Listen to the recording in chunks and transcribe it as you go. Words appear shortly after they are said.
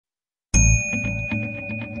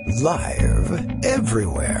Live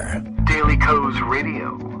everywhere. Daily Co's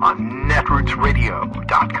Radio on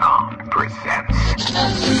netrootsradio.com presents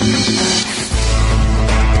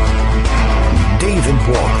David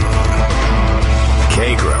Waldman.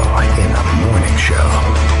 Kagro in the Morning Show.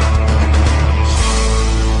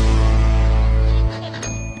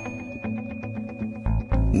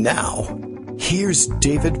 Now, here's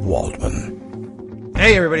David Waldman.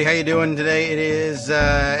 Hey everybody, how you doing today? It is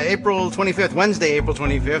April 25th, Wednesday, April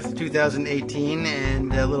 25th, 2018,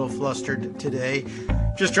 and a little flustered today.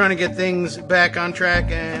 Just trying to get things back on track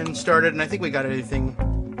and started, and I think we got everything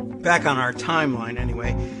back on our timeline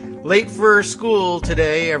anyway. Late for school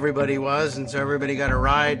today, everybody was, and so everybody got a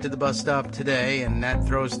ride to the bus stop today, and that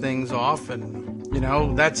throws things off, and, you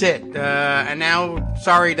know, that's it. And now,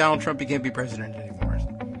 sorry, Donald Trump, you can't be president anymore.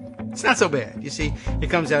 It's not so bad. You see, it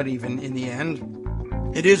comes out even in the end.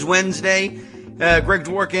 It is Wednesday. Greg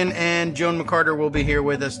Dworkin and Joan McCarter will be here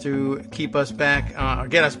with us to keep us back,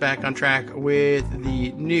 get us back on track with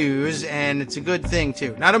the news, and it's a good thing,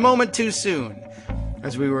 too. Not a moment too soon,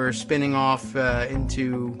 as we were spinning off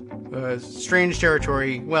into strange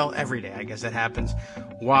territory. Well, every day, I guess that happens,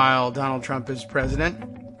 while Donald Trump is president.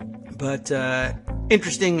 But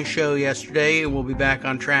interesting show yesterday. We'll be back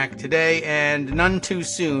on track today, and none too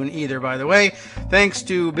soon either, by the way. Thanks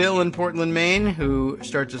to Bill in Portland, Maine, who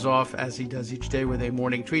starts us off, as he does each day, with a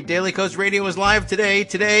morning tweet. Daily Coast Radio is live today.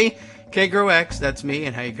 Today, Kagro X, that's me,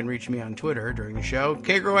 and how you can reach me on Twitter during the show.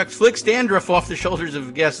 Kagro X flicks dandruff off the shoulders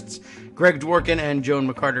of guests Greg Dworkin and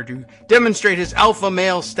Joan McCarter to demonstrate his alpha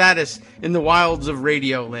male status in the wilds of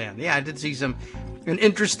radio land. Yeah, I did see an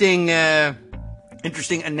interesting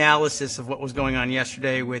analysis of what was going on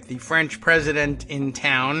yesterday with the French president in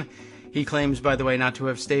town. He claims, by the way, not to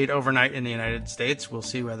have stayed overnight in the United States. We'll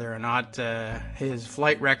see whether or not his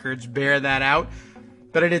flight records bear that out.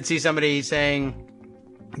 But I did see somebody saying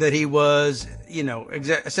that he was,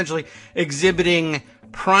 essentially exhibiting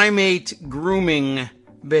primate grooming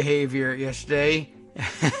behavior yesterday.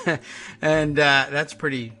 And that's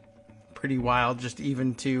pretty wild, just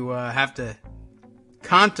even to have to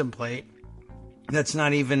contemplate. That's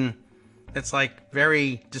like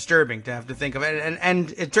very disturbing to have to think of it.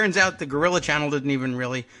 And it turns out the Gorilla Channel didn't even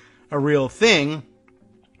really a real thing.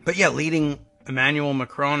 But yeah, leading Emmanuel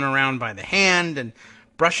Macron around by the hand and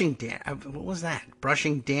brushing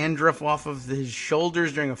dandruff off of his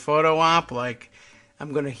shoulders during a photo op. Like,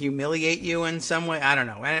 I'm going to humiliate you in some way. I don't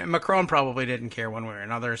know. And Macron probably didn't care one way or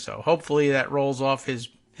another. So hopefully that rolls off his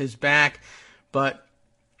back. But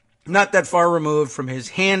not that far removed from his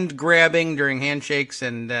hand grabbing during handshakes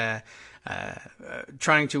and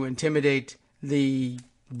trying to intimidate the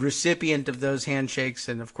recipient of those handshakes.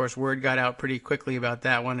 And of course, word got out pretty quickly about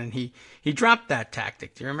that one, and he dropped that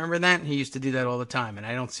tactic. Do you remember that? He used to do that all the time, and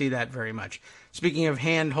I don't see that very much. Speaking of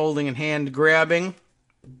hand holding and hand grabbing,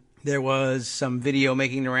 there was some video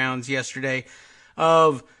making the rounds yesterday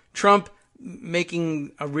of Trump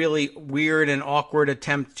making a really weird and awkward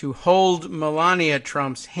attempt to hold Melania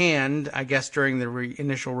Trump's hand, I guess during the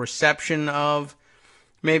initial reception of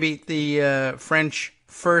maybe the French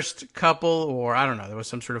first couple, or I don't know, there was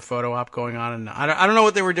some sort of photo op going on, and I don't know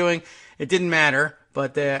what they were doing. It didn't matter,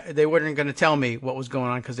 but they weren't going to tell me what was going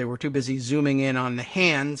on because they were too busy zooming in on the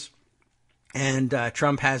hands. And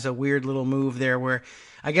Trump has a weird little move there where,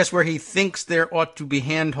 I guess where he thinks there ought to be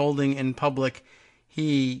hand holding in public,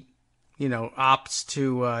 he opts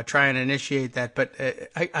to try and initiate that. But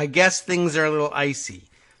I guess things are a little icy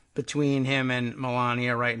between him and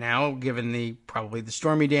Melania right now, given probably the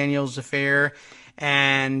Stormy Daniels affair,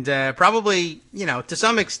 and probably, to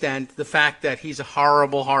some extent, the fact that he's a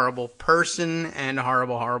horrible, horrible person and a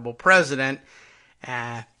horrible, horrible president.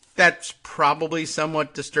 That's probably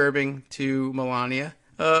somewhat disturbing to Melania,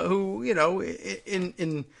 who,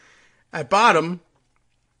 at bottom,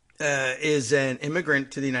 is an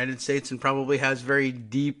immigrant to the United States and probably has very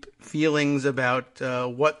deep feelings about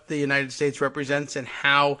what the United States represents and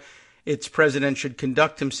how its president should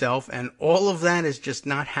conduct himself. And all of that is just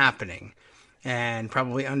not happening and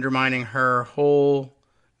probably undermining her whole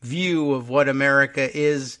view of what America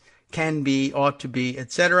is, can be, ought to be,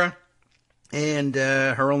 etc. And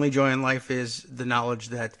her only joy in life is the knowledge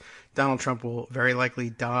that Donald Trump will very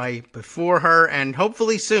likely die before her, and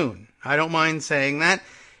hopefully soon. I don't mind saying that.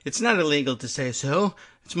 It's not illegal to say so.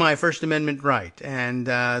 It's my First Amendment right. And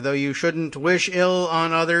though you shouldn't wish ill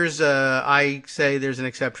on others, I say there's an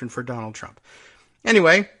exception for Donald Trump.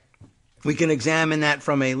 Anyway, we can examine that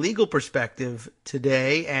from a legal perspective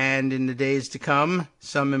today and in the days to come.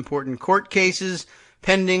 Some important court cases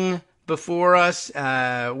pending before us.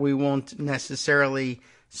 We won't necessarily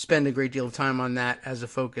spend a great deal of time on that as a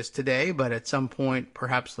focus today, but at some point,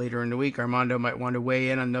 perhaps later in the week, Armando might want to weigh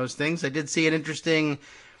in on those things. I did see an interesting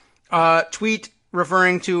tweet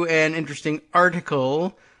referring to an interesting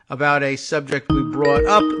article about a subject we brought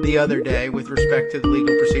up the other day with respect to the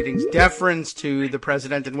legal proceedings, deference to the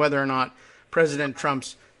president and whether or not President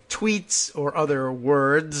Trump's tweets or other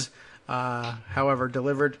words, however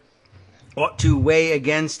delivered, ought to weigh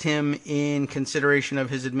against him in consideration of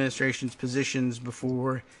his administration's positions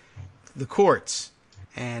before the courts.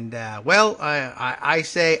 And, I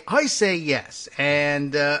say yes.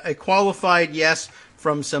 And a qualified yes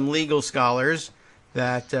from some legal scholars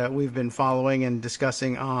that we've been following and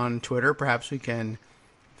discussing on Twitter. Perhaps we can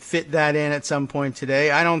fit that in at some point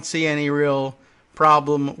today. I don't see any real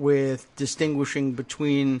problem with distinguishing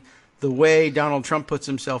between the way Donald Trump puts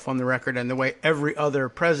himself on the record and the way every other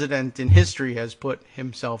president in history has put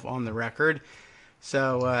himself on the record.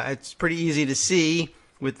 So it's pretty easy to see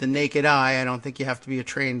with the naked eye. I don't think you have to be a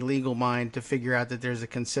trained legal mind to figure out that there's a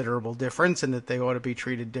considerable difference and that they ought to be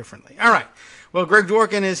treated differently. All right. Well, Greg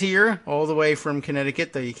Dworkin is here all the way from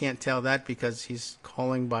Connecticut, though you can't tell that because he's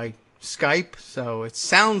calling by Skype. So it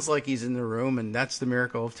sounds like he's in the room, and that's the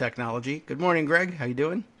miracle of technology. Good morning, Greg. How you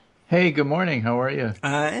doing? Hey, good morning. How are you?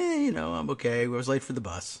 I'm okay. I was late for the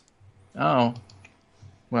bus. Oh,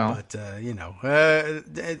 well.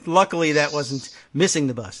 But, luckily that wasn't missing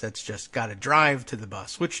the bus. That's just got to drive to the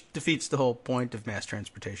bus, which defeats the whole point of mass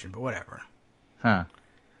transportation, but whatever. Huh.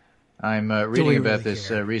 I'm reading about this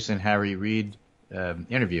recent Harry Reid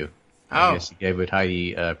interview. I guess he gave with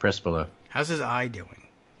Heidi Prespolo. How's his eye doing,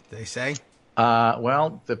 they say?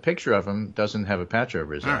 Well, the picture of him doesn't have a patch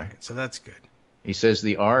over his eye. All right, so that's good. He says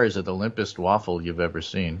the R's are the limpest waffle you've ever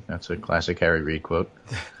seen. That's a classic Harry Reid quote.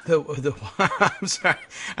 I'm sorry.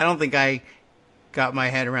 I don't think I got my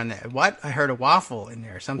head around that. What? I heard a waffle in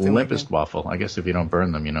there. Something limpest waffle. I guess if you don't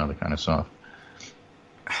burn them, they're kind of soft.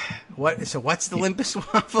 What? So what's the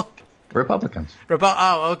limpest waffle? Republicans.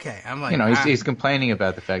 Okay. I'm like, he's complaining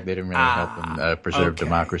about the fact they didn't really help him preserve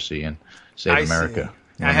democracy and save America.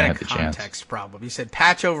 I had a context problem. You said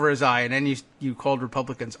patch over his eye, and then you called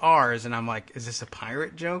Republicans R's, and I'm like, is this a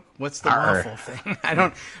pirate joke? What's the waffle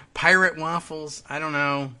thing? Pirate waffles? I don't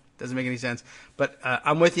know. Doesn't make any sense. But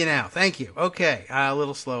I'm with you now. Thank you. Okay. A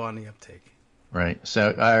little slow on the uptake. Right.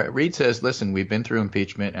 So Reid says, listen, we've been through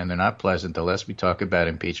impeachment, and they're not pleasant. The less we talk about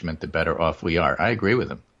impeachment, the better off we are. I agree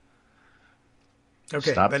with him.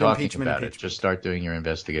 Okay. Stop talking about it. Just start doing your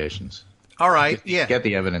investigations. All right, Get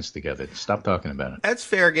the evidence together. Stop talking about it. That's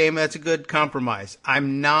fair game. That's a good compromise.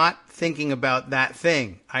 I'm not thinking about that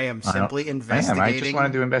thing. I am simply investigating. I just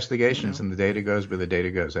want to do investigations, and the data goes where the data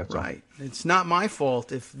goes. That's all. Right. It's not my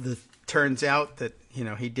fault if it turns out that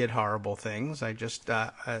he did horrible things. I just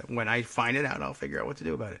when I find it out, I'll figure out what to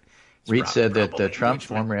do about it. Reid said that Trump,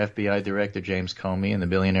 former FBI Director James Comey, and the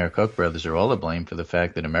billionaire Koch brothers are all to blame for the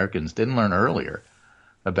fact that Americans didn't learn earlier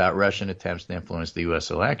about Russian attempts to influence the U.S.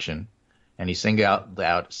 election. And he singled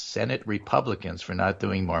out Senate Republicans for not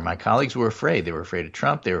doing more. My colleagues were afraid. They were afraid of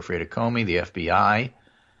Trump. They were afraid of Comey, the FBI.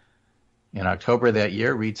 In October of that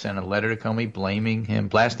year, Reid sent a letter to Comey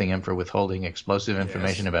blasting him for withholding explosive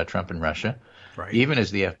information about Trump and Russia. Right. Even as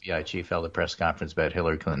the FBI chief held a press conference about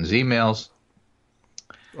Hillary Clinton's emails.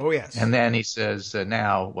 Oh, yes. And then he says,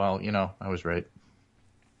 I was right.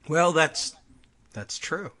 Well, that's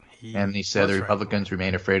true. And he said the Republicans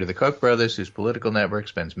remain afraid of the Koch brothers, whose political network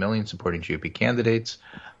spends millions supporting GOP candidates.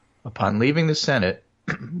 Upon leaving the Senate,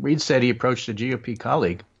 Reid said he approached a GOP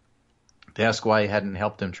colleague to ask why he hadn't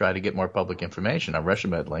helped him try to get more public information on Russia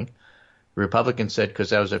meddling. The Republican said,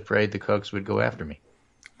 because I was afraid the Kochs would go after me.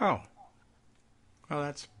 Oh.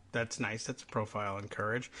 Well, that's nice. That's a profile and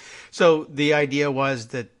courage. So the idea was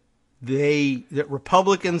that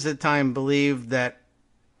Republicans at the time believed that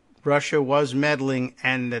Russia was meddling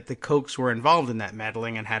and that the Kochs were involved in that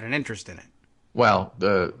meddling and had an interest in it. Well,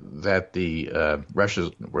 that the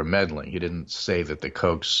Russians were meddling. He didn't say that the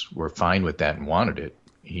Kochs were fine with that and wanted it.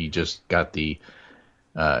 He just got the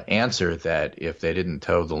answer that if they didn't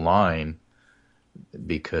toe the line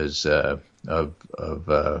because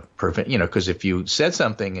because if you said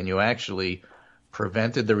something and you actually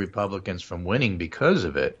prevented the Republicans from winning because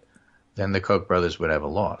of it, then the Koch brothers would have a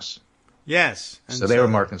loss. Yes. So they were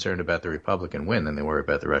more concerned about the Republican win than they were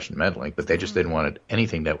about the Russian meddling, but they just didn't want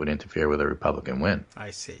anything that would interfere with a Republican win.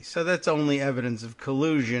 I see. So that's only evidence of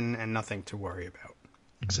collusion and nothing to worry about.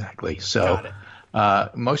 Exactly. So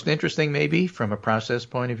most interesting maybe from a process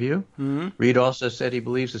point of view, Reid also said he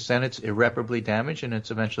believes the Senate's irreparably damaged and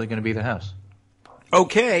it's eventually going to be the House.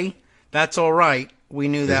 Okay. That's all right. We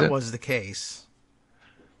knew that was the case.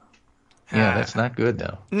 Yeah, that's not good,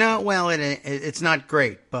 though. No, well, it's not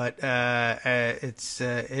great, but it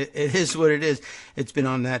is what it is. It's been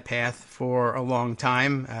on that path for a long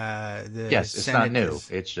time. Yes, it's not new.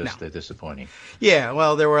 It's just disappointing. Yeah,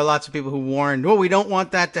 well, there were lots of people who warned, well, we don't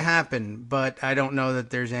want that to happen, but I don't know that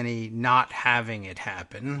there's any not having it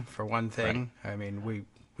happen, for one thing. Right. I mean, we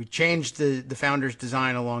changed the founders'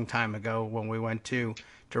 design a long time ago when we went to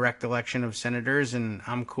direct election of senators, and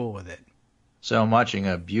I'm cool with it. So I'm watching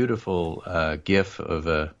a beautiful GIF of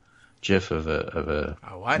a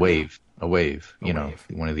wave,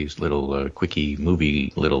 one of these little quickie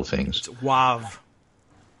movie little things. It's WAV.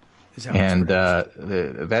 And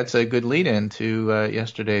that's a good lead-in to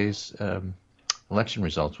yesterday's election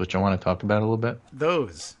results, which I want to talk about a little bit.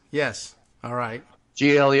 Those, yes. All right.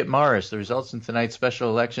 G. Elliott Morris, the results in tonight's special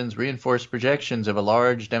elections reinforce projections of a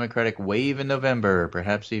large Democratic wave in November,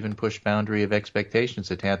 perhaps even push boundary of expectations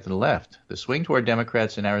a tad to the left. The swing toward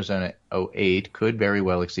Democrats in Arizona 08 could very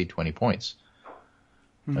well exceed 20 points.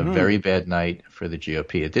 Mm-hmm. A very bad night for the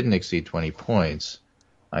GOP. It didn't exceed 20 points.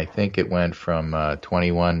 I think it went from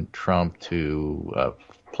 21 Trump to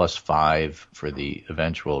 +5 for the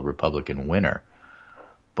eventual Republican winner.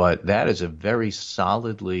 But that is a very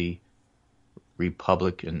solidly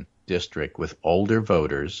Republican district with older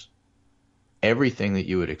voters, everything that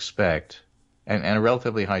you would expect, and a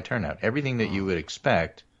relatively high turnout. Everything that you would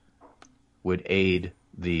expect would aid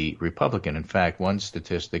the Republican. In fact, one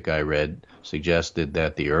statistic I read suggested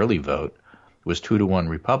that the early vote was 2-1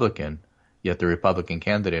 Republican, yet the Republican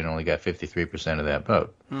candidate only got 53% of that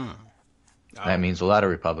vote. That means a lot of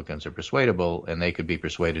Republicans are persuadable, and they could be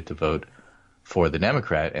persuaded to vote for the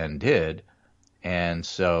Democrat, and did. And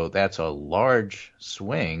so that's a large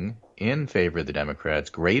swing in favor of the Democrats,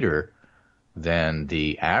 greater than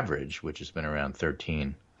the average, which has been around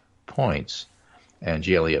 13 points. And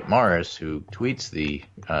G. Elliott Morris, who tweets the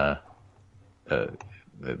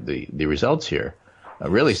results here,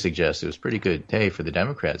 really suggests it was a pretty good day for the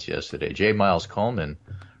Democrats yesterday. J. Miles Coleman,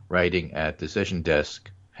 writing at Decision Desk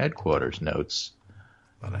headquarters, notes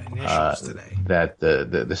that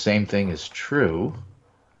the same thing is true.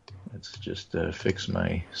 Let's just fix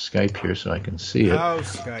my Skype here so I can see it. Oh,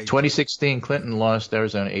 Skype. 2016, Clinton lost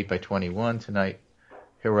Arizona 8 by 21. Tonight,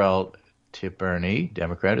 Harold Tipperny,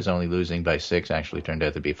 Democrat, is only losing by 6. Actually turned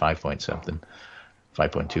out to be 5 point something,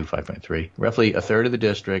 5.2, 5.3. Roughly a third of the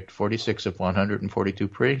district, 46 of 142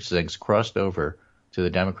 precincts, crossed over to the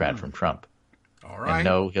Democrat from Trump. All right. And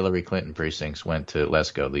no Hillary Clinton precincts went to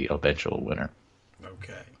Lesko, the eventual winner.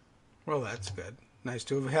 Okay. Well, that's good. Nice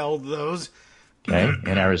to have held those. Okay,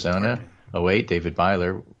 in Arizona, 08, David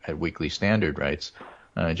Byler at Weekly Standard writes,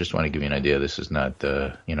 I just want to give you an idea. This is not,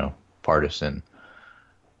 partisan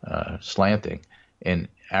slanting. In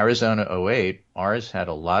Arizona 08, ours had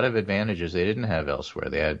a lot of advantages they didn't have elsewhere.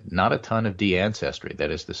 They had not a ton of de-ancestry. That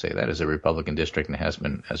is to say, that is a Republican district and has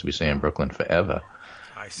been, as we say in Brooklyn, forever.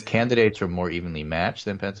 I see. Candidates are more evenly matched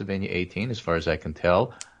than Pennsylvania 18, as far as I can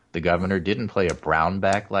tell. The governor didn't play a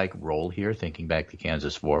Brownback-like role here, thinking back to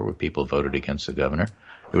Kansas 4, where people voted against the governor.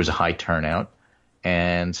 There was a high turnout,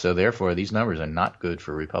 and so therefore these numbers are not good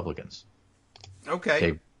for Republicans.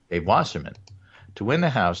 Okay. Dave Wasserman. To win the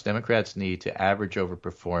House, Democrats need to average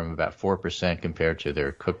overperform about 4% compared to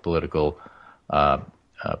their Cook Political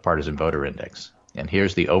Partisan Voter Index. And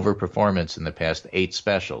here's the overperformance in the past 8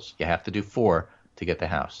 specials. You have to do 4 to get the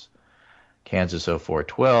House. Kansas 04,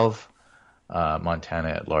 12. Montana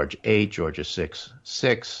at large 8, Georgia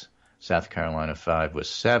 6, South Carolina 5 was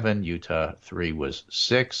 7, Utah 3 was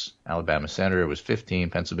 6, Alabama Senator was 15,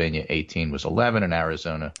 Pennsylvania 18 was 11, and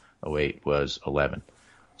Arizona 08 was 11.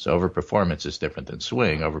 So overperformance is different than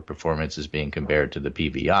swing. Overperformance is being compared to the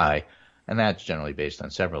PVI, and that's generally based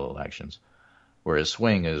on several elections, whereas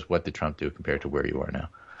swing is what did Trump do compared to where you are now.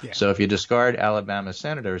 Yeah. So if you discard Alabama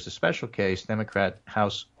Senator as a special case, Democrat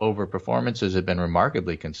House overperformances have been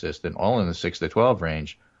remarkably consistent, all in the 6 to 12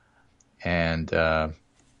 range. And the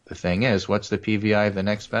thing is, what's the PVI of the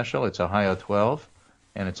next special? It's Ohio 12,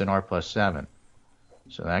 and it's an R+7.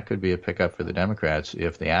 So that could be a pickup for the Democrats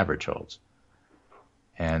if the average holds.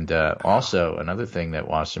 And also, another thing that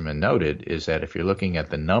Wasserman noted is that if you're looking at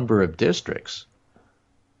the number of districts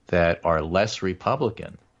that are less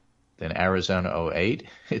Republican than Arizona 08,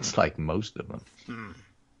 it's like most of them.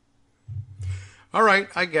 All right,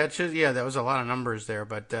 I get you. Yeah, that was a lot of numbers there,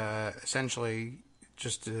 but essentially,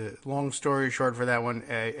 just a long story short for that one,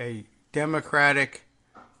 a Democratic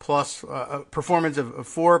plus performance of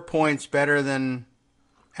 4 points better than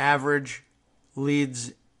average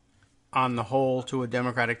leads on the whole to a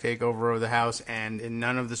Democratic takeover of the House, and in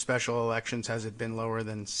none of the special elections has it been lower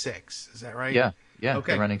than 6. Is that right? Yeah.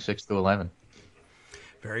 Okay. They're running 6 to 11.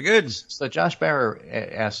 Very good. So Josh Barrow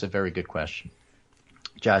asks a very good question.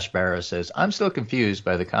 Josh Barrow says, I'm still confused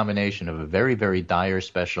by the combination of a very, very dire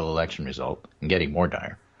special election result, and getting more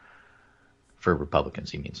dire, for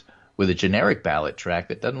Republicans, he means, with a generic ballot track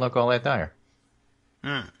that doesn't look all that dire.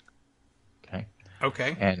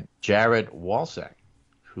 Okay. And Jared Walsack,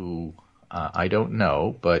 who I don't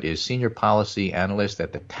know, but is senior policy analyst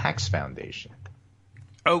at the Tax Foundation.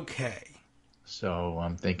 Okay. So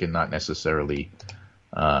I'm thinking not necessarily,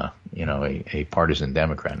 a partisan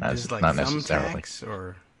Democrat. Is it like not thumb necessarily. tax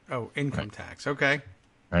or income tax? Okay.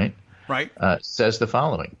 Right? Right. Says the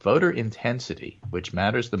following: voter intensity, which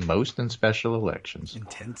matters the most in special elections,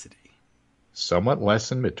 Intensity. somewhat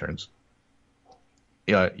less in midterms.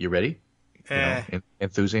 Yeah, you ready?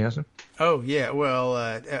 Enthusiasm. Oh yeah. Well,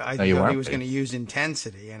 I thought he weren't was ready. going to use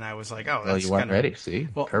intensity, and I was like, oh, Well, that's you weren't kinda... ready. See,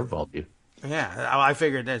 Well, curveballed you. Yeah, I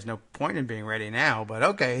figured there's no point in being ready now, but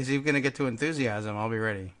okay, is he going to get to enthusiasm? I'll be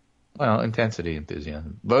ready. Well, intensity,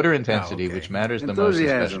 enthusiasm, voter intensity, okay. which matters the most in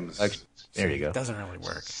special elections. There you go. It doesn't really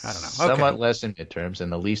work. I don't know. Somewhat Okay. less in midterms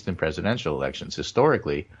and the least in presidential elections.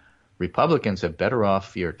 Historically, Republicans have better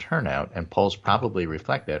off-year turnout, and polls probably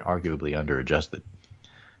reflect that, arguably underadjusted.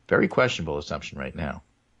 Very questionable assumption right now.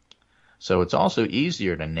 So it's also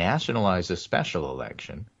easier to nationalize a special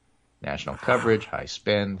election, national coverage, high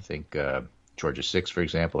spend, think Georgia 6, for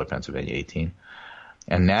example, or Pennsylvania 18,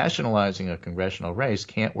 and nationalizing a congressional race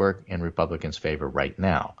can't work in Republicans' favor right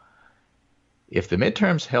now. If the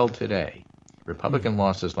midterms held today, Republican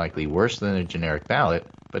loss is likely worse than a generic ballot,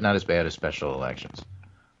 but not as bad as special elections.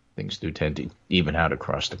 Things do tend to even out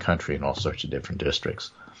across the country in all sorts of different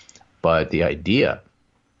districts. But the idea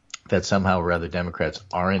that somehow or other Democrats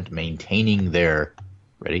aren't maintaining their,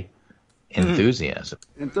 enthusiasm.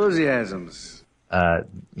 Enthusiasms.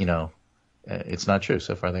 It's not true.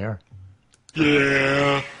 So far they are.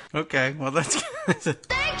 Yeah. Okay. Well, that's.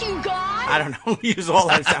 Thank you, God. I don't know. Use all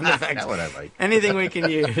that sound effects. That's what I like. Anything we can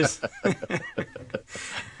use.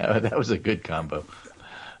 That was a good combo.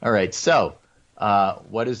 All right. So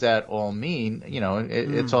what does that all mean?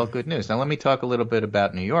 It's all good news. Now, let me talk a little bit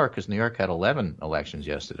about New York, because New York had 11 elections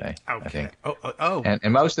yesterday, I think. Oh.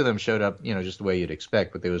 And most of them showed up, just the way you'd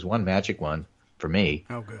expect. But there was one magic one for me.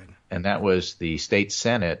 Oh, good. And that was the state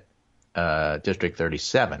Senate, District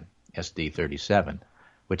 37, SD 37,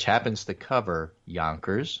 which happens to cover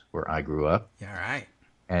Yonkers, where I grew up, Yeah, all right.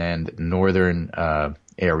 and northern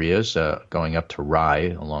areas going up to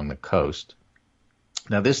Rye along the coast.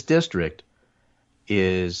 Now, this district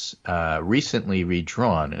is recently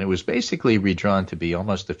redrawn, and it was basically redrawn to be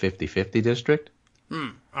almost a 50-50 district.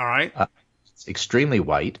 All right. It's extremely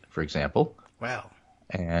white, for example, Well.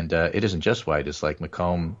 and it isn't just white. It's like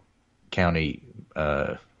Macomb County,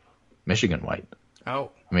 Michigan white.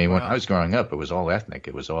 Oh. I mean, when well. I was growing up, it was all ethnic.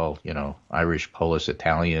 It was all, Irish, Polish,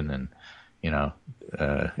 Italian, and,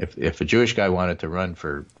 if a Jewish guy wanted to run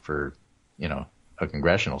for a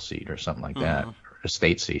congressional seat or something like that, or a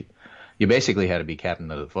state seat, you basically had to be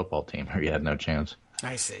captain of the football team or you had no chance.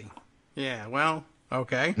 I see. Yeah, well,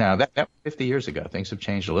 okay. Now, that was 50 years ago. Things have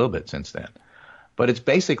changed a little bit since then. But it's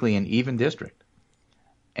basically an even district.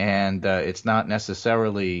 And it's not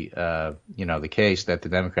necessarily, the case that the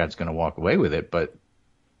Democrats going to walk away with it. But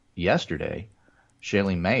yesterday,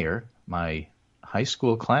 Shailene Mayer, my high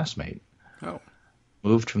school classmate,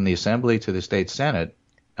 moved from the Assembly to the state Senate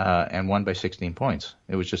and won by 16 points.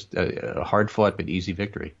 It was just a hard-fought but easy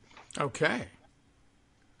victory. Okay.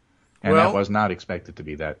 And Well- that was not expected to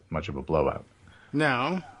be that much of a blowout.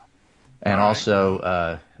 No. And All right.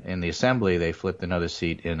 also in the Assembly, they flipped another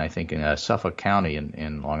seat in Suffolk County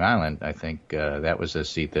in Long Island. I think that was a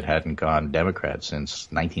seat that hadn't gone Democrat since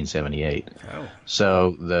 1978. Oh.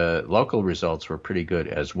 So the local results were pretty good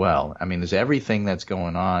as well. I mean, there's everything that's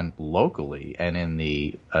going on locally and in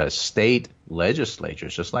the state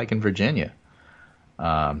legislatures, just like in Virginia.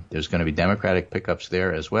 There's going to be Democratic pickups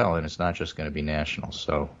there as well, and it's not just going to be national.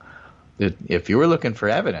 So if you were looking for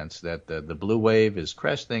evidence that the blue wave is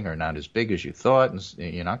cresting or not as big as you thought,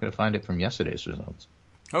 you're not going to find it from yesterday's results.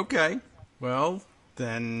 Okay. Well,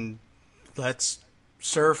 then let's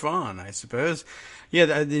surf on, I suppose.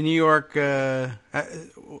 Yeah, the New York, is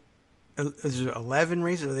there 11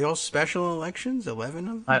 races? Are they all special elections? 11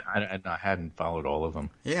 of them? I hadn't followed all of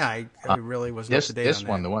them. Yeah, I really wasn't up to date This on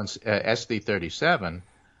one, that. the ones SD 37,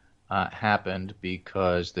 happened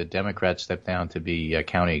because the Democrats stepped down to be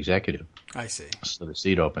county executive. I see. So the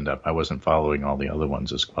seat opened up. I wasn't following all the other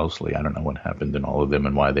ones as closely. I don't know what happened in all of them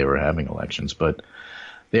and why they were having elections, but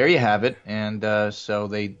there you have it. And so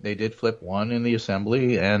they did flip one in the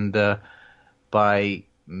Assembly, and by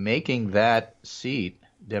making that seat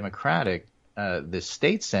Democratic, the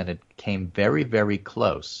state Senate came very, very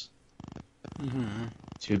close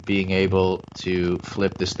to being able to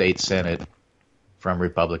flip the state Senate from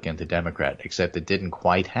Republican to Democrat, except it didn't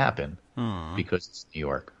quite happen because it's New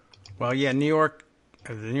York. Well, yeah,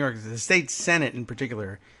 the state Senate in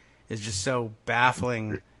particular is just so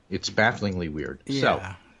baffling. It's bafflingly weird.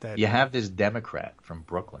 Yeah, so you have this Democrat from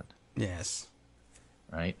Brooklyn, yes,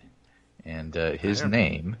 right? And his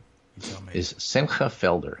name you tell me. is Simcha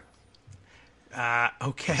Felder.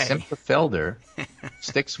 Okay. Simcha Felder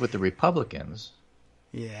sticks with the Republicans,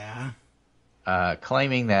 Yeah.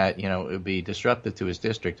 claiming that it would be disruptive to his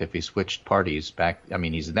district if he switched parties back. I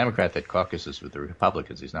mean, he's a Democrat that caucuses with the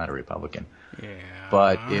Republicans. He's not a Republican. Yeah.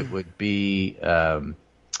 But it would be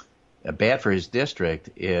bad for his district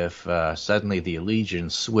if suddenly the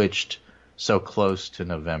allegiance switched so close to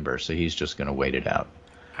November. So he's just going to wait it out.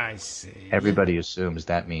 I see. Everybody assumes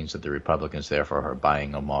that means that the Republicans, therefore, are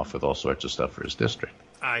buying him off with all sorts of stuff for his district.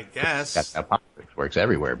 I guess. That's how politics works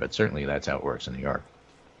everywhere, but certainly that's how it works in New York.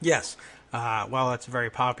 Yes. Well, that's a very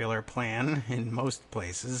popular plan in most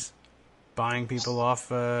places. Buying people off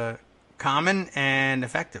common and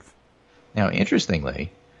effective. Now,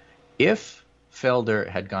 interestingly, if Felder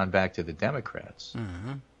had gone back to the Democrats,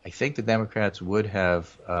 I think the Democrats would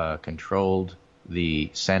have controlled the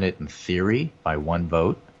Senate in theory by one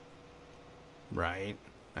vote. Right.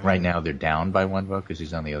 Right now they're down by one vote because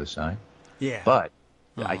he's on the other side. Yeah. But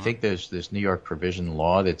I think there's this New York provision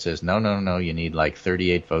law that says, no, you need like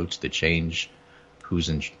 38 votes to change who's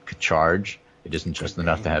in charge. It isn't just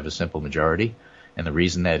enough to have a simple majority. And the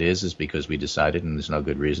reason that is because we decided, and there's no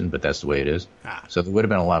good reason, but that's the way it is. So there would have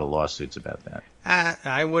been a lot of lawsuits about that.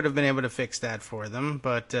 I would have been able to fix that for them.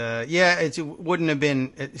 But, yeah, it wouldn't have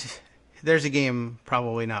been... There's a game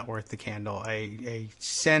probably not worth the candle. A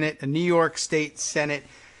New York State Senate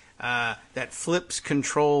that flips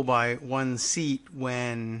control by one seat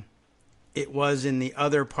when it was in the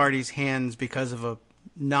other party's hands because of a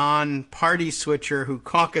non-party switcher who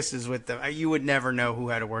caucuses with them. You would never know who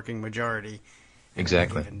had a working majority.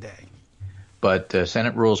 Exactly. On a given day. But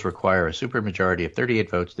Senate rules require a supermajority of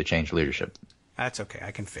 38 votes to change leadership. That's okay.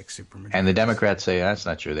 I can fix supermajority. And the Democrats say that's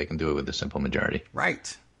not true. They can do it with a simple majority.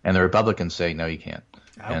 Right. And the Republicans say, no, you can't.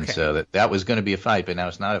 Okay. And so that was going to be a fight, but now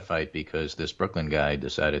it's not a fight because this Brooklyn guy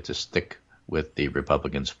decided to stick with the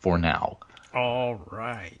Republicans for now. All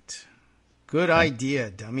right. Good idea,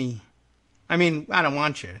 dummy. I mean, I don't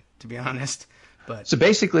want you, to be honest. But so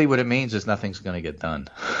basically what it means is nothing's going to get done.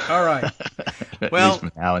 All right. At Well, least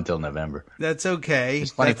from now until November. That's okay.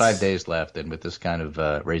 There's 25 days left, and with this kind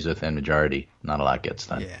of razor-thin majority, not a lot gets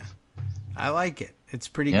done. Yeah. I like it. It's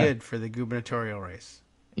pretty good for the gubernatorial race.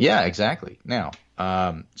 Yeah, exactly. Now,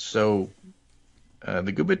 the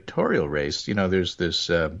gubernatorial race, there's this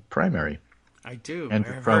primary. I do.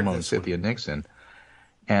 Andrew I've heard Cuomo and this Cynthia Nixon.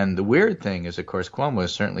 And the weird thing is, of course, Cuomo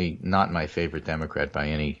is certainly not my favorite Democrat by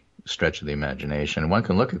any stretch of the imagination. One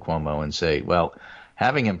can look at Cuomo and say, well,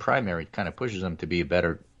 having him primary kind of pushes him to be a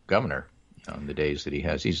better governor in the days that he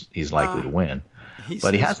has. He's likely to win.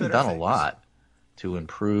 But he hasn't done a lot to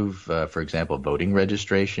improve, for example, voting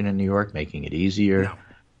registration in New York, making it easier.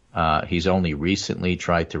 No. He's only recently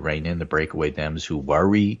tried to rein in the breakaway Dems who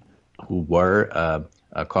were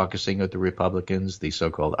caucusing with the Republicans, the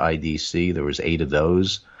so-called IDC. There was 8 of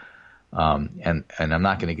those. And I'm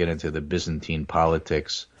not going to get into the Byzantine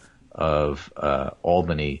politics of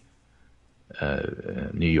Albany,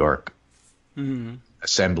 New York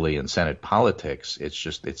Assembly and Senate politics. It's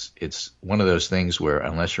just it's one of those things where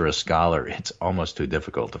unless you're a scholar, it's almost too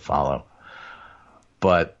difficult to follow.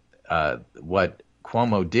 But what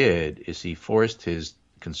Cuomo did is he forced his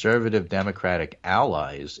conservative Democratic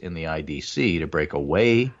allies in the IDC to break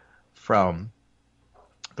away from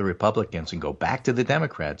the Republicans and go back to the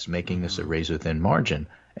Democrats, making this a razor-thin margin.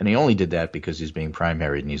 And he only did that because he's being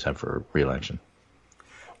primaried and he's up for re-election.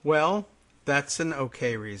 Well, that's an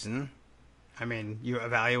okay reason. I mean, you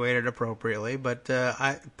evaluate it appropriately, but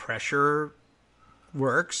pressure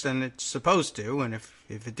works, and it's supposed to. And if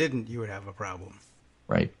it didn't, you would have a problem.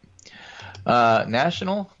 Right.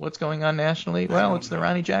 National? What's going on nationally? Well, it's the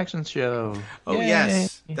Ronnie Jackson show. Oh, Yay.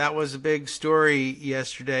 yes. That was a big story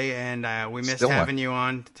yesterday, and we missed having you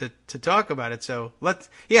on to talk about it. So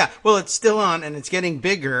it's still on, and it's getting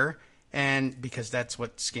bigger, and because that's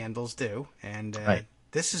what scandals do. And right.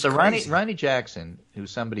 This is so crazy. Ronnie Jackson,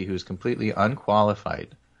 who's somebody who's completely unqualified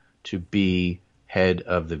to be head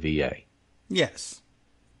of the VA. Yes.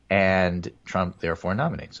 And Trump, therefore,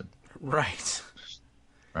 nominates him. Right.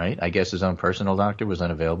 Right? I guess his own personal doctor was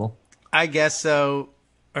unavailable. I guess so.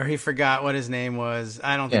 Or he forgot what his name was.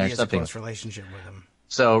 I don't think he has a close relationship with him.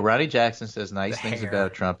 So Ronnie Jackson says nice The things hair.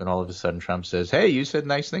 about Trump, and all of a sudden Trump says, hey, you said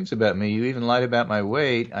nice things about me. You even lied about my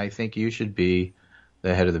weight. I think you should be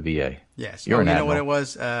the head of the VA. Yes. You're an you know admiral. what it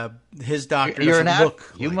was? His doctor You're doesn't an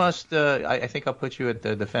look You like must. I think I'll put you at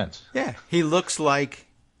the defense. Yeah, he looks like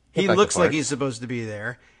Look like the part. he's supposed to be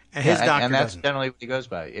there, and his Yeah, doctor and that's doesn't. generally what he goes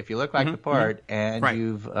by. If you look like the part and Right.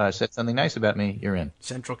 you've said something nice about me, you're in.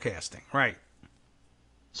 Central casting, right?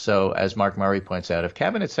 So, as Mark Murray points out, if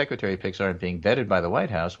cabinet secretary picks aren't being vetted by the White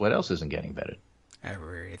House, what else isn't getting vetted?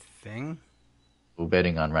 Everything.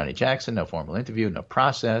 Betting on Ronnie Jackson, no formal interview, no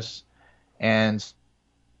process, and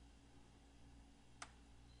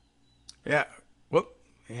Yeah. Whoop.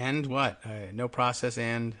 And what? No process.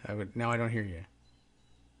 And now I don't hear you.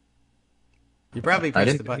 You probably I pressed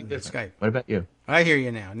didn't the do button anything to Skype. different. What about you? I hear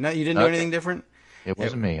you now. No, you didn't do Okay. anything different. It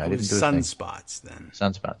wasn't me. I It didn't was do a thing. sunspots then.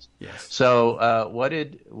 Sunspots. Yes. So, what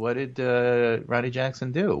did Ronnie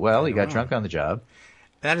Jackson do? Well, he got drunk on the job.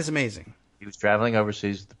 That is amazing. He was traveling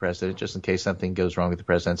overseas with the president just in case something goes wrong with the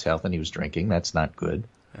president's health, and he was drinking. That's not good.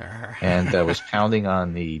 And was pounding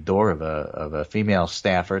on the door of a female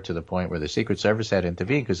staffer to the point where the Secret Service had to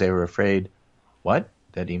intervene because they were afraid,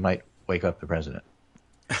 that he might wake up the president.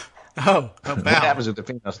 Oh, wow. What happens with the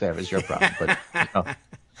female staff is your problem, but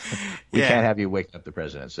we Yeah. can't have you waking up the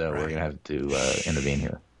president, so we're going to have to intervene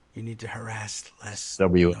here. You need to harass less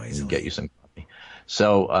W noisily. and get you some coffee.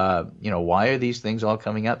 So, why are these things all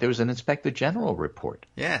coming out? There was an Inspector General report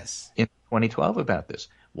Yes. in 2012 about this.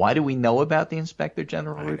 Why do we know about the Inspector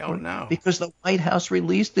General report? don't know. Because the White House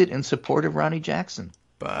released it in support of Ronnie Jackson.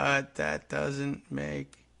 But that doesn't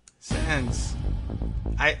make sense.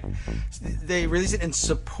 They released it in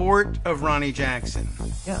support of Ronnie Jackson.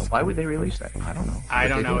 Yeah, why would they release that? I don't know. I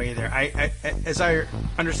don't know either. As I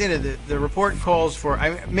understand it, the report calls for.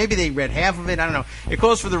 Maybe they read half of it. I don't know. It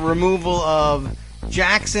calls for the removal of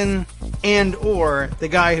Jackson or the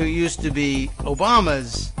guy who used to be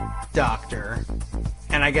Obama's doctor.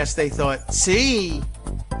 And I guess they thought, see,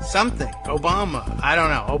 something. Obama. I don't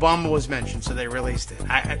know. Obama was mentioned, so they released it.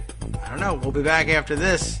 I don't know. We'll be back after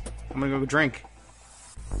this. I'm going to go drink.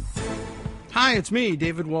 Hi, it's me,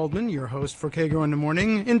 David Waldman, your host for Kagro in the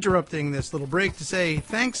Morning, interrupting this little break to say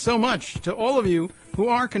thanks so much to all of you who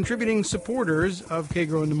are contributing supporters of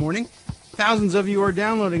Kagro in the Morning. Thousands of you are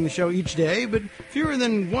downloading the show each day, but fewer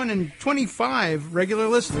than 1 in 25 regular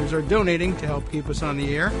listeners are donating to help keep us on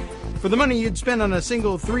the air. For the money you'd spend on a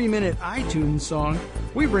single 3-minute iTunes song,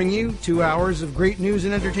 we bring you 2 hours of great news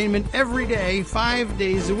and entertainment every day, 5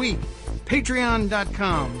 days a week.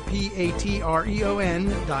 Patreon.com,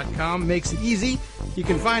 Patreon.com makes it easy. You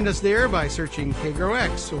can find us there by searching Kagro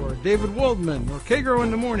X or David Waldman or Kagro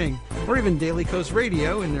in the Morning or even Daily Coast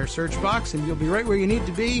Radio in their search box, and you'll be right where you need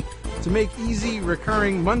to be to make easy,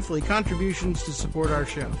 recurring monthly contributions to support our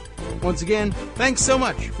show. Once again, thanks so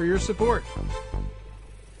much for your support.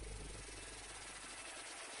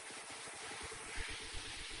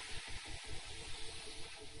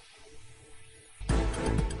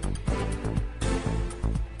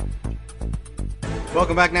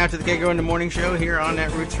 Welcome back now to the Kagro in the Morning Show here on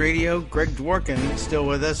Netroots Radio. Greg Dworkin still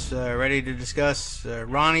with us, ready to discuss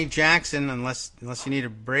Ronnie Jackson. Unless you need a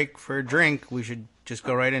break for a drink, we should just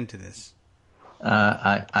go right into this.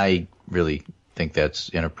 I really think that's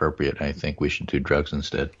inappropriate. I think we should do drugs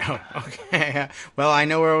instead. Oh, okay. Well, I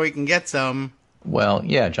know where we can get some. Well,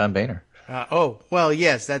 yeah, John Boehner. Well,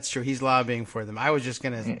 yes, that's true. He's lobbying for them. I was just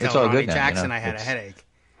going to It's tell all Ronnie good now, Jackson I had a It's- headache.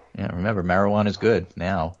 Yeah, remember, marijuana is good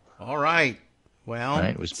now. All right. Well, Right?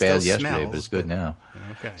 It was still bad yesterday, but smells, it's good now.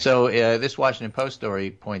 Okay. So this Washington Post story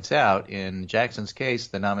points out, in Jackson's case,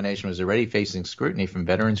 the nomination was already facing scrutiny from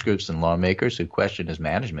veterans groups and lawmakers who questioned his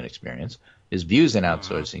management experience, his views in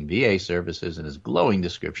outsourcing VA services, and his glowing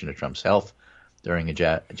description of Trump's health during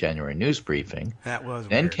a January news briefing. That was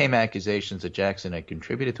Then weird. came accusations that Jackson had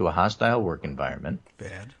contributed to a hostile work environment,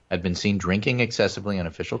 Bad. had been seen drinking excessively on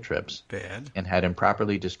official trips, Bad. and had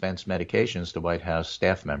improperly dispensed medications to White House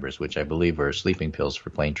staff members, which I believe were sleeping pills for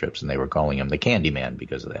plane trips, and they were calling him the Candy Man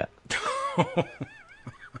because of that.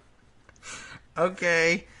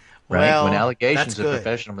 Okay. Right? Well, when allegations that's of good.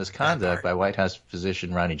 professional misconduct That by White House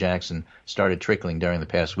physician Ronnie Jackson started trickling during the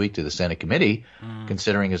past week to the Senate committee,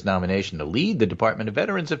 considering his nomination to lead the Department of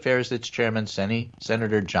Veterans Affairs, its chairman,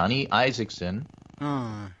 Senator Johnny Isakson,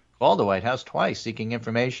 called the White House twice seeking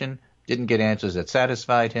information, didn't get answers that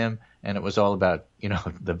satisfied him, and it was all about,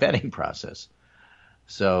 the vetting process.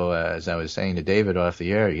 So, as I was saying to David off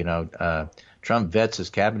the air, Trump vets his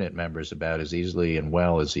cabinet members about as easily and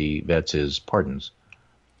well as he vets his pardons.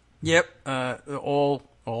 Yep. All.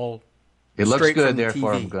 It looks straight good, from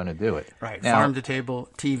therefore TV. I'm going to do it. Right. Now, Farm to table,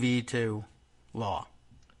 TV to law.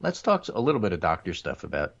 let's talk a little bit of doctor stuff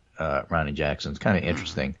about Ronnie Jackson. It's kind of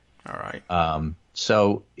interesting. All right.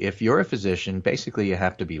 So if you're a physician, basically you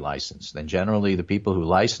have to be licensed. And generally the people who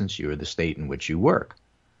license you are the state in which you work.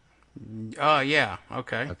 Oh, yeah.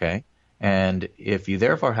 Okay. Okay. And if you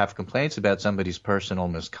therefore have complaints about somebody's personal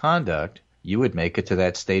misconduct, you would make it to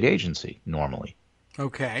that state agency normally.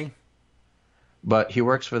 Okay. But he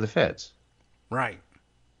works for the feds, Right.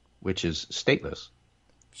 which is stateless.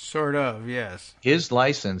 Sort of, yes. His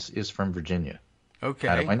license is from Virginia. Okay.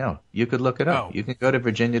 How do I know? You could look it up. Oh. You can go to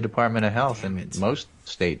Virginia Department of Health Damn and it. most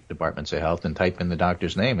state departments of health and type in the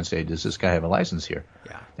doctor's name and say, does this guy have a license here?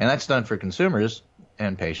 Yeah. And that's done for consumers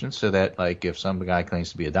and patients so that, like, if some guy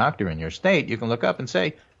claims to be a doctor in your state, you can look up and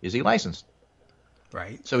say, is he licensed?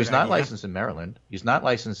 Right. So he's Good not idea. licensed in Maryland. He's not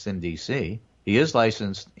licensed in D.C. He is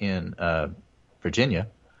licensed in Virginia.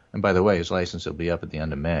 And by the way, his license will be up at the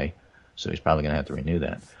end of May, so he's probably going to have to renew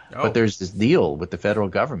that. Oh. But there's this deal with the federal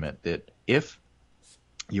government that if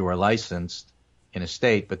you are licensed in a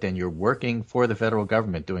state, but then you're working for the federal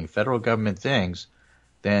government, doing federal government things,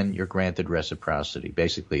 then you're granted reciprocity.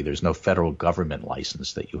 Basically, there's no federal government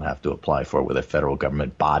license that you have to apply for with a federal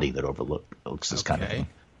government body that overlooks this kind of Okay. thing.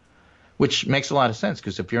 Which makes a lot of sense,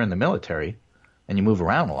 because if you're in the military and you move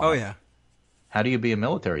around a lot, Oh, yeah. how do you be a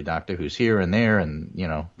military doctor who's here and there, and, you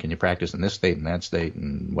know, can you practice in this state and that state,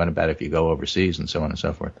 and what about if you go overseas, and so on and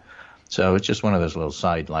so forth. So it's just one of those little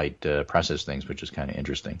sidelight process things, which is kind of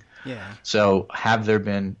interesting. Yeah. So have there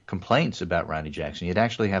been complaints about Ronnie Jackson? You'd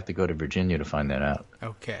actually have to go to Virginia to find that out.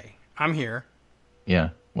 Okay. I'm here. Yeah.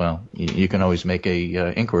 Well, you can always make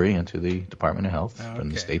a inquiry into the Department of Health from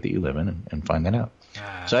the Okay. state that you live in and find that out.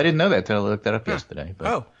 So I didn't know that until I looked that up Huh. yesterday. But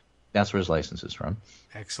Oh, that's where his license is from.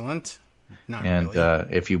 excellent. Not And really.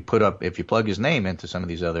 if you plug his name into some of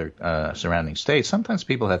these other surrounding states, sometimes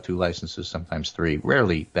people have 2 licenses, sometimes 3,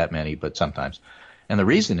 rarely that many, but sometimes. And the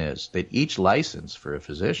reason is that each license for a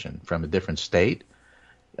physician from a different state,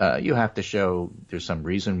 you have to show there's some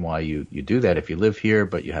reason why you do that. If you live here,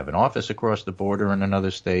 but you have an office across the border in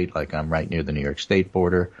another state, like I'm right near the New York State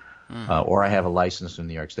border, or I have a license in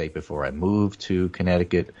New York State before I moved to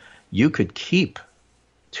Connecticut, you could keep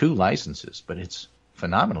 2 licenses, but it's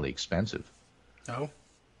phenomenally expensive. Oh,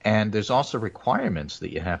 And there's also requirements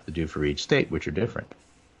that you have to do for each state, which are different.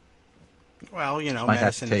 well, you know, Might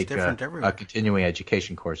have to medicine is take different everywhere. continuing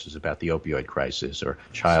education courses about the opioid crisis or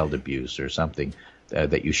child abuse or something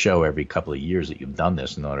that you show every couple of years that you've done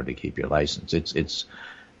this in order to keep your license. It's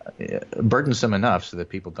burdensome enough so that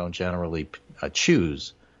people don't generally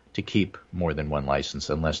choose to keep more than 1 license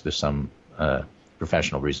unless there's some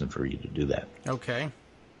professional reason for you to do that. Okay.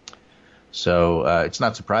 So it's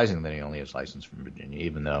not surprising that he only has license from Virginia,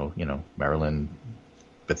 even though, you know, Maryland,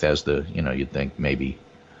 Bethesda, you know, you'd think maybe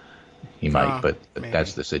he might, but maybe.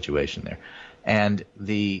 that's the situation there. And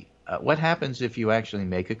what happens if you actually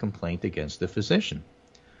make a complaint against the physician?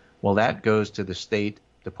 Well, that goes to the state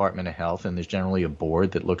Department of Health, and there's generally a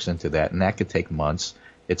board that looks into that, and that could take months.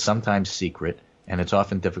 It's sometimes secret, and it's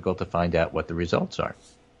often difficult to find out what the results are.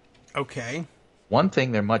 Okay. One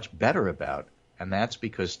thing they're much better about, and that's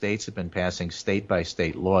because states have been passing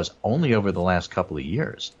state-by-state laws only over the last couple of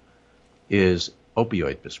years, is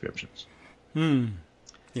opioid prescriptions.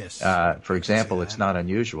 Yes. For example, it's not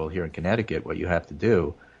unusual here in Connecticut. What you have to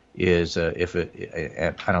do is,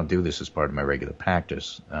 I don't do this as part of my regular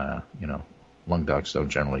practice. You know, lung docs don't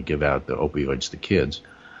generally give out the opioids to kids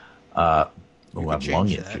who have lung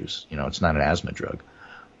change that. issues. You know, it's not an asthma drug.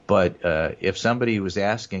 But if somebody was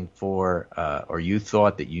asking for, or you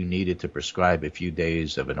thought that you needed to prescribe a few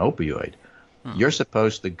days of an opioid, you're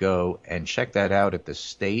supposed to go and check that out at the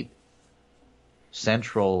state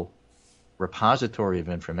central repository of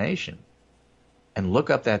information and look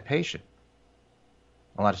up that patient.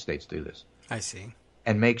 A lot of states do this. I see.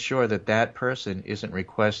 And make sure that that person isn't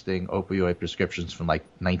requesting opioid prescriptions from like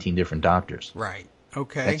 19 different doctors. Right.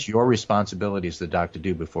 Okay. That's your responsibility as the doctor to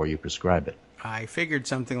do before you prescribe it. I figured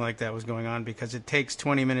something like that was going on because it takes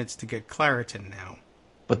 20 minutes to get Claritin now.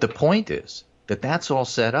 But the point is that that's all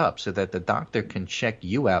set up so that the doctor can check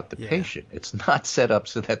you out, the Yeah. patient. It's not set up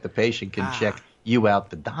so that the patient can check you out,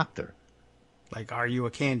 the doctor. Like, are you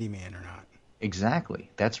a candy man or not? Exactly.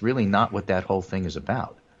 That's really not what that whole thing is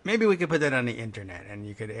about. Maybe we could put that on the internet and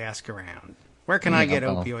you could ask around. Where can I get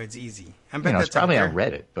well, opioids easy? I bet You know, that's it's probably out on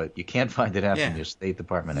there. Reddit, but you can't find it out Yeah. from your state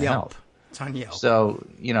Department of Yelp. Health. It's on Yelp. So,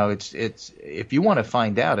 you know, it's if you want to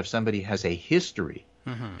find out if somebody has a history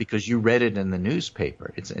because you read it in the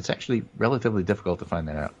newspaper, it's actually relatively difficult to find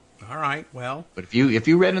that out. All right. Well, But if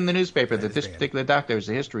you read in the newspaper that is this bad. particular doctor has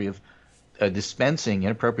a history of dispensing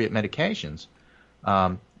inappropriate medications,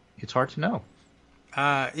 it's hard to know.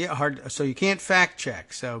 Yeah, hard. So you can't fact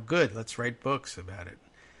check. So good. Let's write books about it.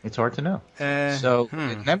 It's hard to know.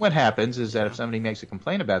 Then what happens is that if somebody makes a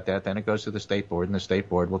complaint about that, then it goes to the state board, and the state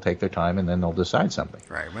board will take their time, and then they'll decide something.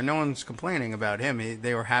 Right. When no one's complaining about him,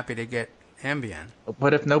 they were happy to get Ambien.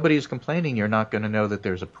 But if nobody's complaining, you're not going to know that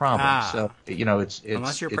there's a problem. So Unless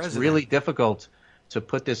you're it's president. really difficult to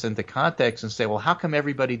put this into context and say, well, how come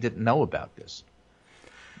everybody didn't know about this?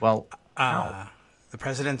 Well, how? The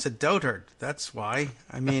president's a dotard. That's why.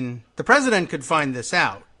 I mean, the president could find this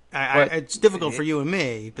out. It's difficult for you and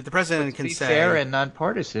me, but the president can say... To be fair and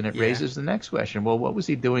nonpartisan, it raises the next question. Well, what was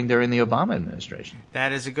he doing during the Obama administration?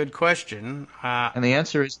 That is a good question. And the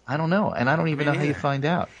answer is, I don't know. And I don't even know how you find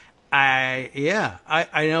out. I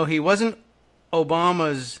know he wasn't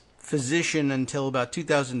Obama's physician until about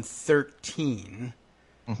 2013.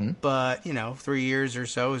 Mm-hmm. But, 3 years or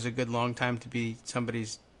so is a good long time to be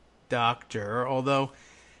somebody's doctor. Although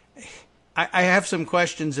I have some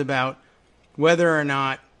questions about whether or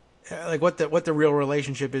not, like what the real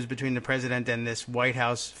relationship is between the president and this White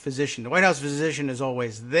House physician. The White House physician is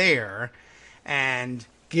always there and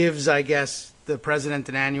gives, I guess, the president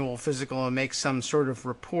an annual physical and makes some sort of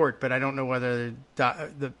report. But I don't know whether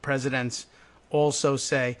the presidents also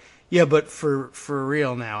say, yeah, but for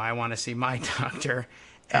real now, I want to see my doctor.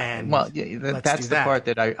 And that's the part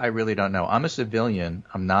that I really don't know. I'm a civilian.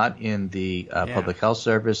 I'm not in the public health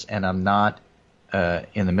service, and I'm not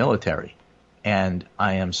in the military. And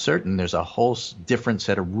I am certain there's a whole different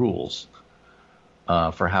set of rules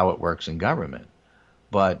for how it works in government.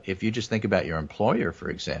 But if you just think about your employer, for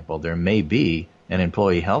example, there may be an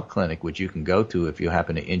employee health clinic which you can go to if you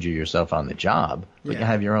happen to injure yourself on the job, but you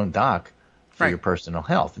have your own doc for your personal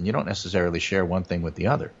health, and you don't necessarily share one thing with the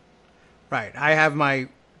other. Right. I have my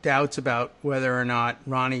doubts about whether or not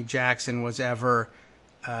Ronnie Jackson was ever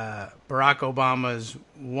Barack Obama's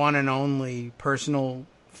one and only personal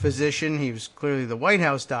physician. He was clearly the White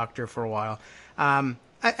House doctor for a while. And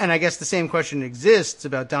I guess the same question exists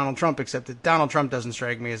about Donald Trump, except that Donald Trump doesn't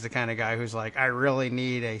strike me as the kind of guy who's like, I really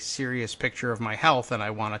need a serious picture of my health and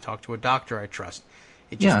I want to talk to a doctor I trust.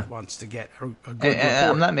 It just wants to get a good report.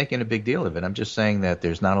 I'm not making a big deal of it. I'm just saying that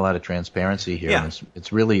there's not a lot of transparency here. Yeah. And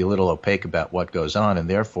it's really a little opaque about what goes on, and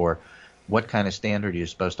therefore, what kind of standard are you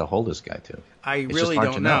supposed to hold this guy to? I really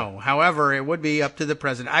don't know. However, it would be up to the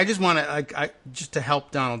president. I just want to, just to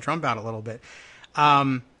help Donald Trump out a little bit.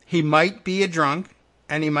 He might be a drunk,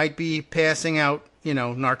 and he might be passing out,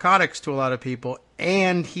 narcotics to a lot of people,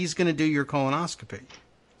 and he's going to do your colonoscopy.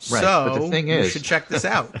 Right. So but the thing you is, should check this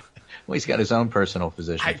out. Well, he's got his own personal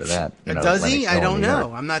physician for that. Does he? I don't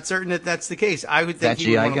know. I'm not certain that that's the case. I would think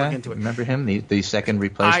he would want to look into it. Remember him, the second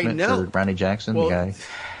replacement for Ronnie Jackson, the guy?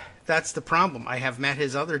 That's the problem. I have met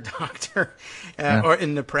his other doctor, or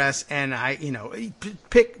in the press, and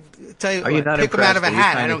pick him out of a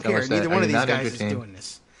hat. I don't care. Neither one of these guys is doing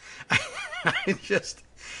this.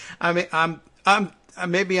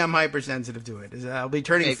 Maybe I'm hypersensitive to it. I'll be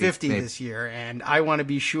turning 50 this year, and I want to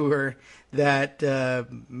be sure that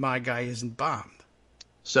my guy isn't bombed.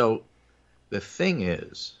 So the thing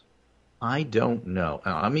is, I don't know.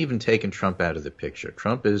 I'm even taking Trump out of the picture.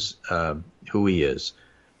 Trump is who he is.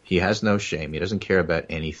 He has no shame. He doesn't care about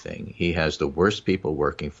anything. He has the worst people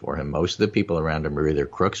working for him. Most of the people around him are either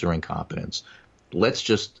crooks or incompetents. Let's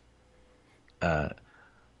just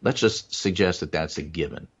suggest that that's a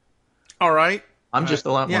given. All right. I'm just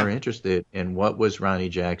a lot more interested in what was Ronnie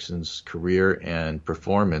Jackson's career and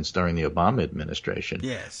performance during the Obama administration.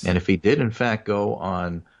 Yes. And if he did, in fact, go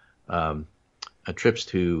on trips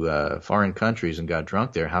to foreign countries and got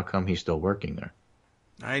drunk there, how come he's still working there?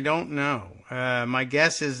 I don't know. My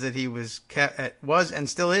guess is that he was and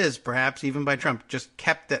still is, perhaps even by Trump, just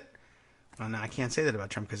kept it. Well, no, I can't say that about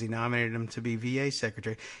Trump because he nominated him to be VA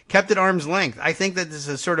secretary. Kept at arm's length. I think that this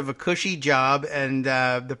is sort of a cushy job, and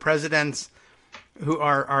the presidents who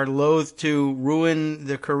are loath to ruin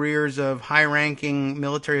the careers of high-ranking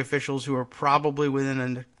military officials who are probably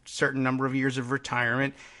within a certain number of years of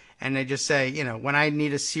retirement, and they just say, when I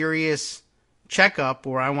need a serious checkup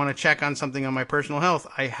or I want to check on something on my personal health,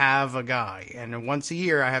 I have a guy. And once a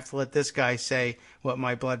year, I have to let this guy say what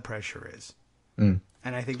my blood pressure is. Mm.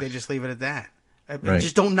 And I think they just leave it at that. Right.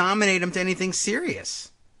 Just don't nominate him to anything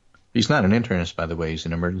serious. He's not an internist, by the way. He's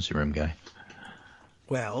an emergency room guy.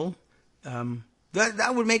 Well,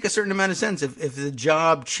 that would make a certain amount of sense if the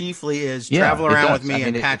job chiefly is travel around with me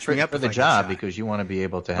and patch me up for the job, because you want to be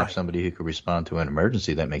able to have somebody who could respond to an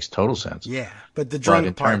emergency. That makes total sense. Yeah, but the drunk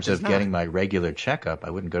in part terms of not. Getting my regular checkup, I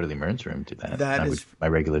wouldn't go to the emergency room to that. I would my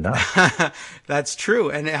regular doc. That's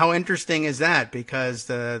true. And how interesting is that? Because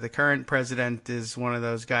the current president is one of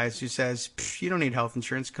those guys who says, you don't need health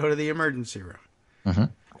insurance, go to the emergency room. All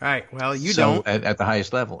right. Well, you So don't. at the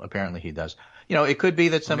highest level, apparently he does. It could be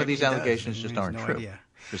that some of maybe these he does. allegations He just has aren't no true. idea.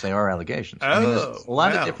 Because they are allegations. Oh, there's a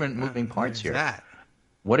lot of well, different moving parts there's here. that.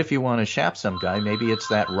 What if you want to shap some guy? Maybe it's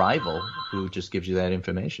that rival who just gives you that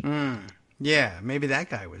information. Yeah, maybe that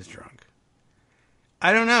guy was drunk.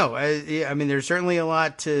 I don't know. I mean, there's certainly a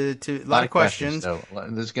lot a lot of questions. So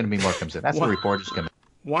there's going to be more comes in. That's the reporters coming.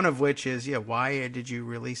 One of which is, why did you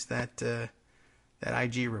release that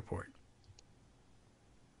IG report?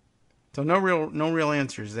 So no real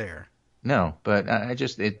answers there. No, but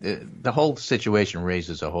the whole situation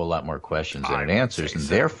raises a whole lot more questions than it answers, and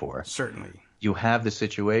therefore, certainly, you have the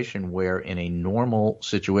situation where in a normal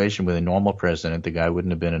situation with a normal president, the guy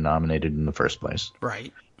wouldn't have been nominated in the first place.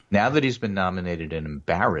 Right. Now that he's been nominated and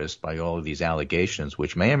embarrassed by all of these allegations,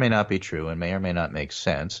 which may or may not be true and may or may not make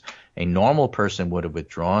sense, a normal person would have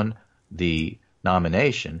withdrawn the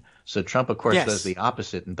nomination. So Trump, of course, does the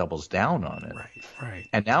opposite and doubles down on it. Right.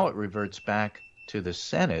 And now it reverts back to the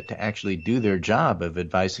Senate to actually do their job of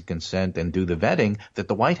advice and consent and do the vetting that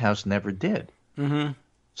the White House never did. Mm-hmm.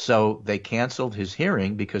 So they canceled his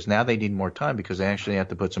hearing because now they need more time because they actually have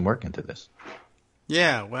to put some work into this.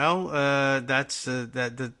 Yeah, well, that's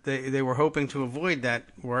they were hoping to avoid that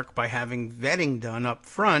work by having vetting done up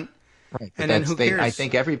front. Right. And then who cares? I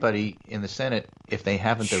think everybody in the Senate, if they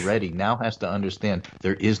haven't already, now has to understand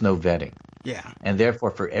there is no vetting. Yeah. And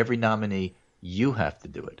therefore, for every nominee, you have to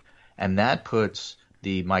do it. And that puts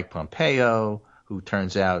the Mike Pompeo, who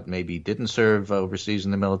turns out maybe didn't serve overseas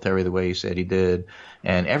in the military the way he said he did,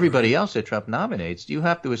 and everybody else that Trump nominates, you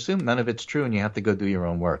have to assume none of it's true and you have to go do your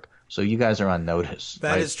own work. So you guys are on notice.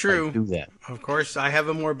 That is true. Like, do that. Of course, I have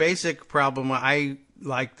a more basic problem. I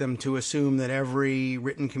like them to assume that every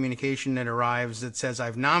written communication that arrives that says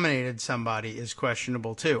I've nominated somebody is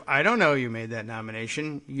questionable too. I don't know you made that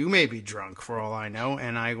nomination. You may be drunk for all I know,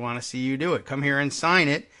 and I want to see you do it. Come here and sign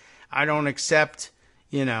it. I don't accept,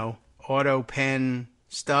 auto pen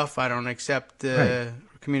stuff. I don't accept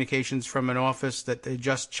communications from an office that they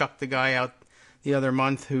just chucked the guy out the other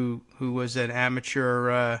month who was an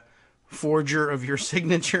amateur forger of your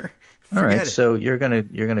signature. All right, so you're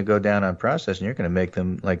gonna go down on process, and you're gonna make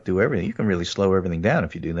them do everything. You can really slow everything down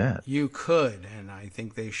if you do that. You could, and I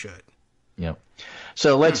think they should. Yep.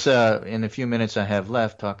 So let's, in a few minutes I have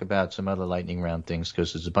left, talk about some other lightning round things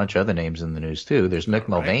because there's a bunch of other names in the news too. There's Mick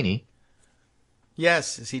Mulvaney.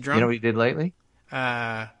 Yes, is he drunk? You know what he did lately?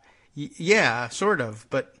 Yeah, sort of,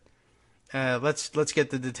 but let's get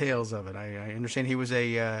the details of it. I understand he was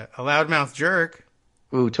a loudmouth jerk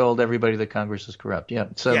who told everybody that Congress is corrupt. Yeah.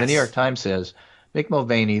 So the New York Times says Mick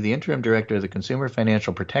Mulvaney, the interim director of the Consumer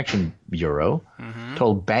Financial Protection Bureau,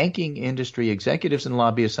 told banking industry executives and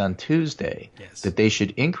lobbyists on Tuesday that they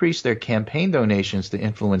should increase their campaign donations to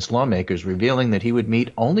influence lawmakers, revealing that he would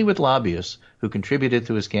meet only with lobbyists who contributed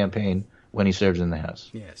to his campaign when he serves in the House.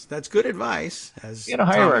 Yes, that's good advice. As he had a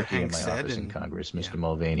hierarchy in my office in Congress. Mr.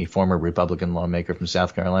 Mulvaney, former Republican lawmaker from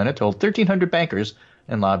South Carolina, told 1,300 bankers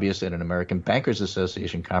and lobbyists at an American Bankers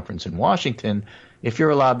Association conference in Washington, if you're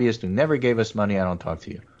a lobbyist who never gave us money, I don't talk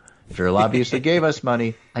to you. If you're a lobbyist who gave us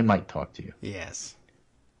money, I might talk to you. Yes.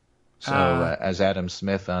 So, as Adam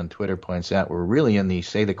Smith on Twitter points out, we're really in the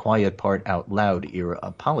say the quiet part out loud era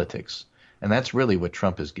of politics. And that's really what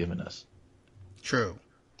Trump has given us. True.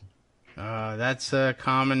 That's a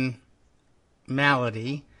common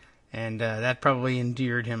malady, and that probably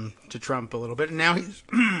endeared him to Trump a little bit. And now he's,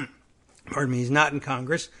 he's not in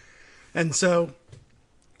Congress, and so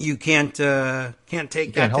you can't take that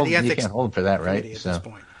to the ethics. You can't hold him for that, right? At this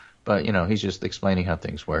point. But he's just explaining how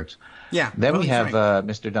things work. Yeah. Then we have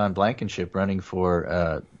Mr. Don Blankenship running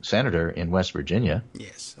for senator in West Virginia.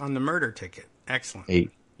 Yes, on the murder ticket.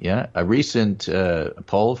 Excellent. A recent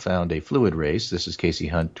poll found a fluid race, this is Casey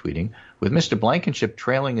Hunt tweeting, with Mr. Blankenship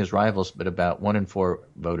trailing his rivals but about 1 in 4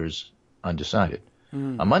 voters undecided.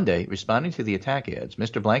 On Monday, responding to the attack ads,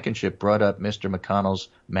 Mr. Blankenship brought up Mr. McConnell's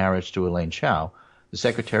marriage to Elaine Chao, the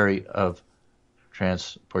Secretary of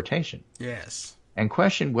Transportation. Yes. And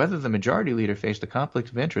questioned whether the majority leader faced a conflict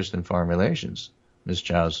of interest in foreign relations. Ms.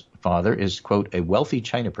 Chao's father is, quote, a wealthy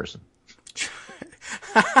China person.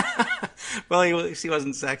 Well, he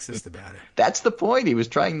wasn't sexist about it. That's the point. He was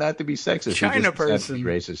trying not to be sexist. China person. He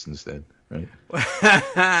just racist instead, right?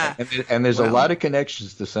 and there's a lot of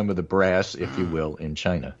connections to some of the brass, if you will, in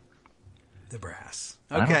China. The brass.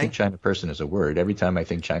 Okay. I don't think China person is a word. Every time I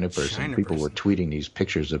think China person, people were tweeting these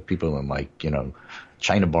pictures of people in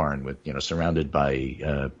China barn with, surrounded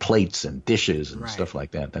by plates and dishes and stuff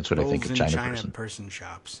like that. That's what I think of China person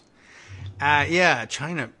shops.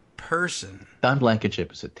 China person. Don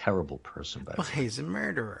Blankenship is a terrible person, by the way. Well, he's a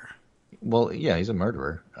murderer. Well, yeah, he's a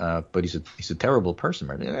murderer, but he's a terrible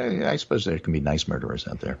person. I suppose there can be nice murderers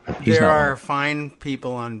out there. But he's There not are one. fine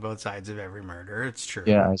people on both sides of every murder. It's true.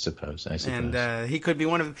 Yeah, I suppose. And he could be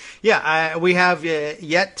one of them. Yeah, we have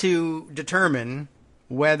yet to determine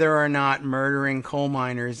whether or not murdering coal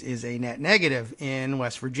miners is a net negative in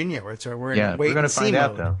West Virginia. So we're in wait we're going and to see find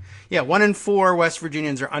out, mode. though. Yeah, 1 in 4 West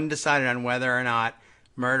Virginians are undecided on whether or not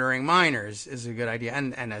murdering miners is a good idea.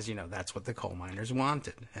 And as you know, that's what the coal miners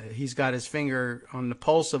wanted. He's got his finger on the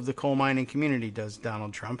pulse of the coal mining community, does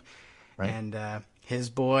Donald Trump. Right. And his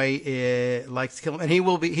boy likes to kill him. And he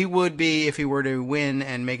would be, if he were to win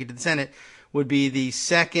and make it to the Senate, would be the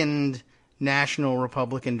second national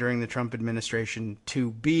Republican during the Trump administration to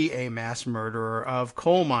be a mass murderer of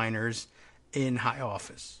coal miners in high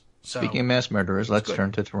office. So, Speaking of mass murderers, let's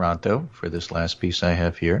turn to Toronto for this last piece I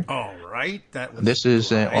have here. all right. This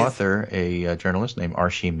is an author, a journalist named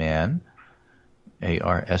Archie Mann,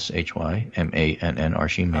 Arshymmann,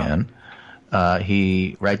 Archie Mann.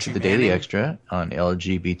 He writes at the Daily Extra on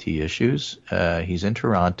LGBT issues. He's in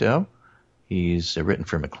Toronto. He's written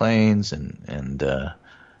for Maclean's and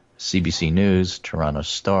CBC News, Toronto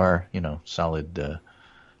Star, solid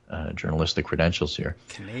journalistic credentials here.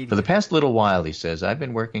 Canadian. For the past little while, he says, I've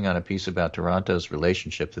been working on a piece about Toronto's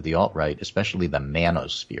relationship to the alt-right, especially the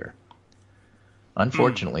manosphere.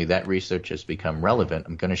 Unfortunately, that research has become relevant.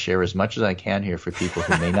 I'm going to share as much as I can here for people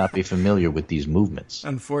who may not be familiar with these movements.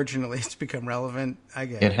 Unfortunately, it's become relevant. I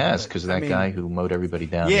guess It has, because that guy who mowed everybody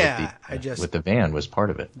down with the van was part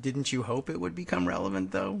of it. Didn't you hope it would become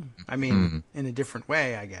relevant, though? I mean, in a different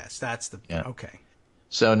way, I guess. That's the... Yeah. Okay.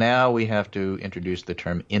 So now we have to introduce the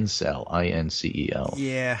term incel, I-N-C-E-L.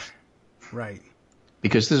 Yeah, right.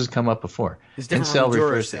 Because this has come up before. It's different Incel from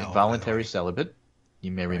refers to Duracell, involuntary celibate.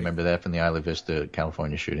 You may remember that from the Isla Vista,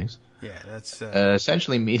 California shootings. Yeah, that's...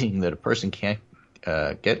 essentially meaning that a person can't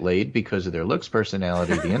get laid because of their looks,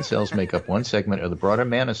 personality. The incels make up one segment of the broader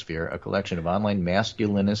manosphere, a collection of online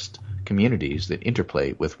masculinist communities that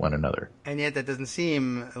interplay with one another. And yet that doesn't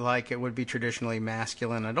seem like it would be traditionally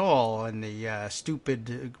masculine at all in the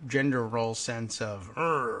stupid gender role sense of...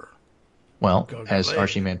 Well, as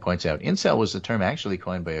Archie Mann points out, incel was the term actually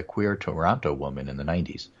coined by a queer Toronto woman in the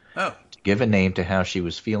 90s. Oh. To give a name to how she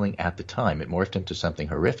was feeling at the time, it morphed into something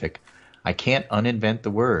horrific. I can't uninvent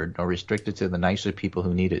the word nor restrict it to the nicer people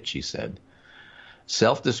who need it, she said.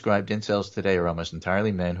 Self-described incels today are almost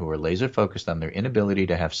entirely men who are laser-focused on their inability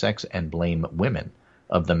to have sex and blame women.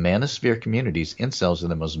 Of the manosphere communities, incels are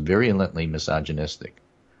the most virulently misogynistic.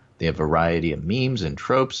 They have a variety of memes and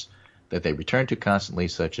tropes that they return to constantly,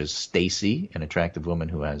 such as Stacy, an attractive woman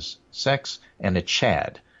who has sex, and a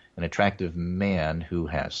Chad, an attractive man who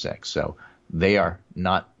has sex. So they are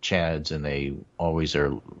not Chads, and they always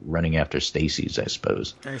are running after Stacys, I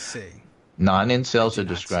suppose. I see. Non-incels are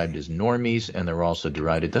described as normies, and they're also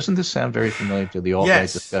derided. Doesn't this sound very familiar to the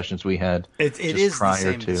alt-right discussions we had It just is prior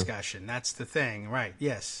the same to discussion. That's the thing, right?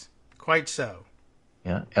 Yes, quite so.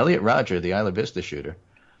 Yeah, Elliot Rodger, the Isla Vista shooter,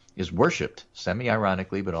 is worshipped,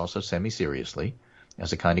 semi-ironically but also semi-seriously,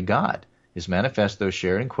 as a kind of god. His manifesto is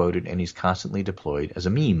shared and quoted, and he's constantly deployed as a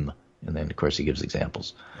meme. And then, of course, he gives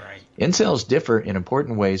examples. Right. Incels differ in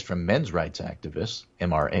important ways from men's rights activists,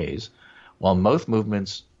 MRAs. While both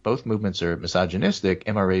movements are misogynistic,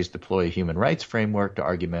 MRAs deploy a human rights framework to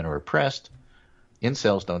argue men are oppressed.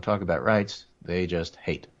 Incels don't talk about rights. They just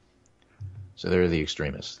hate. So they're the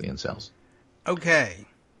extremists, the incels. Okay.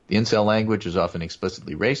 The incel language is often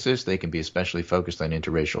explicitly racist. They can be especially focused on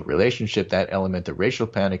interracial relationship. That element of racial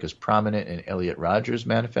panic is prominent in Elliot Rodger's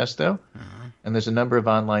manifesto. And there's a number of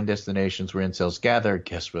online destinations where incels gather.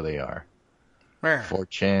 Guess where they are? Where?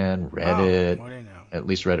 4chan, Reddit. Oh, what do you know? At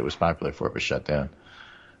least Reddit was popular before it was shut down.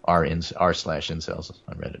 r/incels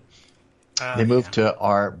on Reddit. They moved to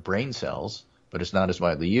r brain cells, but it's not as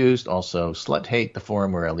widely used. Also, Slut Hate, the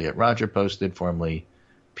forum where Elliot Rodger posted, formerly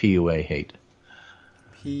PUA Hate.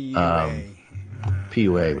 PUA.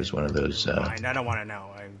 PUA was one of those. I don't want to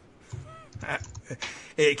know.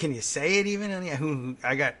 Can you say it even?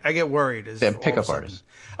 I get worried. They're pickup artists.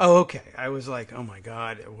 Oh, okay. I was like, oh my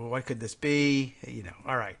God, what could this be?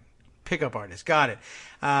 All right. Pickup artists. Got it.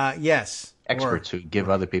 Yes. Experts who give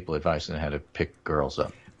other people advice on how to pick girls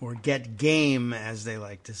up. Or get game, as they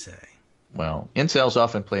like to say. Well, incels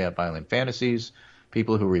often play out violent fantasies.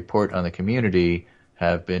 People who report on the community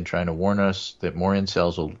have been trying to warn us that more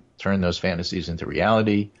incels will turn those fantasies into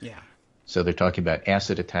reality. Yeah. So they're talking about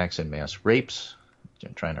acid attacks and mass rapes,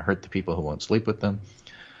 trying to hurt the people who won't sleep with them.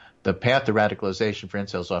 The path to radicalization for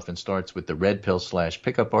incels often starts with the red pill /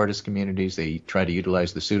 pickup artist communities. They try to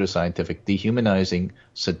utilize the pseudoscientific dehumanizing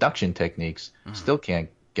seduction techniques. Still can't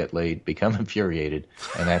get laid, become infuriated,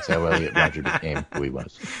 and that's how Elliot Rodger became who he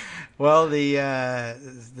was. Well, the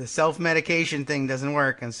self-medication thing doesn't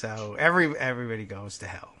work, and so everybody goes to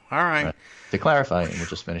hell. All right. To clarify, and we'll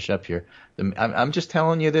just finish up here. I'm just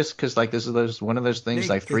telling you this because, like, this is one of those things,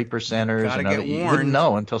 like 3%ers and other, you wouldn't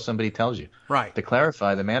know until somebody tells you. Right. To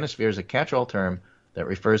clarify, the manosphere is a catch-all term that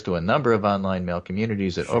refers to a number of online male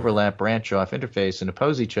communities that overlap, branch off, interface, and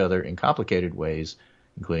oppose each other in complicated ways,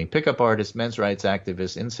 including pickup artists, men's rights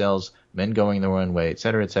activists, incels, men going their own way, et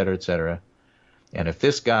cetera, et cetera, et cetera. And if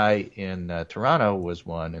this guy in Toronto was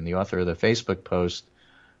one, and the author of the Facebook post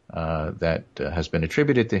that has been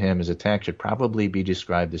attributed to him, his attack should probably be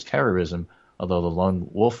described as terrorism, although the lone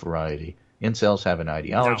wolf variety. Incels have an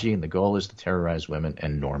ideology, and the goal is to terrorize women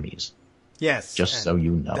and normies. Yes. Just so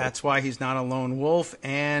you know. That's why he's not a lone wolf,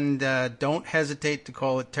 and don't hesitate to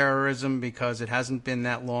call it terrorism, because it hasn't been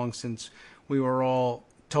that long since we were all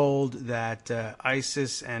told that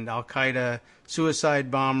ISIS and Al-Qaeda suicide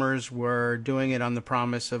bombers were doing it on the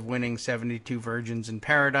promise of winning 72 virgins in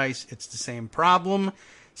paradise. It's the same problem,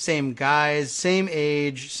 same guys, same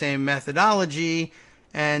age, same methodology,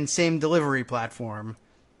 and same delivery platform.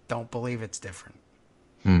 Don't believe it's different.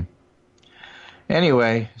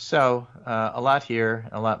 Anyway, so a lot here,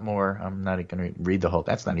 a lot more. I'm not going to read the whole.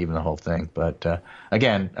 That's not even the whole thing. But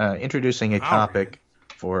again, introducing a topic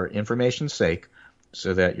for information's sake,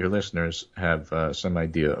 so that your listeners have some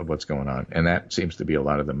idea of what's going on. And that seems to be a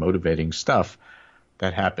lot of the motivating stuff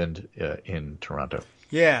that happened in Toronto.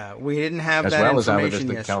 Yeah, we didn't have as that well as information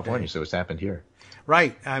in yesterday. California, so it's happened here.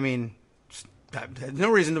 Right. I mean, there's no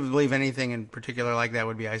reason to believe anything in particular like that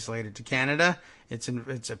would be isolated to Canada. It's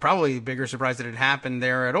probably a bigger surprise that it happened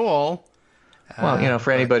there at all. Well,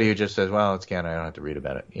 for anybody who just says, well, it's Canada, I don't have to read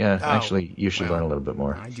about it. Yeah, actually, you should learn a little bit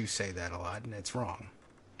more. I do say that a lot, and it's wrong.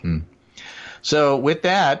 So with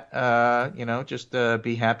that, just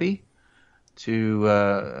be happy to,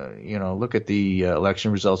 look at the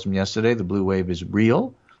election results from yesterday. The blue wave is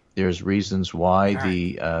real. There's reasons why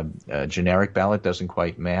the generic ballot doesn't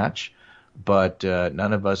quite match, but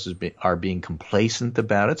none of us are being complacent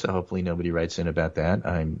about it, so hopefully nobody writes in about that.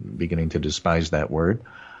 I'm beginning to despise that word.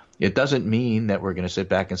 It doesn't mean that we're going to sit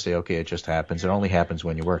back and say, okay, it just happens. It only happens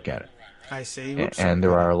when you work at it. I see. And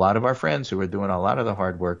there are a lot of our friends who are doing a lot of the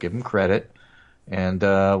hard work. Give them credit, and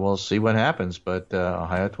we'll see what happens. But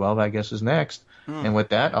Ohio 12, I guess, is next. And with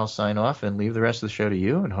that, I'll sign off and leave the rest of the show to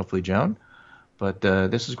you and hopefully Joan. But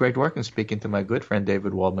this is Greg Dworkin speaking to my good friend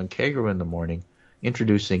David Waldman Kagro in the morning,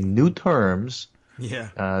 introducing new terms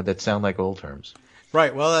that sound like old terms.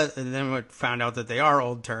 Right. Well, and then we found out that they are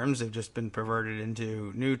old terms. They've just been perverted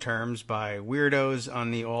into new terms by weirdos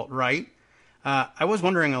on the alt-right. I was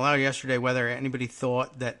wondering aloud yesterday whether anybody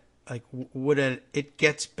thought that, like, would It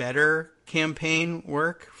Gets Better campaign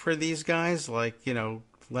work for these guys? Like,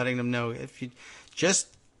 letting them know if you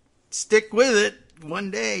just stick with it, one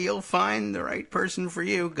day you'll find the right person for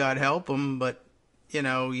you. God help them. But,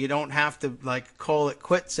 you don't have to, like, call it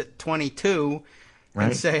quits at 22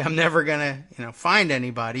 and say, I'm never going to, find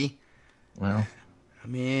anybody. Well, I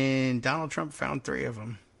mean, Donald Trump found 3 of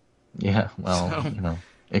them. Yeah, well,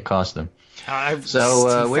 it cost him. With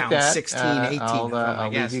that, 16, 18 I'll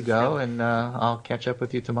leave you go, and I'll catch up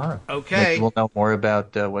with you tomorrow. Okay. Next, we'll know more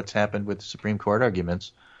about what's happened with the Supreme Court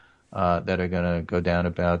arguments that are going to go down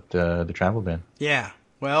about the travel ban. Yeah.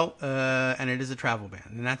 Well, and it is a travel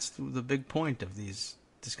ban, and that's the big point of these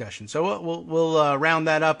discussions. So we'll round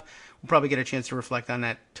that up. We'll probably get a chance to reflect on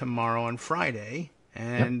that tomorrow on Friday.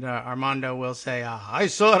 And Armando will say, I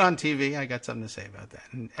saw it on TV. I got something to say about that.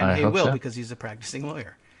 And he will so. Because he's a practicing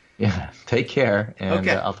lawyer. Yeah. Take care, and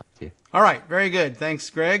I'll talk to you. All right. Very good. Thanks,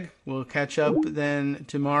 Greg. We'll catch up then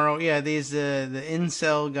tomorrow. Yeah, these the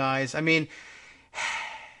incel guys. I mean,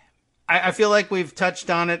 I feel like we've touched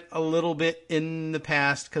on it a little bit in the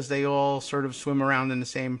past because they all sort of swim around in the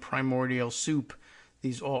same primordial soup,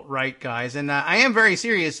 these alt-right guys. And I am very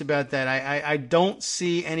serious about that. I don't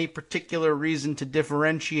see any particular reason to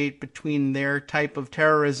differentiate between their type of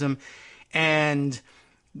terrorism and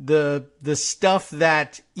the stuff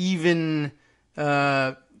that even,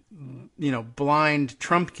 blind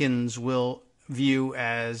Trumpkins will view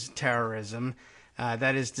as terrorism.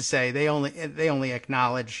 That is to say, they only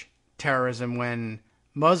acknowledge terrorism when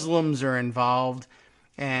Muslims are involved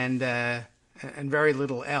and very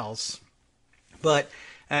little else. But,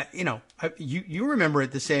 you remember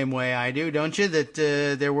it the same way I do, don't you? That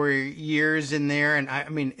there were years in there, and I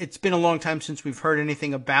mean, it's been a long time since we've heard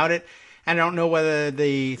anything about it. And I don't know whether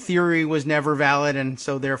the theory was never valid and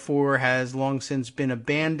so therefore has long since been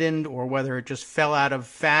abandoned, or whether it just fell out of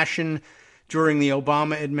fashion during the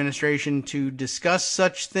Obama administration to discuss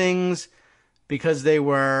such things. because they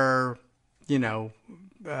were,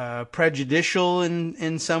 prejudicial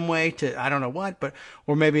in some way to, I don't know what,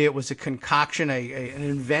 or maybe it was a concoction, an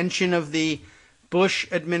invention of the Bush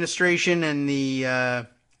administration and the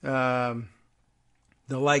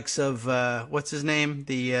likes of, what's his name?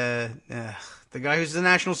 The guy who's the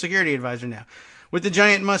national security advisor now with the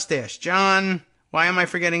giant mustache, John. Why am I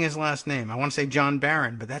forgetting his last name? I want to say John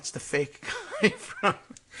Barron, but that's the fake guy from.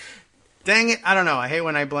 Dang it! I don't know. I hate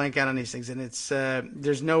when I blank out on these things, and it's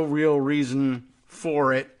there's no real reason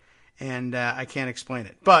for it, and I can't explain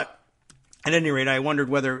it. But at any rate, I wondered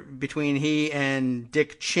whether between he and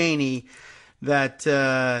Dick Cheney, that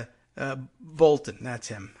Bolton, that's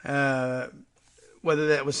him, whether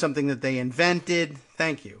that was something that they invented.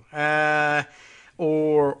 Thank you.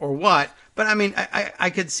 Or what? But I mean,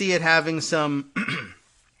 I could see it having some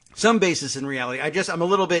some basis in reality. I'm a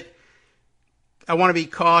little bit. I want to be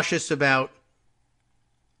cautious about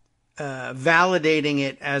validating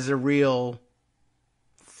it as a real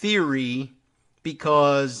theory,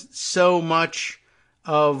 because so much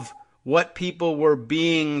of what people were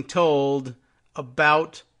being told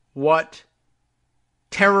about what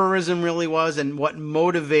terrorism really was and what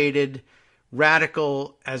motivated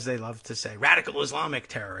radical, as they love to say, radical Islamic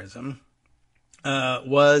terrorism,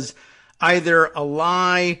 was either a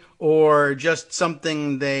lie or just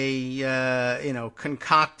something they,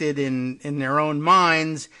 concocted in their own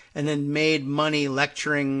minds and then made money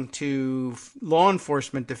lecturing to law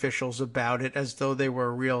enforcement officials about it as though they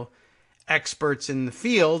were real experts in the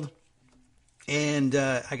field. And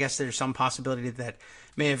I guess there's some possibility that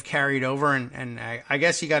may have carried over, and I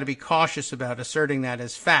guess you got to be cautious about asserting that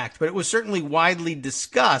as fact. But it was certainly widely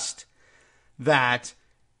discussed that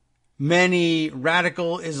many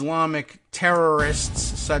radical Islamic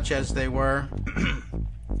terrorists, such as they were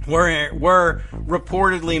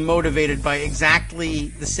reportedly motivated by exactly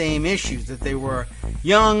the same issues, that they were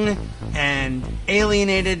young and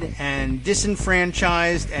alienated and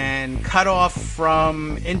disenfranchised and cut off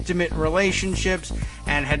from intimate relationships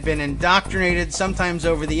and had been indoctrinated, sometimes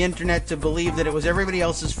over the internet, to believe that it was everybody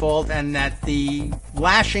else's fault and that the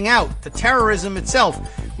lashing out, the terrorism itself,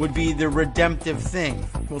 would be the redemptive thing.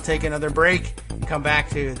 We'll take another break and come back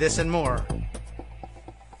to this and more.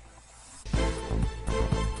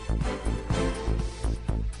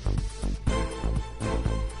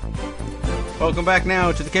 Welcome back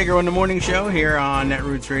now to the Kagro in the Morning Show here on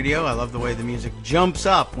Netroots Radio. I love the way the music jumps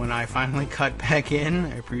up when I finally cut back in.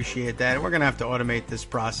 I appreciate that. We're going to have to automate this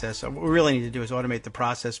process. What we really need to do is automate the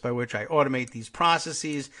process by which I automate these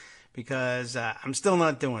processes, because I'm still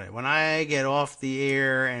not doing it. When I get off the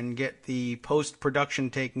air and get the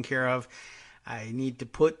post-production taken care of, I need to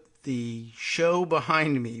put the show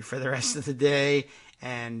behind me for the rest of the day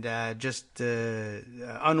and just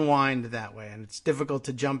unwind that way. And it's difficult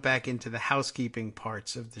to jump back into the housekeeping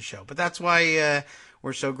parts of the show. But that's why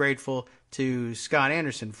we're so grateful to Scott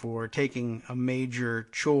Anderson for taking a major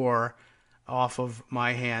chore off of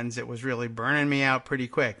my hands. It was really burning me out pretty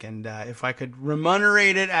quick. And if I could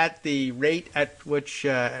remunerate it at the rate at which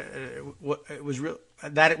it was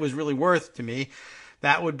really worth to me,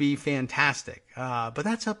 that would be fantastic. But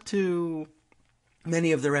that's up to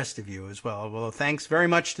many of the rest of you as well. Well, thanks very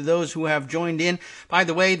much to those who have joined in. By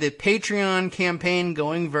the way, the Patreon campaign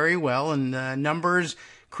going very well, and numbers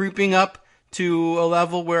creeping up to a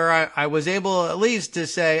level where I was able at least to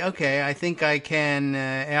say, okay, I think I can,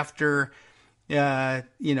 after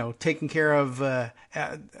taking care of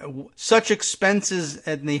such expenses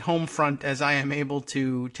at the home front as I am able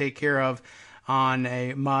to take care of on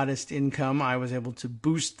a modest income, I was able to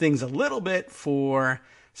boost things a little bit for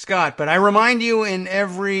Scott. But I remind you in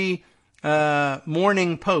every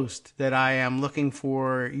morning post that I am looking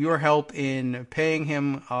for your help in paying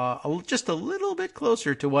him just a little bit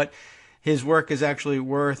closer to what his work is actually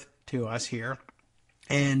worth to us here.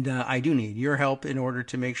 And I do need your help in order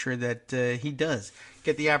to make sure that he does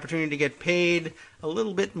get the opportunity to get paid a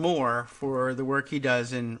little bit more for the work he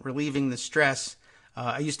does in relieving the stress.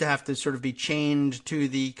 I used to have to sort of be chained to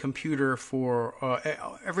the computer for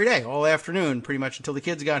every day, all afternoon, pretty much until the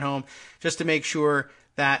kids got home, just to make sure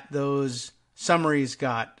that those summaries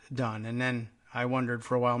got done. And then I wondered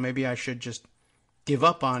for a while, maybe I should just give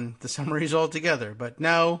up on the summaries altogether. But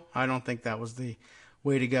no, I don't think that was the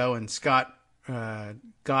way to go. And Scott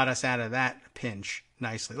got us out of that pinch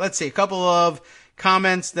nicely. Let's see, a couple of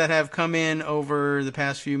comments that have come in over the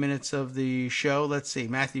past few minutes of the show. Let's see,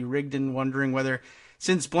 Matthew Rigdon wondering whether,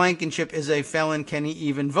 since Blankenship is a felon, can he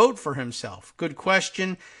even vote for himself? Good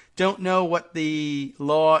question. Don't know what the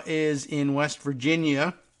law is in West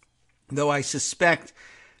Virginia, though I suspect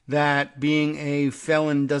that being a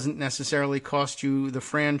felon doesn't necessarily cost you the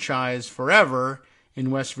franchise forever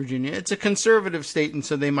in West Virginia. It's a conservative state, and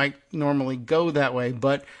so they might normally go that way.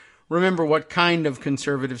 But remember what kind of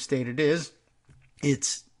conservative state it is.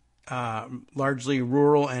 It's largely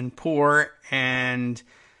rural and poor, and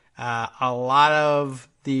a lot of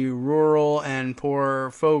the rural and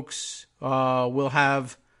poor folks will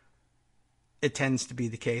have, it tends to be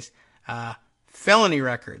the case, felony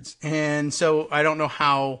records. And so I don't know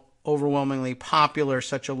how overwhelmingly popular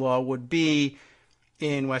such a law would be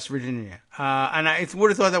in West Virginia. And I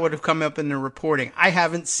would have thought that would have come up in the reporting. I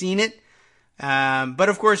haven't seen it. But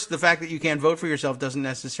of course, the fact that you can't vote for yourself doesn't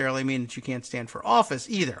necessarily mean that you can't stand for office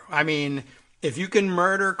either. I mean, if you can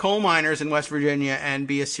murder coal miners in West Virginia and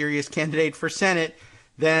be a serious candidate for Senate,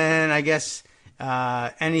 then I guess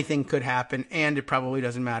anything could happen, and it probably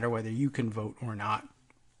doesn't matter whether you can vote or not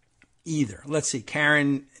either. Let's see,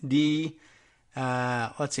 Karen D.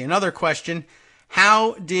 Let's see, another question.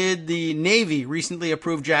 How did the Navy recently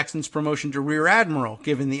approve Jackson's promotion to Rear Admiral,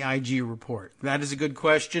 given the IG report? That is a good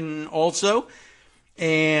question also.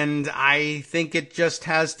 And I think it just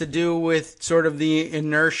has to do with sort of the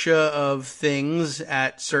inertia of things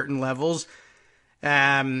at certain levels.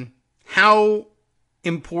 How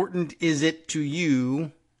important is it to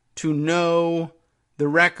you to know the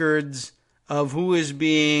records of who is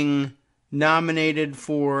being nominated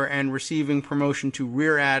for and receiving promotion to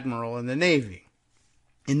Rear Admiral in the Navy?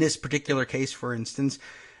 In this particular case, for instance,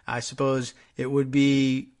 I suppose it would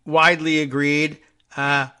be widely agreed,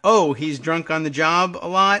 he's drunk on the job a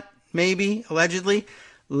lot, maybe, allegedly.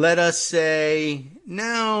 Let us say,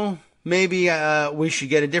 no, maybe we should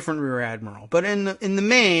get a different Rear Admiral. But in the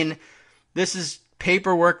main, this is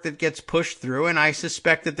paperwork that gets pushed through, and I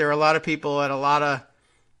suspect that there are a lot of people at a lot of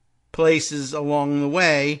places along the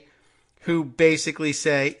way who basically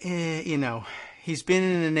say, he's been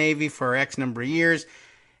in the Navy for X number of years.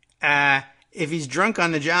 If he's drunk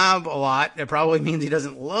on the job a lot, it probably means he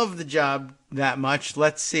doesn't love the job that much.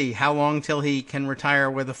 Let's see, how long till he can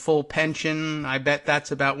retire with a full pension? I bet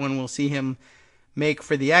that's about when we'll see him make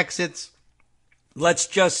for the exits. Let's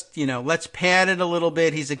just, let's pad it a little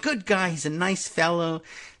bit. He's a good guy. He's a nice fellow.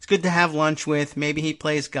 It's good to have lunch with. Maybe he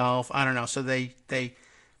plays golf. I don't know. So they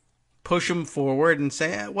push him forward and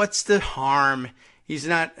say, what's the harm? He's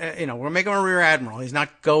not, we're making him a Rear Admiral. He's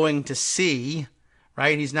not going to sea,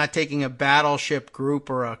 right? He's not taking a battleship group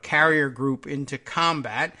or a carrier group into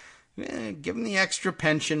combat. Give him the extra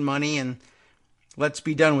pension money and let's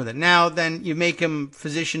be done with it. Now, then you make him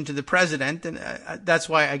physician to the president, and that's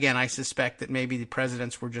why, again, I suspect that maybe the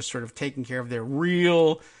presidents were just sort of taking care of their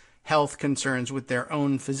real health concerns with their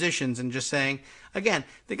own physicians and just saying, again,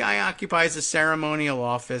 the guy occupies a ceremonial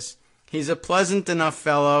office. He's a pleasant enough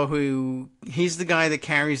fellow he's the guy that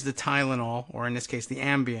carries the Tylenol, or in this case, the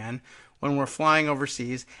Ambien, when we're flying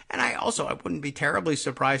overseas. And I wouldn't be terribly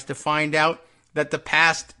surprised to find out that the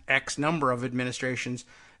past X number of administrations,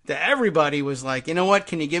 that everybody was like, you know what,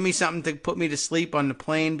 can you give me something to put me to sleep on the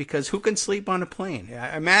plane? Because who can sleep on a plane?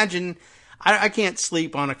 I imagine, I can't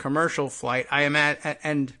sleep on a commercial flight.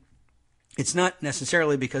 And it's not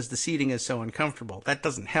necessarily because the seating is so uncomfortable. That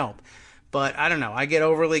doesn't help. But I don't know. I get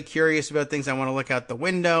overly curious about things. I want to look out the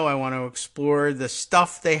window. I want to explore the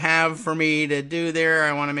stuff they have for me to do there.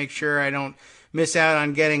 I want to make sure I don't miss out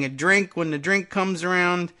on getting a drink when the drink comes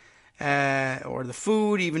around, or the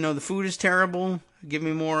food, even though the food is terrible. Give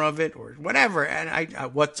me more of it, or whatever. And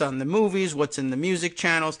what's on the movies, what's in the music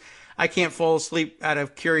channels. I can't fall asleep out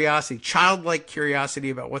of curiosity, childlike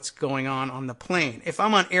curiosity about what's going on the plane. If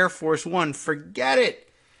I'm on Air Force One, forget it.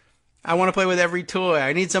 I want to play with every toy.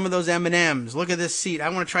 I need some of those M&Ms. Look at this seat. I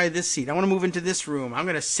want to try this seat. I want to move into this room. I'm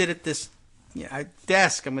going to sit at this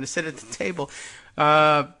desk. I'm going to sit at the table.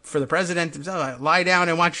 For the president himself, I lie down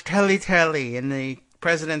and watch telly in the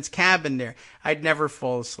president's cabin there. I'd never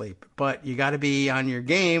fall asleep. But you got to be on your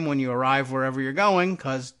game when you arrive wherever you're going,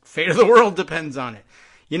 because fate of the world depends on it.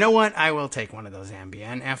 You know what? I will take one of those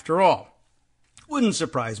Ambien after all. Wouldn't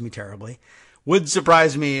surprise me terribly. Would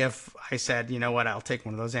surprise me if I said, you know what, I'll take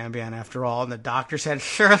one of those Ambien after all. And the doctor said,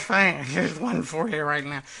 sure thing, here's one for you right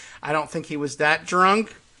now. I don't think he was that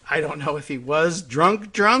drunk. I don't know if he was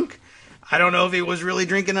drunk. I don't know if he was really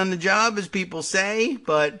drinking on the job, as people say,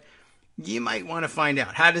 but you might want to find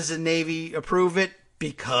out. How does the Navy approve it?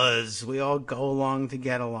 Because we all go along to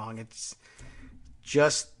get along. It's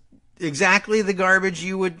just exactly the garbage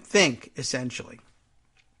you would think, essentially.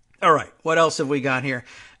 All right, what else have we got here?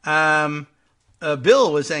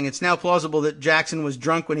 Bill was saying it's now plausible that Jackson was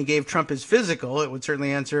drunk when he gave Trump his physical. It would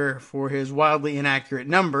certainly answer for his wildly inaccurate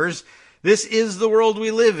numbers. This is the world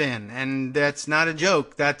we live in, and that's not a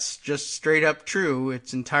joke. That's just straight up true.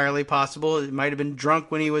 It's entirely possible. It might have been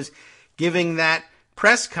drunk when he was giving that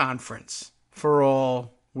press conference, for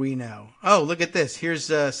all we know. Oh, look at this.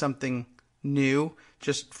 Here's something new,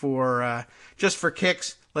 just for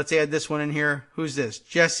kicks. Let's add this one in here. Who's this?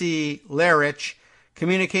 Jesse Lerich,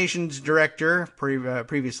 communications director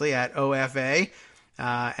previously at OFA,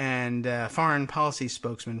 and foreign policy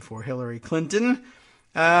spokesman for Hillary Clinton.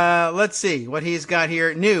 Let's see what he's got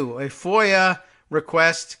here. New, a FOIA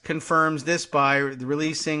request confirms this by the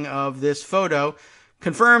releasing of this photo.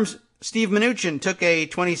 Confirms Steve Mnuchin took a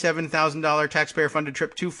 $27,000 taxpayer-funded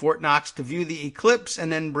trip to Fort Knox to view the eclipse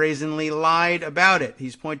and then brazenly lied about it.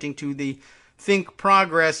 He's pointing to the Think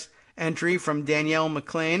Progress entry from Danielle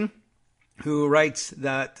McLean, who writes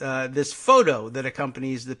that this photo that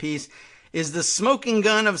accompanies the piece is the smoking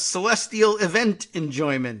gun of celestial event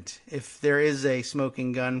enjoyment, if there is a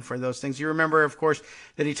smoking gun for those things. You remember, of course,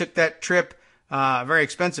 that he took that trip, a very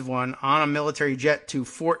expensive one, on a military jet to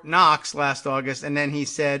Fort Knox last August, and then he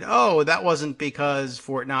said, oh, that wasn't because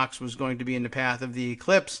Fort Knox was going to be in the path of the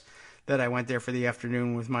eclipse, that I went there for the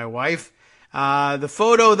afternoon with my wife. The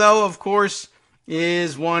photo, though, of course,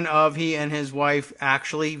 is one of he and his wife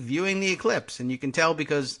actually viewing the eclipse, and you can tell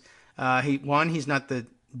because, he's not the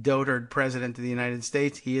dotard president of the United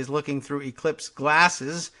States. He is looking through eclipse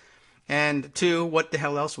glasses. And two, what the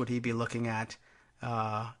hell else would he be looking at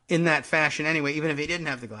in that fashion anyway, even if he didn't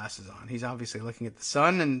have the glasses on? He's obviously looking at the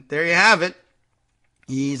sun, and there you have it.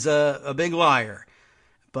 He's a big liar.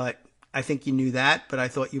 But I think you knew that, but I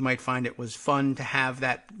thought you might find it was fun to have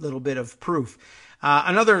that little bit of proof.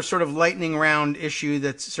 Another sort of lightning round issue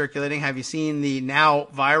that's circulating. Have you seen the now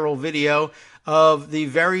viral video of the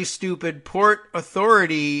very stupid Port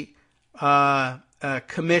Authority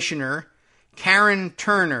commissioner, Karen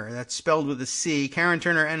Turner? That's spelled with a C. Karen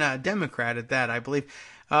Turner, and a Democrat at that, I believe,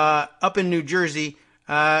 up in New Jersey.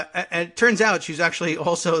 And it turns out she's actually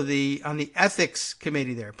also on the ethics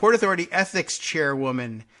committee there. Port Authority ethics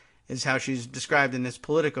chairwoman is how she's described in this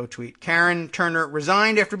Politico tweet. Karen Turner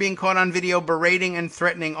resigned after being caught on video berating and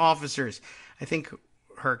threatening officers. I think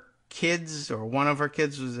her kids, or one of her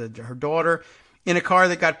kids, was her daughter, in a car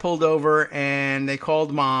that got pulled over, and they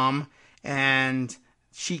called mom, and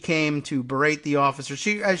she came to berate the officers.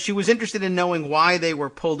 She was interested in knowing why they were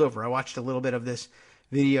pulled over. I watched a little bit of this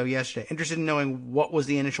video yesterday. Interested in knowing what was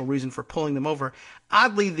the initial reason for pulling them over.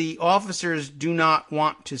 Oddly, the officers do not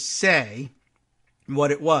want to say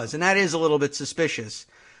what it was, and that is a little bit suspicious.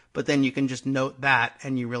 But then you can just note that,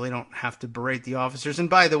 and you really don't have to berate the officers. And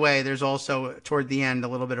by the way, there's also, toward the end, a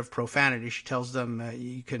little bit of profanity. She tells them,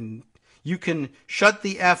 you can shut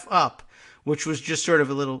the F up, which was just sort of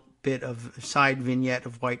a little bit of side vignette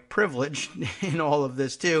of white privilege in all of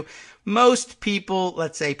this, too. Most people,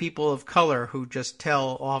 let's say people of color, who just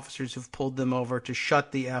tell officers who've pulled them over to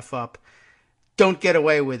shut the F up, don't get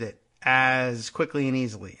away with it as quickly and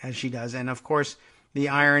easily as she does. And, of course, the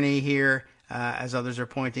irony here, as others are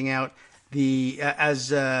pointing out,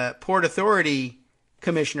 as Port Authority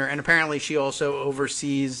commissioner, and apparently she also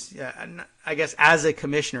oversees, I guess, as a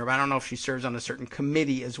commissioner, but I don't know if she serves on a certain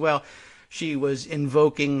committee as well. She was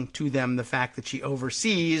invoking to them the fact that she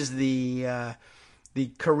oversees the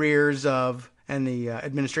careers of and the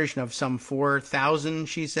administration of some 4,000,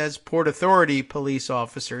 she says, Port Authority police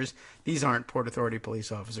officers. These aren't Port Authority police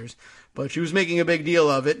officers, but she was making a big deal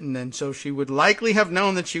of it, and then so she would likely have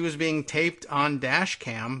known that she was being taped on dash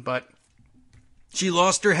cam, but she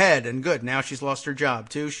lost her head, and good, now she's lost her job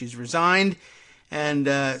too. She's resigned,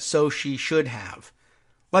 and so she should have.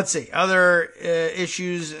 Let's see, other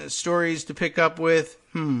issues, stories to pick up with.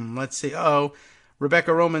 Let's see.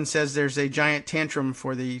 Rebecca Roman says there's a giant tantrum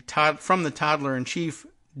from the toddler-in-chief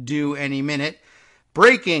due any minute.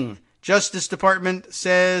 Breaking. Justice Department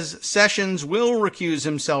says Sessions will recuse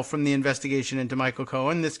himself from the investigation into Michael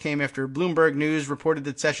Cohen. This came after Bloomberg News reported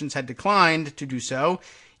that Sessions had declined to do so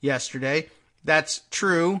yesterday. That's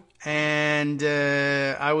true, and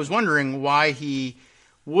I was wondering why he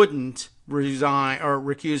wouldn't resign or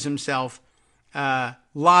recuse himself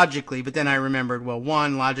logically, but then I remembered, well,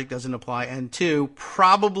 one, logic doesn't apply, and two,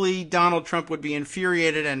 probably Donald Trump would be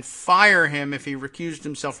infuriated and fire him if he recused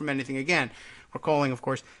himself from anything again. Recalling, of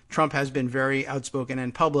course, Trump has been very outspoken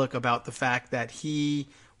and public about the fact that he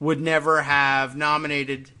would never have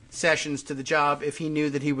nominated Sessions to the job if he knew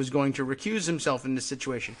that he was going to recuse himself in this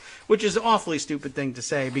situation, which is an awfully stupid thing to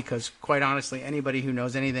say because, quite honestly, anybody who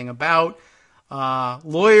knows anything about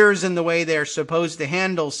lawyers and the way they're supposed to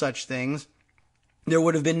handle such things, there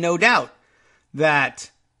would have been no doubt that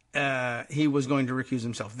he was going to recuse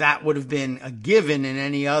himself. That would have been a given in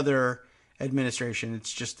any other administration.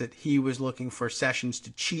 It's just that he was looking for Sessions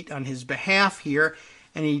to cheat on his behalf here,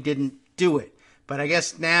 and he didn't do it. But I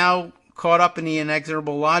guess now, caught up in the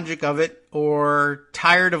inexorable logic of it, or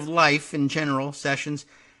tired of life in general, Sessions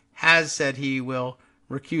has said he will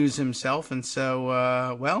recuse himself. And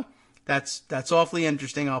so, well, that's awfully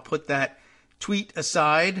interesting. I'll put that tweet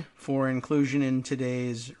aside for inclusion in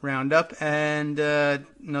today's roundup. And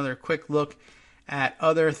another quick look at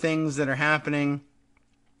other things that are happening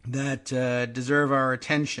that deserve our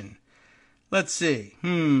attention. Let's see.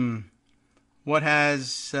 What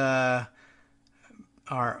has our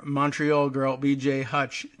Montreal girl, BJ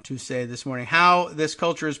Hutch, to say this morning? How this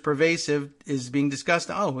culture is pervasive is being discussed.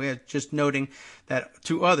 Oh, we're just noting that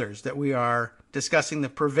to others that we are discussing the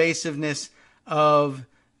pervasiveness of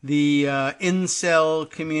the incel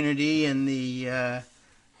community and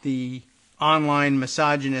the online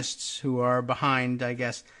misogynists who are behind, I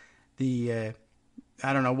guess, the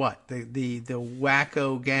I don't know what, the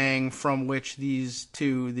wacko gang from which these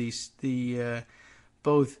two,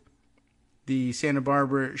 both the Santa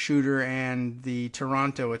Barbara shooter and the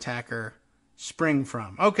Toronto attacker spring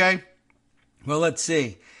from. Okay, well, let's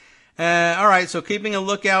see. All right, so keeping a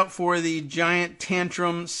lookout for the giant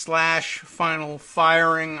tantrum / final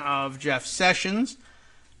firing of Jeff Sessions.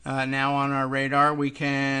 Now on our radar, we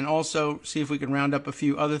can also see if we can round up a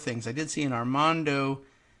few other things. I did see an Armando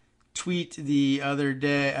tweet the other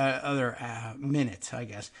day, minute, I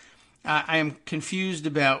guess. I am confused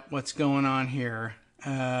about what's going on here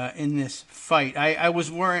in this fight. I was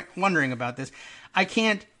wondering about this. I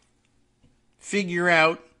can't figure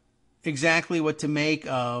out exactly what to make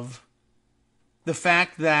of the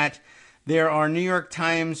fact that there are New York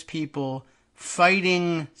Times people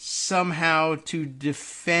fighting somehow to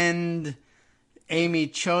defend Amy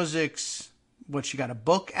Chozik's, she got a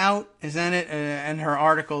book out, isn't it? And her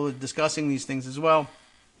article is discussing these things as well,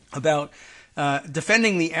 about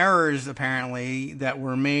defending the errors, apparently, that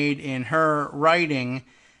were made in her writing.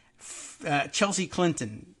 Chelsea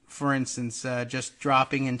Clinton, for instance, just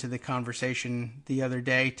dropping into the conversation the other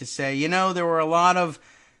day to say, there were a lot of,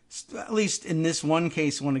 at least in this one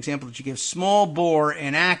case, one example that she gives, small bore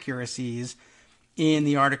inaccuracies in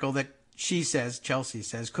the article that Chelsea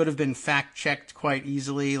says, could have been fact-checked quite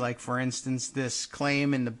easily. Like, for instance, this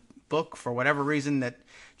claim in the book, for whatever reason, that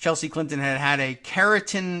Chelsea Clinton had a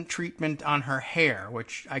keratin treatment on her hair,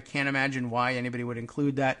 which I can't imagine why anybody would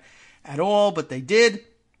include that at all, but they did.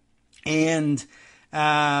 And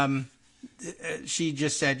she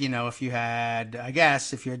just said, if you had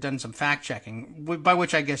done some fact-checking, by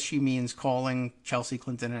which I guess she means calling Chelsea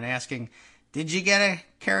Clinton and asking, did you get a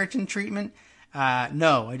keratin treatment?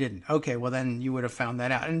 No, I didn't. Okay, well then you would have found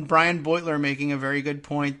that out. And Brian Beutler making a very good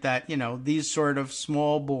point that, these sort of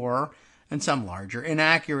small bore and some larger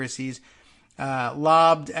inaccuracies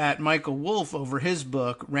lobbed at Michael Wolff over his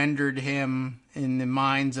book rendered him, in the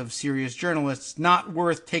minds of serious journalists, not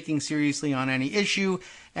worth taking seriously on any issue.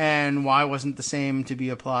 And why wasn't the same to be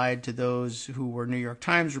applied to those who were New York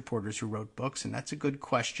Times reporters who wrote books? And that's a good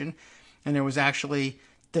question. And there was actually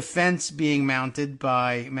defense being mounted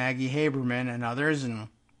by Maggie Haberman and others, and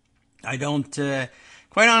I don't,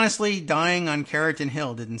 quite honestly, dying on Keratin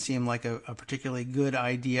Hill didn't seem like a particularly good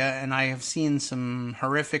idea, and I have seen some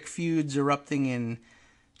horrific feuds erupting in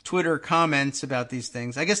Twitter comments about these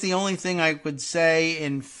things. I guess the only thing I would say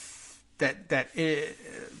that it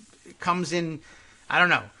comes in, I don't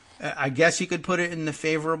know, I guess you could put it in the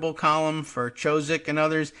favorable column for Chozik and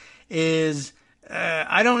others, is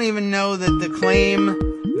I don't even know that the claim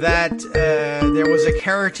that there was a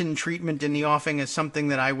keratin treatment in the offing is something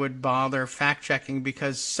that I would bother fact-checking,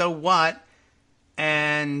 because so what?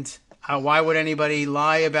 And why would anybody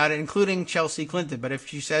lie about it, including Chelsea Clinton? But if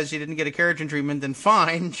she says she didn't get a keratin treatment, then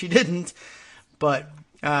fine, she didn't. But,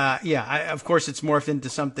 of course it's morphed into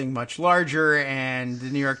something much larger, and the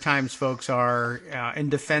New York Times folks are in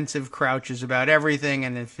defensive crouches about everything,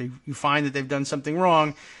 and if you find that they've done something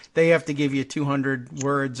wrong, they have to give you 200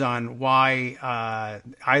 words on why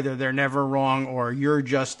either they're never wrong or you're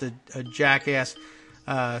just a jackass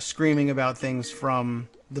screaming about things from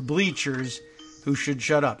the bleachers who should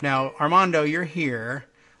shut up. Now, Armando, you're here.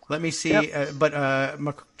 Let me see. Yep.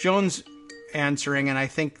 But Joan's answering, and I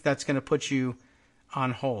think that's going to put you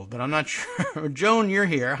on hold. But I'm not sure. Joan, you're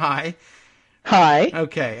here. Hi. Hi.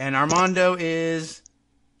 Okay. And Armando is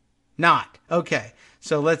not. Okay.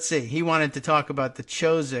 So let's see. He wanted to talk about the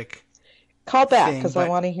Chozik. Call back because I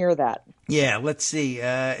want to hear that. Yeah, let's see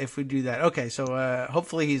if we do that. Okay, so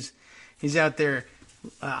hopefully he's out there.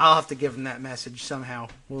 I'll have to give him that message somehow.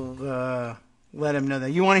 We'll let him know that.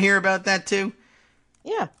 You want to hear about that too?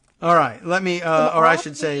 Yeah. All right, let me, or I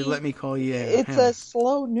should say, let me call you. It's a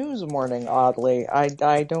slow news morning, oddly.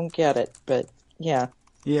 I don't get it, but yeah.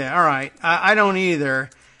 Yeah, all right. I don't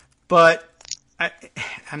either, but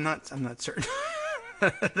I'm not certain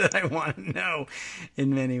that I want to know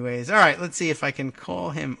in many ways. All right, let's see if I can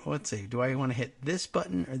call him. Let's see. Do I want to hit this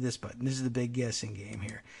button or this button? This is the big guessing game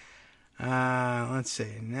here. Let's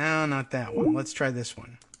see. No, not that one. Let's try this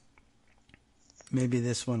one. Maybe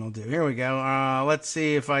this one will do. Here we go. Let's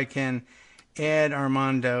see if I can add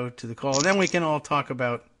Armando to the call. And then we can all talk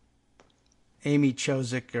about Amy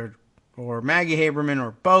Chozick or Maggie Haberman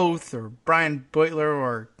or both or Brian Beutler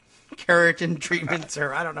or keratin treatments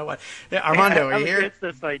or I don't know what. Yeah, Armando, are you here? It's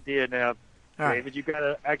this idea now, David. You got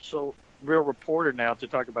an actual real reporter now to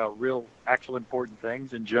talk about actual important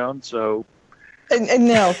things in Jones. So, and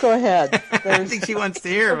no, go ahead. I think she wants to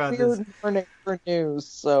hear about this. Morning for news.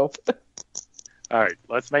 So, all right,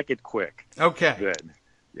 let's make it quick. Okay. Good.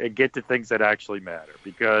 And get to things that actually matter,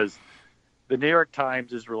 because the New York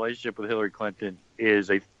Times' relationship with Hillary Clinton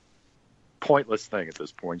is a pointless thing at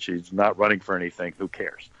this point. She's not running for anything. Who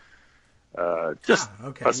cares?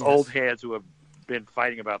 Us old heads who have been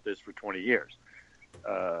fighting about this for 20 years.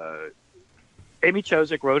 Amy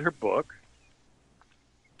Chozick wrote her book.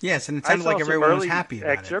 Yes, and it sounded like everyone was happy about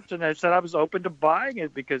excerpts, and I said I was open to buying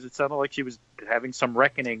it because it sounded like she was having some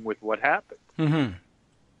reckoning with what happened.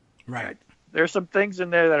 Mm-hmm. Right. There's some things in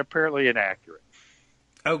there that are apparently inaccurate.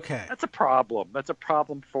 Okay. That's a problem. That's a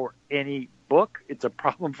problem for any book. It's a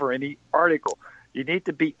problem for any article. You need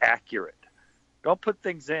to be accurate. Don't put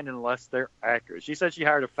things in unless they're accurate. She said she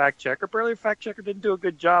hired a fact checker. Apparently, a fact checker didn't do a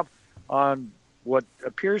good job on what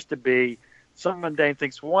appears to be some mundane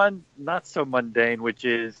things. One, not so mundane, which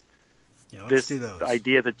is this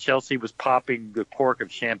idea that Chelsea was popping the cork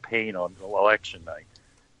of champagne on election night.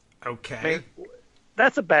 Okay. I mean,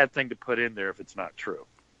 that's a bad thing to put in there if it's not true.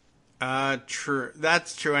 True.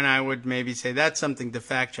 That's true, and I would maybe say that's something to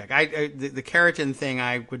fact check. The keratin thing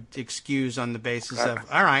I would excuse on the basis of,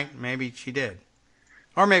 all right, maybe she did.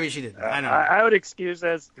 Or maybe she didn't. I don't know. I would excuse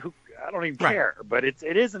I don't even care, but it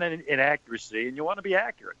is an inaccuracy, and you want to be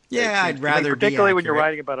accurate. Yeah, I'd rather be accurate. Particularly when you're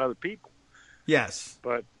writing about other people. Yes.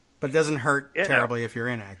 But it doesn't hurt terribly if you're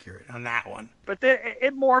inaccurate on that one. But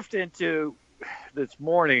it morphed into this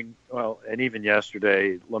morning, well, and even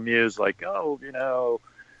yesterday, Lemieux's like,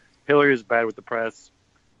 Hillary is bad with the press.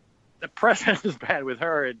 The president is bad with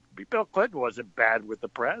her, and Bill Clinton wasn't bad with the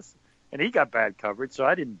press, and he got bad coverage, so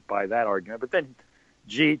I didn't buy that argument. But then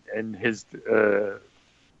Jeet and his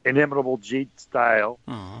inimitable Jeet style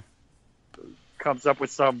comes up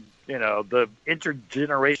with some, the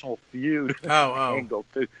intergenerational feud angle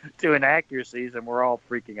to inaccuracies, and we're all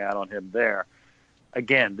freaking out on him there.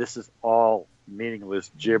 Again, this is all meaningless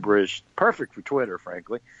gibberish, perfect for Twitter,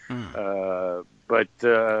 frankly. But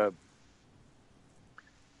the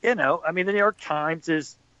New York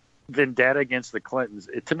Times' vendetta against the Clintons,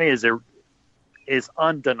 to me, is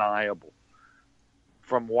undeniable.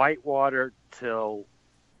 From Whitewater till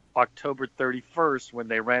October 31st, when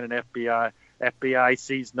they ran an FBI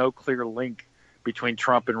sees no clear link between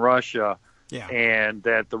Trump and Russia, and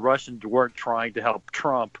that the Russians weren't trying to help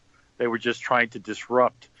Trump, they were just trying to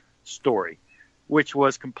disrupt story, which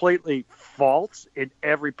was completely false in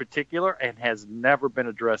every particular and has never been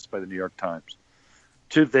addressed by the New York Times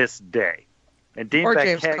to this day. And Dean or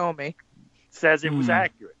Beck James Comey says it was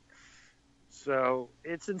accurate. So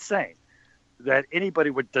it's insane that anybody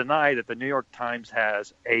would deny that the New York Times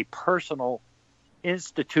has a personal,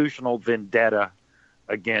 institutional vendetta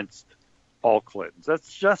against all Clintons.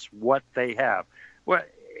 That's just what they have. Well,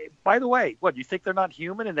 by the way, what, you think they're not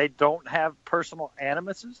human and they don't have personal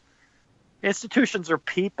animuses? Institutions are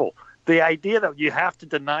people. The idea that you have to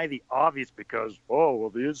deny the obvious because,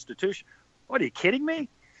 the institution. What, are you kidding me?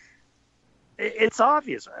 It's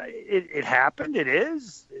obvious. It happened. It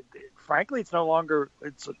is. Frankly, it's no longer,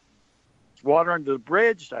 it's water under the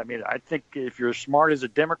bridge. I mean, I think if you're smart as a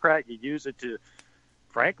Democrat, you use it to,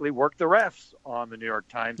 frankly, work the refs on the New York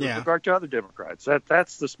Times with regard to other Democrats.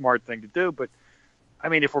 That's the smart thing to do. But, I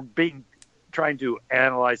mean, if we're trying to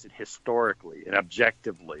analyze it historically and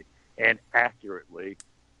objectively and accurately,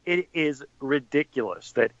 it is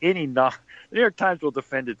ridiculous that the New York Times will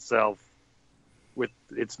defend itself with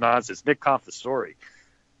its nonsense. Nick Confessori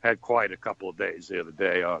had quite a couple of days the other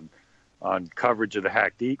day on coverage of the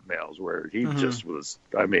hacked emails where he just was,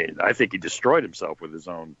 I mean, I think he destroyed himself with his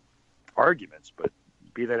own arguments, but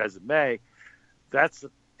be that as it may, that's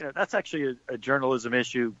actually a journalism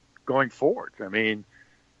issue going forward. I mean,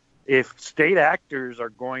 if state actors are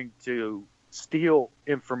going to steal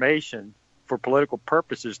information for political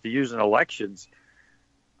purposes to use in elections,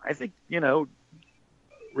 I think,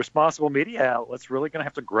 responsible media outlets really going to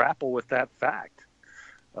have to grapple with that fact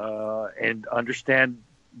and understand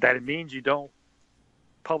that it means you don't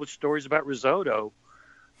publish stories about risotto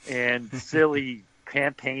and silly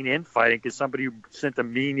campaign infighting because somebody sent a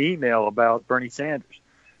mean email about Bernie Sanders.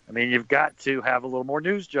 I mean, you've got to have a little more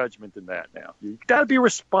news judgment than that now. You've got to be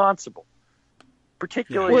responsible,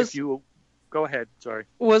 particularly if you go ahead. Sorry.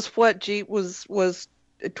 Was what Jeet was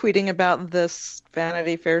tweeting about this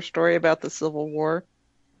Vanity Fair story about the Civil War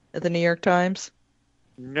at the New York Times?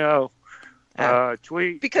 No.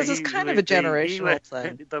 Tweet because it's kind of a generational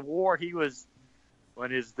thing. The war he was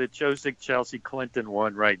when is the Joseph Chelsea Clinton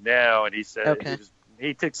one right now, and he said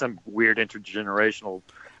he took some weird intergenerational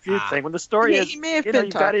feud thing. When the story is, he may have you've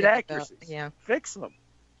got inaccuracies. Fix them.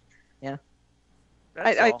 Yeah.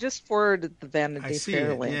 I just forwarded the Vanity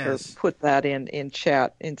Fair link or put that in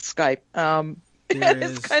chat in Skype.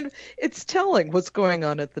 It's telling what's going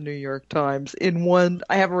on at the New York Times. In one,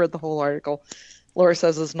 I haven't read the whole article. Laura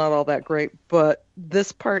says it's not all that great, but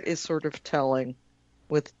this part is sort of telling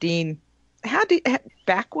with Dean.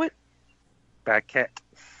 Baquet?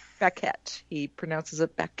 Baquet. He pronounces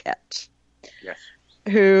it Baquet. Yes.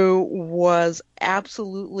 Who was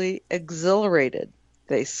absolutely exhilarated,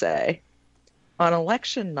 they say, on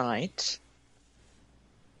election night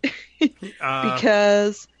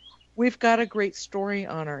because we've got a great story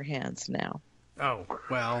on our hands now. Oh,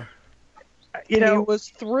 well. He was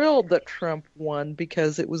thrilled that Trump won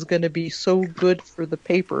because it was going to be so good for the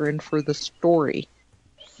paper and for the story.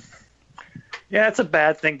 Yeah, it's a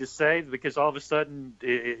bad thing to say because all of a sudden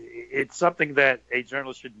it's something that a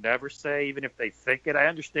journalist should never say, even if they think it. I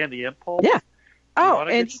understand the impulse. Yeah. Oh,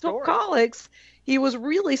 and he told colleagues he was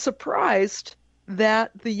really surprised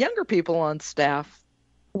that the younger people on staff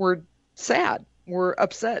were sad, were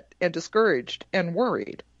upset and discouraged and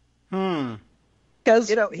worried. Because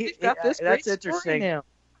he's got this great story now.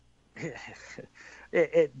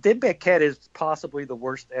 Dim Baquet is possibly the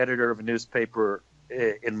worst editor of a newspaper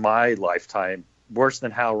in my lifetime, worse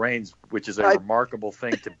than Hal Raines, which is a remarkable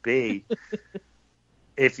thing to be.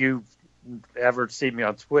 If you ever see me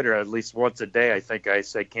on Twitter, at least once a day, I think I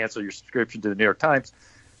say cancel your subscription to the New York Times,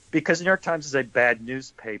 because the New York Times is a bad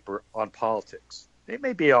newspaper on politics. It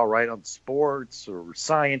may be all right on sports or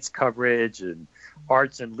science coverage and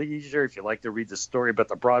arts and leisure. If you like to read the story about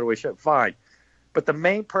the Broadway show, fine. But the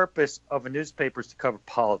main purpose of a newspaper is to cover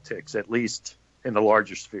politics, at least in the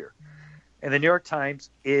larger sphere. And the New York Times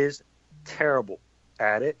is terrible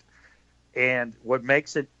at it. And what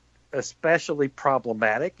makes it especially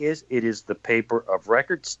problematic is it is the paper of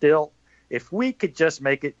record still. If we could just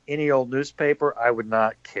make it any old newspaper, I would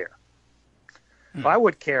not care. I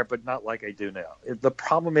would care, but not like I do now. The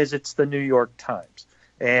problem is it's the New York Times.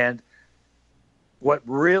 And what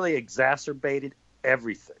really exacerbated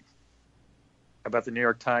everything about the New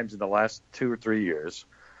York Times in the last 2 or 3 years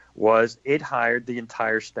was it hired the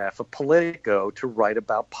entire staff of Politico to write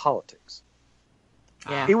about politics.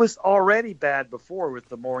 Yeah. It was already bad before with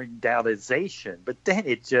the mondialization, but then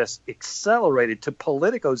it just accelerated to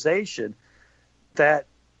politicization that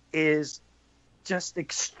is just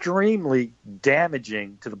extremely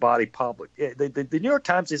damaging to the body public. The New York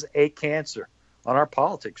Times is a cancer on our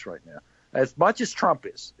politics right now, as much as Trump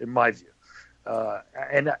is, in my view.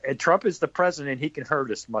 And Trump is the president. He can hurt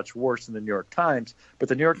us much worse than the New York Times, but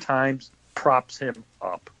the New York Times props him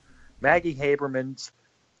up. Maggie Haberman's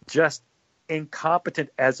just incompetent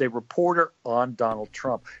as a reporter on Donald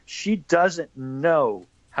Trump. She doesn't know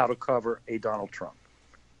how to cover a Donald Trump.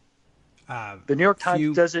 The New York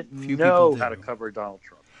Times doesn't know how to cover a Donald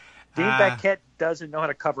Trump. Dean Baquet doesn't know how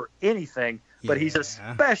to cover anything, but he's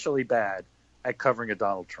especially bad at covering a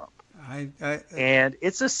Donald Trump. And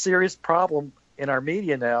it's a serious problem in our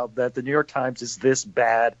media now that the New York Times is this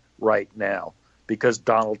bad right now because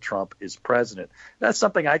Donald Trump is president. That's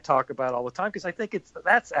something I talk about all the time because I think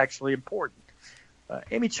that's actually important.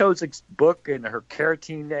 Amy Chozik's book and her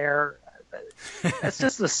carotene error, that's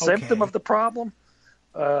just a symptom of the problem.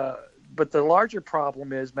 But the larger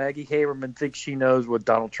problem is Maggie Haberman thinks she knows what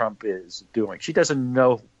Donald Trump is doing. She doesn't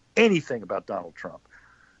know anything about Donald Trump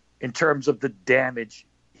in terms of the damage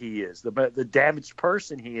he is, the damaged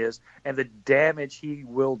person he is, and the damage he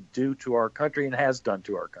will do to our country and has done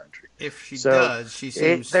to our country. If she does,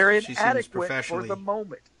 they're inadequate for the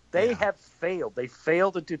moment. They have failed. They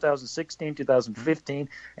failed in 2016, 2015,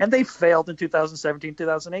 and they failed in 2017,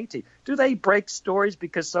 2018. Do they break stories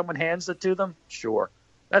because someone hands it to them? Sure.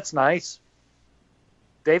 That's nice.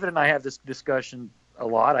 David and I have this discussion a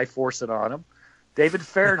lot. I force it on him. David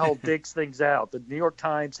Fairnhold digs things out. The New York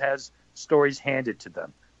Times has stories handed to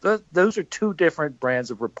them. Those are two different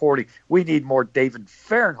brands of reporting. We need more David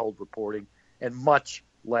Fairnhold reporting and much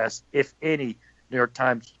less, if any, New York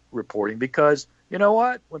Times reporting, because you know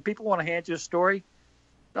what? When people want to hand you a story,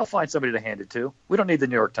 they'll find somebody to hand it to. We don't need the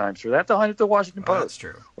New York Times for that. They'll hand it to the Washington Post. That's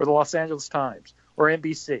true. Or the Los Angeles Times or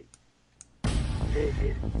NBC.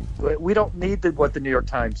 We don't need what the New York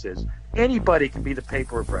Times is. Anybody can be the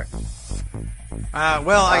paper of record. I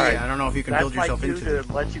don't know if you can build yourself into it.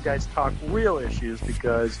 To let you guys talk real issues,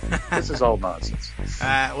 because this is all nonsense.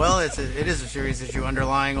 It is a serious issue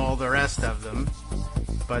underlying all the rest of them.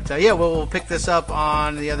 But we'll pick this up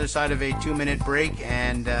on the other side of a 2-minute break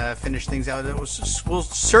and finish things out. We'll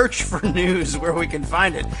search for news where we can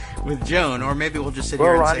find it with Joan, or maybe we'll just sit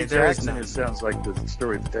here and Ronnie say there is Jackson, none. It sounds like the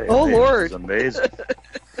story of the day. Oh, Lord. It's amazing.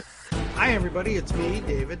 Hi, everybody. It's me,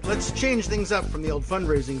 David. Let's change things up from the old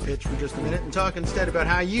fundraising pitch for just a minute and talk instead about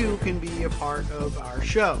how you can be a part of our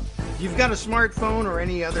show. If you've got a smartphone or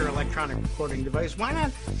any other electronic recording device, why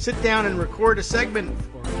not sit down and record a segment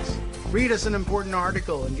for us? Read us an important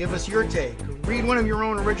article and give us your take. Read one of your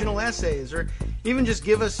own original essays, or even just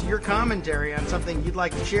give us your commentary on something you'd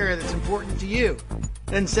like to share that's important to you.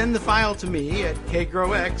 Then send the file to me at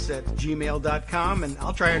kagrox@gmail.com, and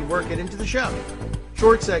I'll try and work it into the show.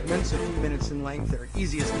 Short segments, a few minutes in length, are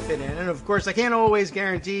easiest to fit in. And of course, I can't always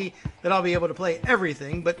guarantee that I'll be able to play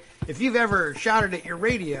everything, but if you've ever shouted at your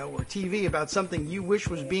radio or TV about something you wish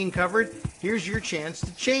was being covered, here's your chance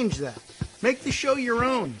to change that. Make the show your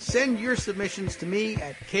own. Send your submissions to me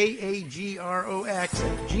at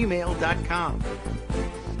kagrox@gmail.com.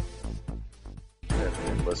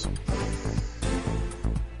 Listen.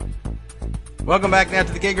 Welcome back now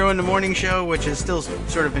to the Kagro in the Morning Show, which has still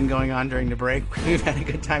sort of been going on during the break. We've had a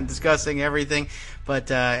good time discussing everything, but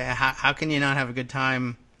how can you not have a good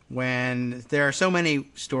time when there are so many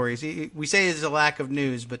stories? We say there's a lack of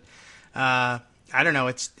news, but I don't know.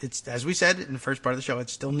 It's as we said in the first part of the show,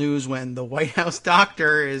 it's still news when the White House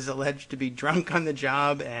doctor is alleged to be drunk on the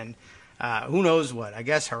job and who knows what. I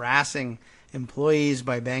guess harassing employees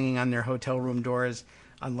by banging on their hotel room doors,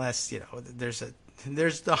 unless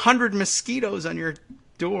there's 100 mosquitoes on your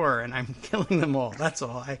door and I'm killing them all. That's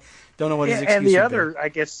all. I don't know what his excuse and the would other, be. I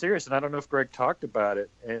guess, serious, and I don't know if Greg talked about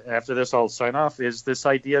it, and after this I'll sign off, is this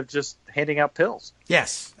idea of just handing out pills.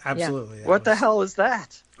 Yes, absolutely. Yeah. What the hell is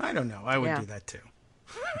that? I don't know. I would do that too.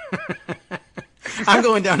 I'm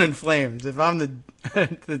going down in flames. If I'm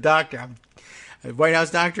the doctor, I'm a White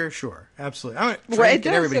House doctor, sure, absolutely. I'm It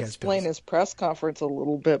does everybody has explain pills. his press conference a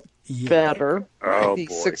little bit better. Oh, the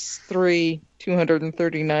boy. 6'3",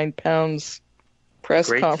 239 pounds press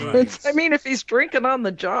Great conference. teams. I mean, if he's drinking on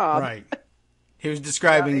the job. Right. He was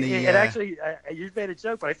describing the... It actually, you made a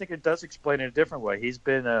joke, but I think it does explain it a different way. He's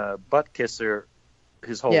been a butt kisser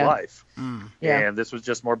his whole life, Yeah. and this was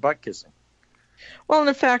just more butt kissing. Well, and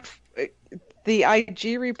in fact, the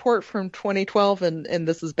IG report from 2012, and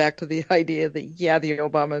this is back to the idea that, the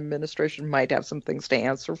Obama administration might have some things to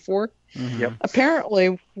answer for. Yep.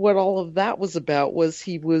 Apparently, what all of that was about was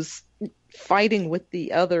he was fighting with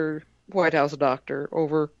the other White House doctor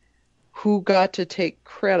over who got to take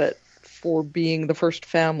credit for being the first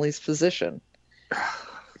family's physician.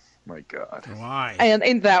 My God. Why?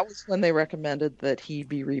 And that was when they recommended that he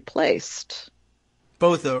be replaced.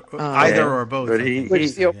 Both, either or both. but I he- think.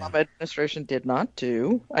 Which the Obama administration did not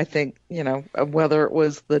do. I think, whether it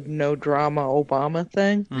was the no drama Obama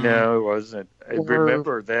thing. No, it wasn't. I Or-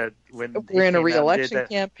 remember that when he We're in a came out and did re-election that-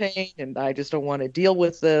 campaign, and I just don't want to deal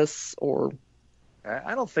with this. Or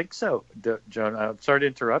I don't think so, Joan. I'm sorry to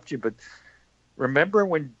interrupt you, but remember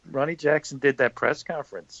when Ronnie Jackson did that press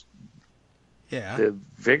conference? Yeah. The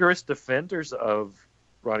vigorous defenders of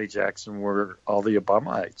Ronnie Jackson were all the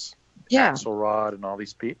Obamaites, yeah, Axelrod and all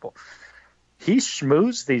these people. He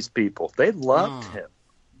schmoozed these people. They loved him.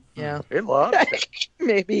 yeah. They loved him.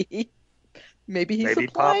 maybe he Maybe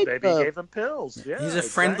supplied maybe he gave him pills. Yeah, He's a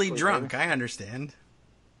friendly exactly. drunk. I understand.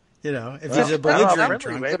 If Well, he's a not belligerent friendly.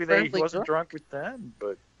 drunk. Maybe He's a he friendly wasn't drunk. drunk with them.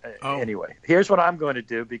 But Oh. anyway, here's what I'm going to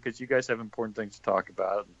do, because you guys have important things to talk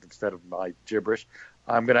about instead of my gibberish.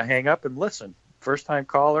 I'm going to hang up and listen. First time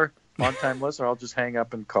caller, long time listener. I'll just hang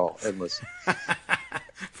up and call and listen.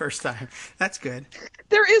 First time. That's good.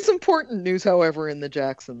 There is important news, however, in the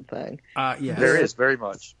Jackson thing. Yeah. There is very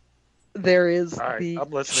much. There is All right, the I'm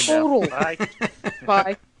listening total now. Bye.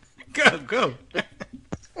 by Go.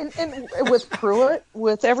 and with Pruitt,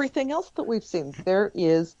 with everything else that we've seen, there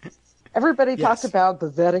is. Everybody talked about the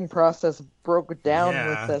vetting process broke down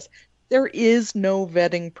with this. There is no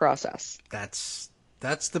vetting process. That's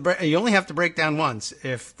the you only have to break down once.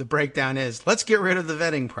 If the breakdown is let's get rid of the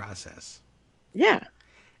vetting process. Yeah.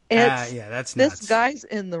 It's, that's this nuts. guy's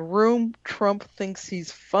in the room. Trump thinks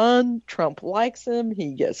he's fun. Trump likes him.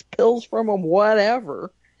 He gets pills from him,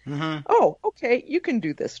 whatever. Oh, okay, you can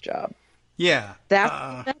do this job. Yeah. That's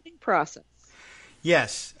the vetting process.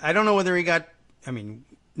 Yes. I don't know whether he got, I mean,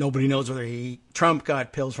 nobody knows whether Trump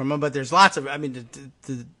got pills from him, but there's lots of, I mean,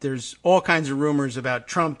 there's all kinds of rumors about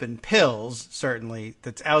Trump and pills, certainly,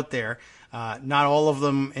 that's out there. Not all of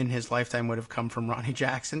them in his lifetime would have come from Ronnie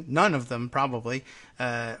Jackson. None of them, probably,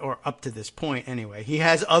 or up to this point anyway. He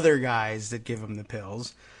has other guys that give him the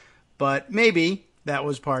pills, but maybe that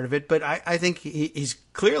was part of it. But I think he's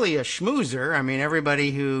clearly a schmoozer. I mean,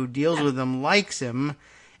 everybody who deals with him likes him.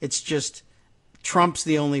 It's just Trump's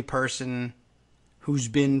the only person who's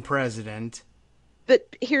been president.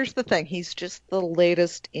 But here's the thing. He's just the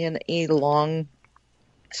latest in a long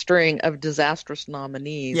string of disastrous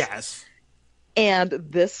nominees. Yes. And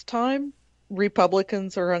this time,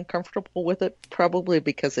 Republicans are uncomfortable with it, probably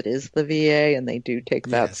because it is the VA and they do take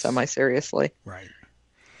that semi-seriously. Right.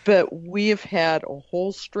 But we have had a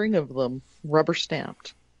whole string of them rubber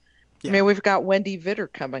stamped. Yeah. I mean, we've got Wendy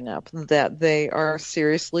Vitter coming up that they are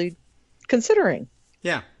seriously considering.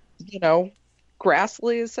 Yeah. You know,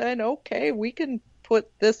 Grassley is saying, okay, we can put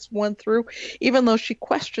this one through, even though she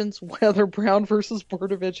questions whether Brown versus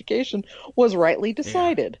Board of Education was rightly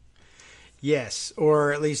decided. Yeah. Yes,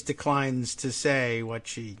 or at least declines to say what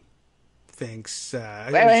she thinks.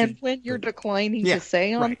 And when you're declining to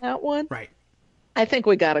say on that one, right. I think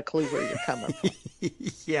we got a clue where you're coming from.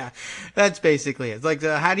 Yeah, that's basically it. It's like,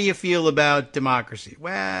 how do you feel about democracy?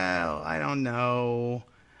 Well, I don't know.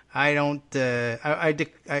 I don't.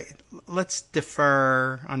 Let's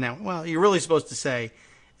defer on that. Well, you're really supposed to say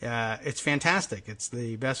it's fantastic. It's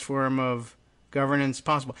the best form of governance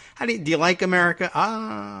possible. Do you like America?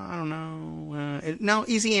 I don't know. No,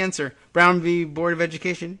 easy answer. Brown v. Board of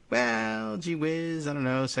Education. Well, gee whiz, I don't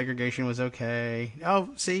know. Segregation was okay. Oh,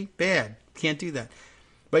 see, bad. Can't do that.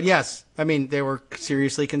 But yes, I mean, they were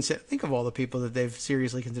seriously considered. Think of all the people that they've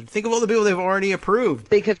seriously considered. Think of all the people they've already approved.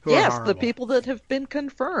 The people that have been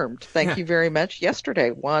confirmed. Thank you very much.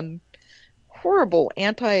 Yesterday, one horrible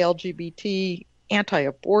anti-LGBT,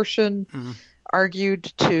 anti-abortion,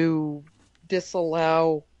 argued to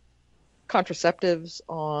disallow contraceptives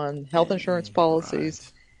on health insurance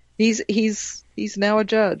policies. Right. He's now a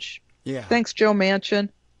judge. Yeah. Thanks, Joe Manchin.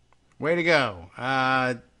 Way to go.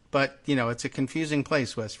 But, you know, it's a confusing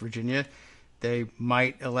place, West Virginia. They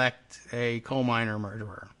might elect a coal miner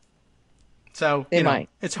murderer. So,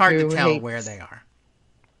 it's hard to tell where they are.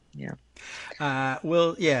 Yeah.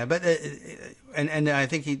 But, and I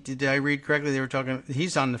think did I read correctly? They were talking,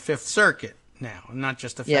 he's on the Fifth Circuit now, not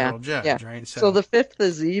just a federal judge, right? So the Fifth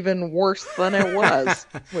is even worse than it was,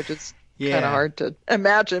 which is kind of hard to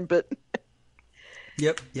imagine, but.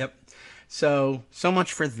 Yep. So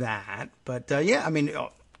much for that. But, I mean,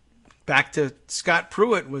 back to Scott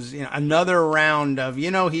Pruitt was another round of,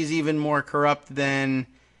 he's even more corrupt than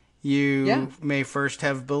you may first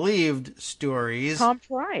have believed stories. Tom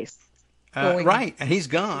Price. Right, and he's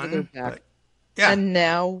gone. But, and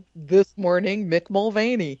now, this morning, Mick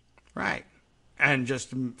Mulvaney. Right. And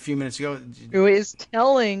just a few minutes ago. Who is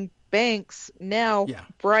telling banks now,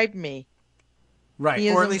 bribe me. Right,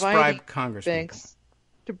 or at least bribe Congress banks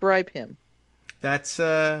to bribe him. That's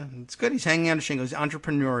it's good. He's hanging out a shingle. He's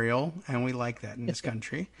entrepreneurial, and we like that in this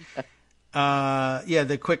country.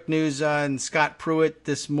 The quick news on Scott Pruitt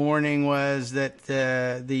this morning was that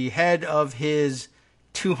the head of his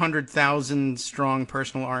 200,000 strong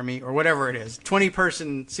personal army, or whatever it is,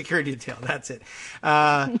 20-person security detail, that's it,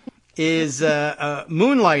 is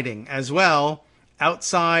moonlighting as well.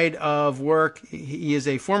 Outside of work, he is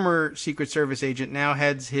a former Secret Service agent, now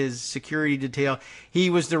heads his security detail.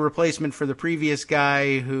 He was the replacement for the previous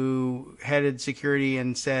guy who headed security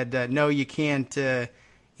and said, no, you can't,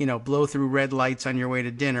 blow through red lights on your way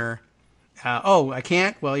to dinner. I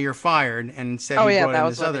can't? Well, you're fired. And instead he brought in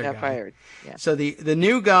this other guy. Fired. Yeah. So the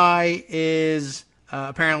new guy is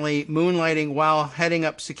apparently moonlighting while heading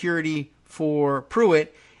up security for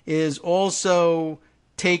Pruitt, is also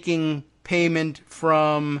taking payment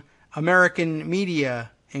from American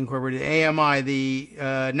Media Incorporated, AMI, the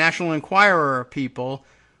National Enquirer people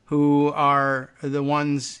who are the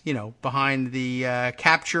ones, behind the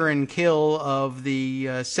capture and kill of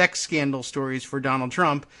the sex scandal stories for Donald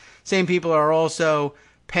Trump. Same people are also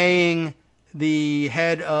paying the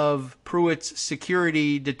head of Pruitt's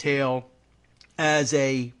security detail as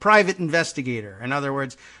a private investigator. In other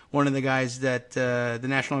words, one of the guys that the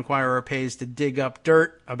National Enquirer pays to dig up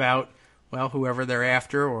dirt about, well, whoever they're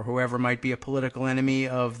after or whoever might be a political enemy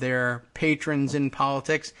of their patrons in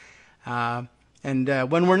politics. And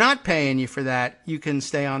when we're not paying you for that, you can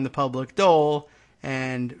stay on the public dole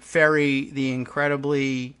and ferry the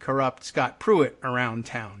incredibly corrupt Scott Pruitt around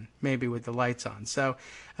town, maybe with the lights on. So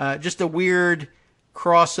just a weird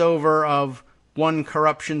crossover of one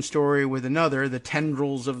corruption story with another. The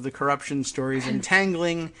tendrils of the corruption stories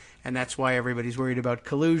entangling, and that's why everybody's worried about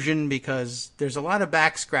collusion, because there's a lot of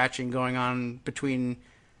back scratching going on between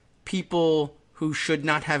people who should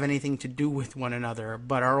not have anything to do with one another,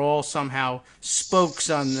 but are all somehow spokes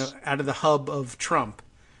out of the hub of Trump.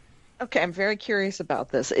 Okay, I'm very curious about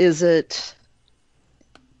this. Is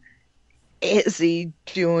he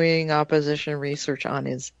doing opposition research on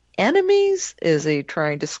his enemies? Is he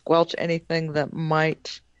trying to squelch anything that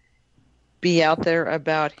might be out there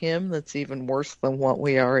about him that's even worse than what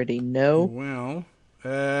we already know? Well,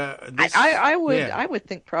 I would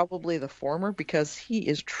think probably the former, because he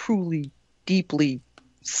is truly, deeply,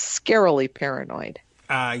 scarily paranoid.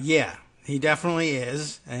 Yeah, he definitely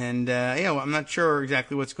is. And I'm not sure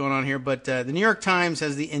exactly what's going on here, but the New York Times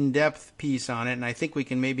has the in-depth piece on it, and I think we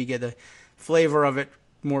can maybe get a flavor of it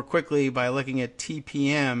more quickly by looking at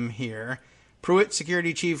TPM here. Pruitt,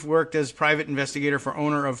 security chief, worked as private investigator for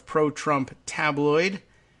owner of pro-Trump tabloid.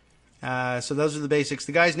 So those are the basics.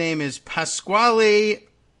 The guy's name is Pasquale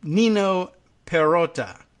Nino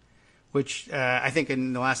Perrotta, which I think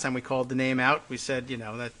in the last time we called the name out, we said, that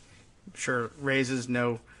I'm sure raises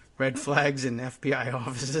no red flags in FBI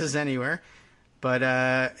offices anywhere.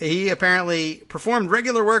 But he apparently performed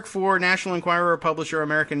regular work for National Enquirer publisher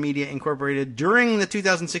American Media Incorporated during the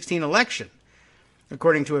 2016 election,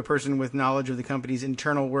 according to a person with knowledge of the company's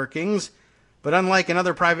internal workings. But unlike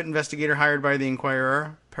another private investigator hired by the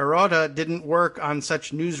Enquirer, Perrotta didn't work on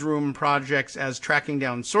such newsroom projects as tracking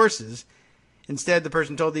down sources. Instead, the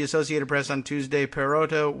person told the Associated Press on Tuesday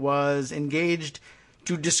Perrotta was engaged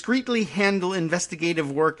to discreetly handle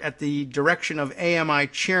investigative work at the direction of AMI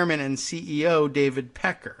chairman and CEO David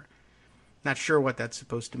Pecker. Not sure what that's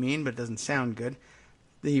supposed to mean, but it doesn't sound good.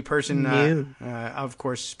 The person, of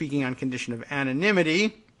course, speaking on condition of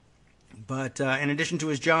anonymity. But in addition to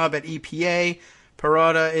his job at EPA,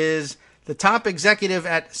 Perrotta is the top executive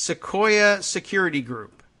at Sequoia Security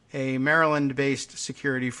Group, a Maryland-based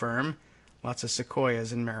security firm. Lots of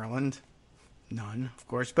sequoias in Maryland. None, of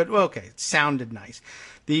course, but okay, it sounded nice.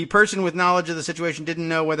 The person with knowledge of the situation didn't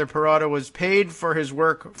know whether Perrotta was paid for his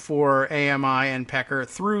work for AMI and Pecker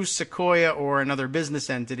through Sequoia or another business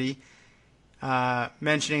entity,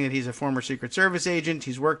 mentioning that he's a former Secret Service agent.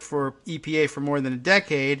 He's worked for EPA for more than a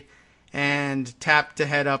decade and tapped to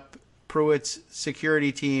head up Pruitt's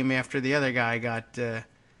security team after the other guy got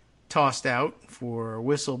tossed out for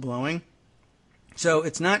whistleblowing. So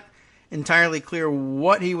it's not entirely clear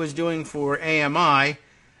what he was doing for AMI,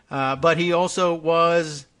 but he also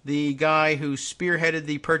was the guy who spearheaded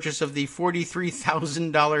the purchase of the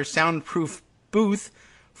 $43,000 soundproof booth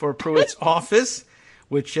for Pruitt's office,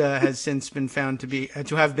 which has since been found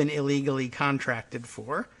to have been illegally contracted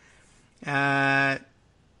for. And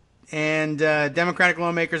Democratic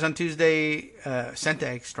lawmakers on Tuesday sent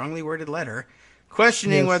a strongly worded letter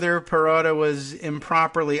questioning whether Perrotta was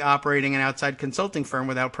improperly operating an outside consulting firm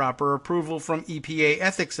without proper approval from EPA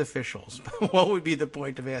ethics officials. What would be the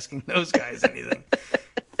point of asking those guys anything?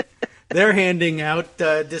 They're handing out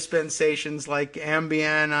dispensations like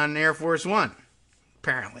Ambien on Air Force One,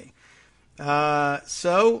 apparently.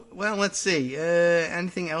 Let's see.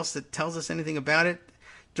 Anything else that tells us anything about it?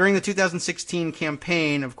 During the 2016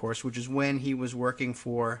 campaign, of course, which is when he was working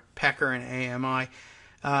for Pecker and AMI,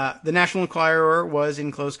 the National Enquirer was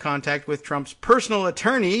in close contact with Trump's personal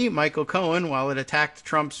attorney, Michael Cohen, while it attacked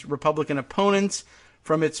Trump's Republican opponents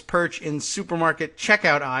from its perch in supermarket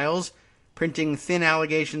checkout aisles, printing thin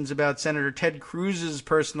allegations about Senator Ted Cruz's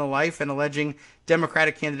personal life and alleging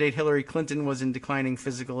Democratic candidate Hillary Clinton was in declining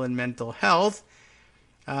physical and mental health.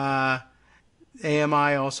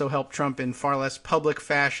 AMI also helped Trump in far less public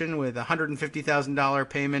fashion with a $150,000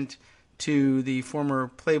 payment to the former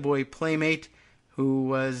Playboy playmate who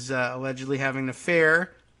was allegedly having an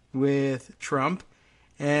affair with Trump.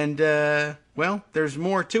 And, there's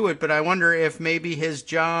more to it, but I wonder if maybe his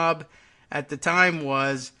job at the time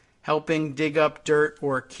was helping dig up dirt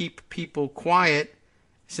or keep people quiet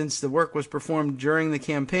since the work was performed during the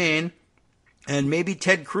campaign. And maybe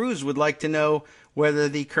Ted Cruz would like to know whether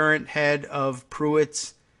the current head of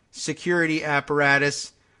Pruitt's security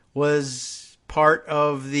apparatus was part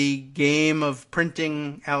of the game of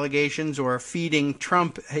printing allegations or feeding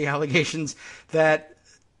Trump allegations that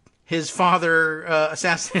his father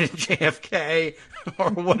assassinated JFK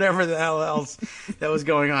or whatever the hell else that was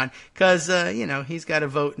going on. Because, he's got a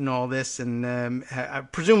vote in all this and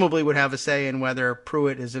presumably would have a say in whether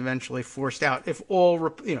Pruitt is eventually forced out. If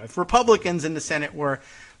if Republicans in the Senate were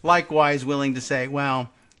likewise willing to say, well,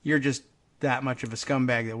 you're just that much of a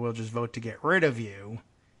scumbag that we'll just vote to get rid of you,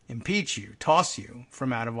 impeach you, toss you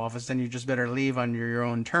from out of office, then you just better leave under your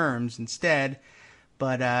own terms instead.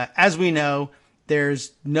 But as we know,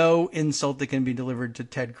 there's no insult that can be delivered to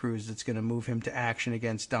Ted Cruz that's going to move him to action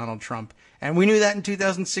against Donald Trump. And we knew that in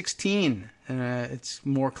 2016. It's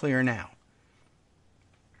more clear now.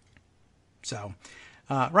 So,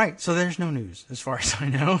 right. So there's no news as far as I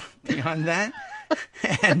know beyond that.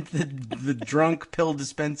 And the drunk pill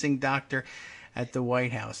dispensing doctor at the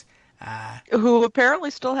White House. Who apparently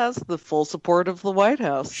still has the full support of the White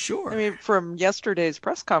House. Sure. I mean, from yesterday's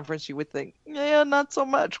press conference, you would think, yeah, not so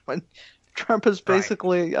much, when Trump is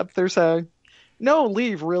basically up there saying, no,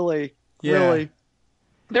 leave, really. Really.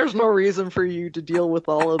 There's no reason for you to deal with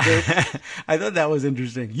all of this. I thought that was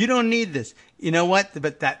interesting. You don't need this. You know what?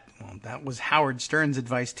 But that was Howard Stern's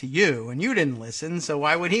advice to you, and you didn't listen, so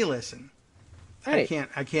why would he listen? Right.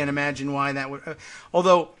 I can't imagine why that would.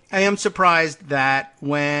 Although I am surprised that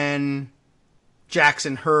when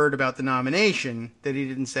Jackson heard about the nomination, that he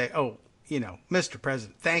didn't say, "Oh, Mr.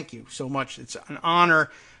 President, thank you so much. It's an honor,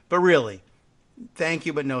 but really, thank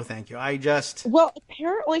you, but no thank you." Well,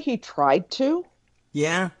 apparently he tried to.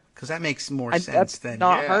 Yeah, because that makes more sense that's than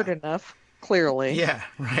not hard enough. Clearly. Yeah.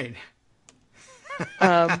 Right.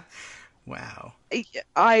 Wow.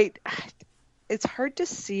 It's hard to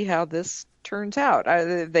see how this turns out.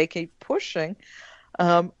 They keep pushing.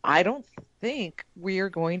 I don't think we are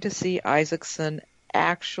going to see Isaacson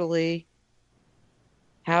actually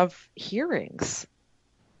have hearings.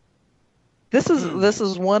 This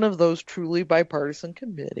is one of those truly bipartisan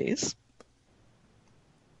committees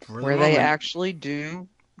where they actually do,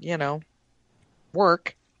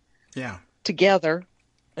 work together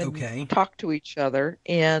and talk to each other.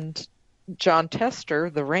 And John Tester,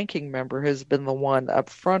 the ranking member, has been the one up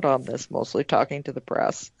front on this, mostly talking to the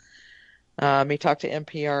press. He talked to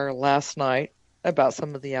NPR last night about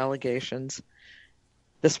some of the allegations.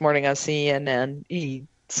 This morning on CNN, he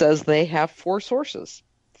says they have 4 sources.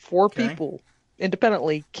 4 people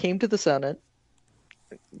independently came to the Senate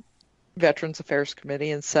Veterans Affairs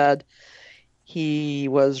Committee and said he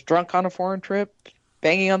was drunk on a foreign trip,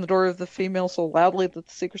 banging on the door of the female so loudly that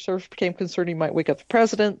the Secret Service became concerned he might wake up the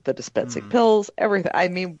president, the dispensing pills, everything. I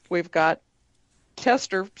mean, we've got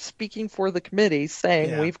Tester speaking for the committee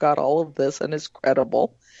saying we've got all of this and is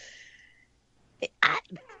credible.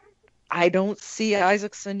 I don't see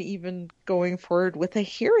Isaacson even going forward with a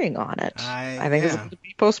hearing on it. I think it's going to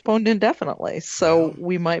be postponed indefinitely. So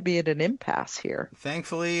we might be at an impasse here.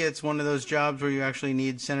 Thankfully, it's one of those jobs where you actually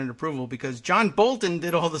need Senate approval, because John Bolton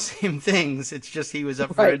did all the same things. It's just he was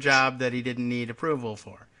up for a job that he didn't need approval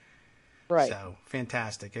for. Right. So,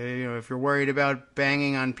 fantastic. If you're worried about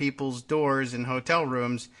banging on people's doors in hotel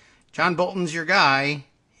rooms, John Bolton's your guy.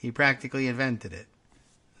 He practically invented it.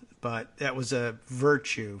 But that was a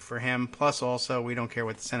virtue for him. Plus, also, we don't care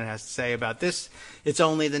what the Senate has to say about this. It's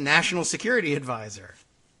only the National Security Advisor.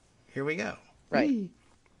 Here we go. Right.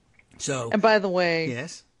 So, and by the way,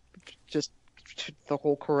 just the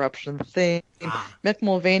whole corruption thing. Mick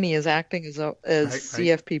Mulvaney is acting as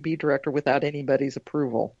CFPB director without anybody's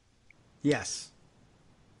approval. Yes.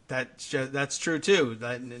 That's true too.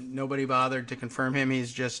 That nobody bothered to confirm him.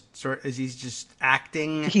 He's just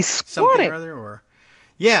acting. He's something squatting. or other, or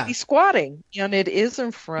he's squatting, and it is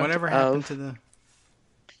in front whatever of happened to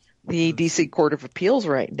the D.C. Court of Appeals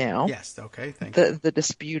right now. Yes. Okay. Thank you. The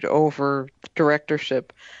dispute over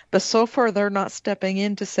directorship, but so far they're not stepping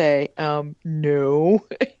in to say no.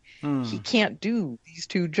 He can't do these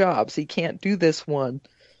 2 jobs. He can't do this one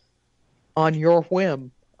on your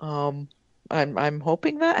whim. I'm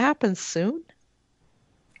hoping that happens soon.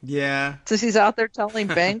 Yeah. Since he's out there telling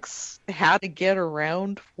banks how to get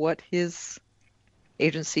around what his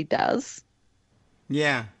agency does.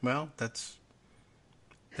 Yeah. Well, that's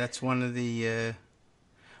one of the.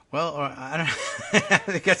 I don't.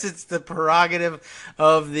 I guess it's the prerogative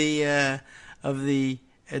of the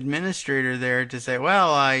administrator there to say,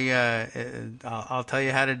 well, I'll tell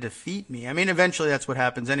you how to defeat me. I mean, eventually that's what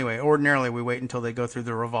happens anyway. Ordinarily, we wait until they go through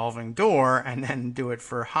the revolving door and then do it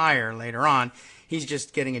for hire later on. He's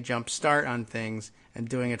just getting a jump start on things and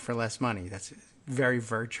doing it for less money. That's very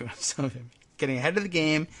virtuous of him. Getting ahead of the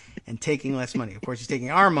game and taking less money. Of course, he's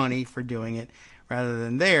taking our money for doing it rather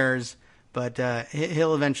than theirs, but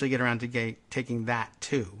he'll eventually get around to taking that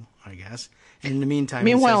too, I guess. And in the meantime,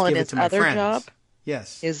 meanwhile, he says, in give it his to my other friends. job,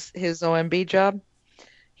 yes, his OMB job,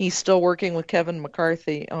 he's still working with Kevin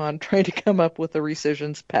McCarthy on trying to come up with a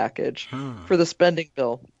rescissions package for the spending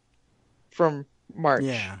bill from March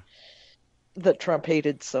that Trump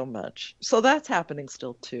hated so much. So that's happening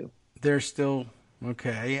still too. They're still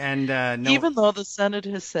Okay, and no, Even though the Senate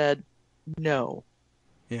has said, no,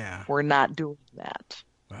 yeah. we're not doing that.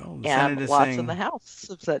 Well, the And Senate is lots saying, in the House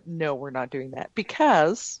have said, no, we're not doing that.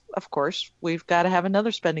 Because, of course, we've got to have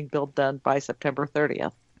another spending bill done by September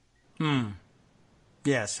 30th.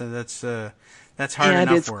 yeah. So that's hard And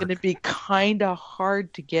enough it's work. going to be kind of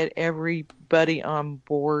hard to get everybody on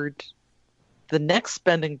board the next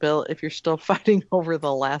spending bill if you're still fighting over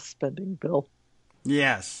the last spending bill.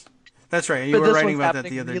 Yes, that's right. You But were this writing one's about that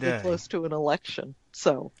happening the other really day. close to an election.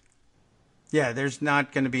 So, Yeah, there's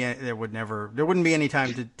not going to be there wouldn't be any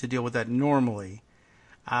time to deal with that normally.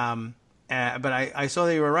 But I saw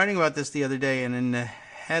that you were writing about this the other day, and in the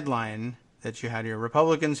headline that you had here,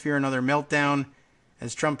 Republicans fear another meltdown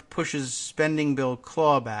as Trump pushes spending bill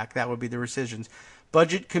clawback. That would be the rescissions.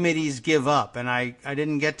 Budget committees give up, and I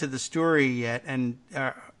didn't get to the story yet, and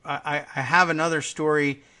I have another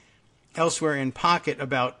story elsewhere in pocket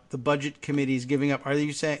about the budget committees giving up. Are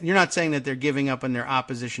you saying you're not saying that they're giving up on their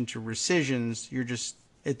opposition to rescissions? You're just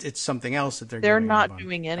it's something else that they're giving not up on.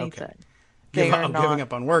 doing anything. Okay. They are not giving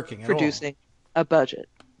up on working at all. producing a budget.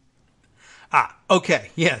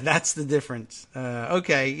 Okay. Yeah, that's the difference.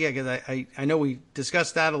 Okay. Yeah, because I know we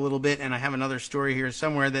discussed that a little bit, and I have another story here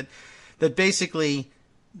somewhere that basically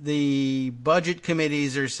the budget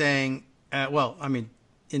committees are saying, well, I mean,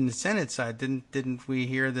 in the Senate side, didn't we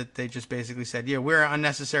hear that they just basically said, yeah, we're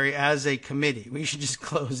unnecessary as a committee. We should just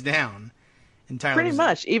close down entirely. Pretty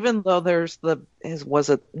much, even though there's was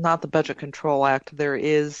it not the Budget Control Act, there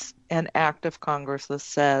is an act of Congress that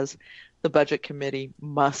says the Budget Committee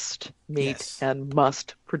must meet and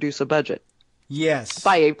must produce a budget. Yes.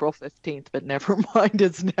 By April 15th, but never mind,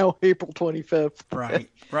 it's now April 25th.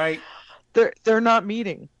 Right. They're not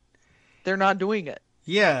meeting. They're not doing it.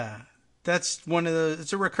 Yeah. That's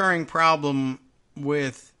it's a recurring problem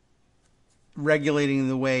with regulating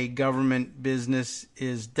the way government business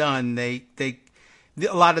is done. A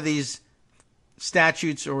lot of these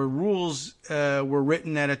statutes or rules were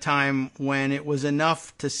written at a time when it was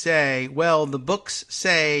enough to say, well, the books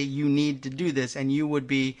say you need to do this, and you would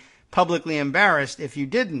be publicly embarrassed if you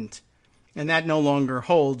didn't. And that no longer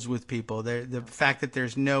holds with people. The fact that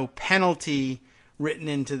there's no penalty written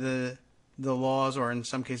into the laws, or in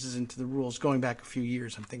some cases into the rules, going back a few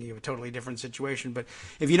years. I'm thinking of a totally different situation. But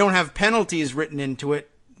if you don't have penalties written into it,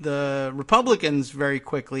 the Republicans very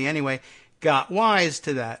quickly anyway got wise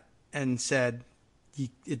to that and said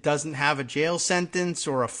it doesn't have a jail sentence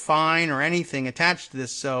or a fine or anything attached to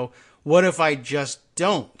this. So what if I just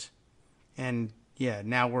don't? And yeah,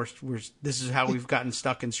 now we're this is how we've gotten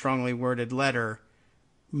stuck in strongly worded letter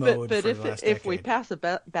mode. But for the last if decade. we pass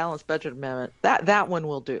a balanced budget amendment, that one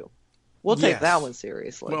will do. We'll take that one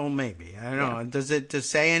seriously. Well, maybe. I don't know. Does it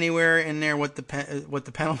say anywhere in there what the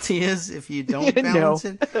penalty is if you don't balance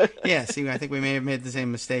it? Yeah. See, I think we may have made the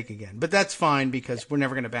same mistake again, but that's fine because we're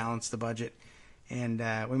never going to balance the budget, and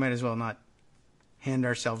we might as well not hand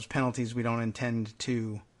ourselves penalties we don't intend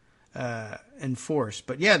to enforce.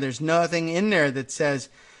 But yeah, there's nothing in there that says.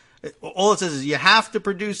 All it says is you have to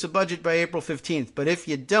produce a budget by April 15th, but if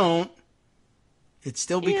you don't, it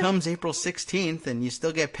still becomes April 16th, and you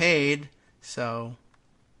still get paid. So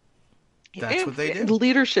that's what they do.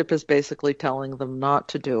 Leadership is basically telling them not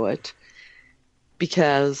to do it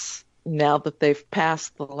because now that they've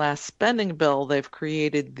passed the last spending bill, they've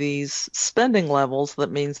created these spending levels.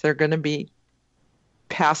 That means they're going to be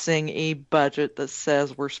passing a budget that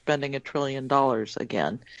says we're spending $1 trillion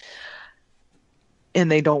again.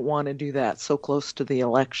 And they don't want to do that so close to the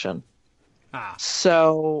election.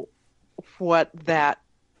 So what that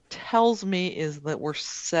tells me is that we're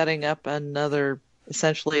setting up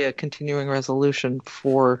essentially a continuing resolution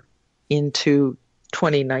for into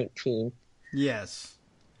 2019. Yes.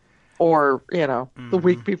 Or, the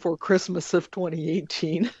week before Christmas of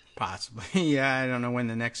 2018. Possibly. Yeah, I don't know when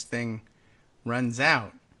the next thing runs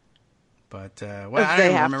out. But, I don't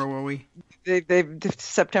even remember where we... They've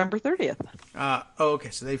September 30th. Okay,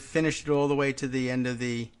 so they finished it all the way to the end of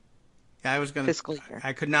the... I was going fiscal year.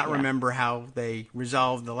 I could not remember how they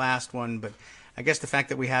resolved the last one, but I guess the fact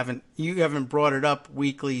that you haven't brought it up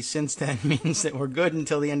weekly since then means that we're good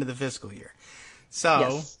until the end of the fiscal year.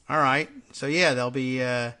 So, all right. So yeah, they'll be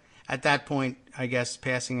at that point, I guess,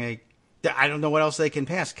 passing I don't know what else they can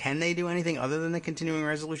pass. Can they do anything other than the continuing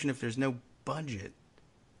resolution if there's no budget?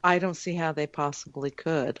 I don't see how they possibly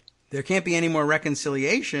could. There can't be any more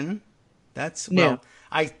reconciliation.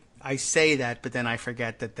 I say that, but then I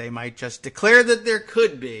forget that they might just declare that there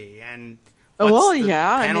could be, and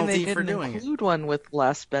penalty they for didn't doing include one with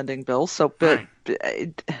last spending bill. So, but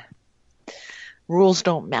rules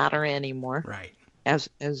don't matter anymore, right? As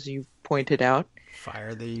you pointed out,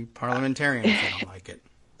 Fire the parliamentarians if they don't like it.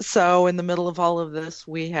 So in the middle of all of this,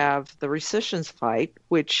 we have the rescissions fight,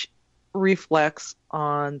 which reflects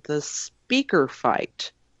on the speaker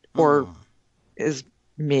fight, or is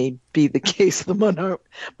may be the case, the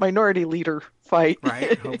minority leader fight.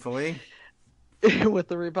 Right, hopefully. With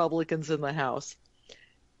the Republicans in the House.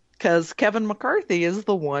 Because Kevin McCarthy is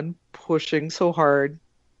the one pushing so hard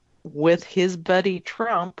with his buddy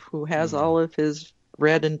Trump, who has all of his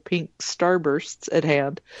red and pink starbursts at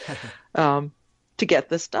hand, to get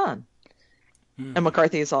this done. And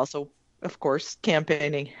McCarthy is also, of course,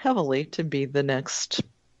 campaigning heavily to be the next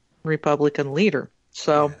Republican leader.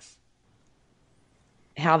 So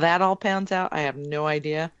how that all pans out, I have no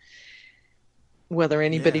idea. Whether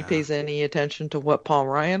anybody pays any attention to what Paul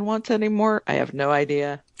Ryan wants anymore, I have no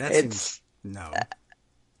idea. It's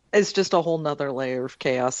just a whole nother layer of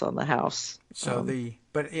chaos on the House. So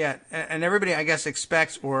and everybody, I guess,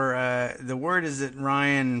 expects, or the word is that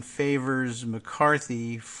Ryan favors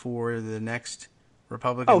McCarthy for the next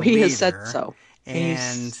Republican leader. Oh, he has said so.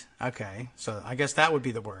 And, okay, so I guess that would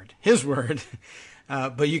be the word. His word.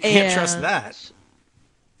 But you can't trust that.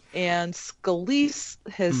 And Scalise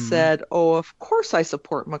has said, oh, of course I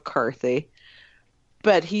support McCarthy.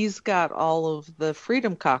 But he's got all of the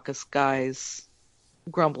Freedom Caucus guys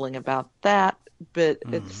grumbling about that. But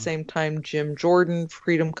at the same time, Jim Jordan,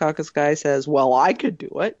 Freedom Caucus guy, says, well, I could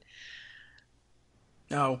do it.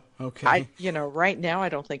 Oh, okay. Right now, I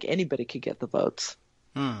don't think anybody could get the votes.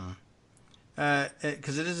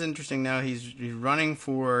 Because it is interesting now. He's running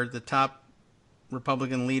for the top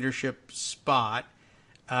Republican leadership spot.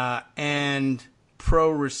 And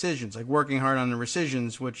pro-rescissions, like working hard on the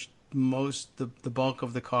rescissions, which the bulk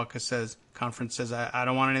of the conference says, I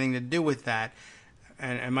don't want anything to do with that,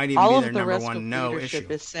 and it might even be their number one no issue. All of the rest of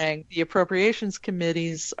leadership is saying, the appropriations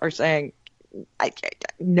committees are saying,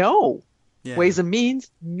 no. Yeah. Ways and Means,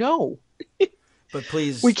 no. But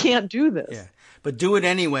please. We can't do this. Yeah. But do it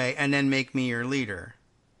anyway, and then make me your leader.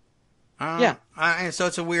 So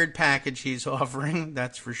it's a weird package he's offering,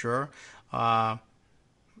 that's for sure.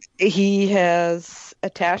 He has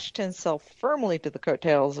attached himself firmly to the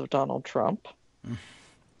coattails of Donald Trump.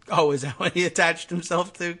 Oh, is that what he attached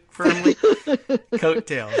himself to firmly?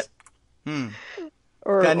 Coattails. I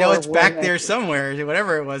know it's back there somewhere.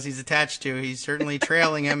 Whatever it was he's attached to, he's certainly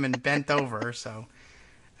trailing him and bent over. So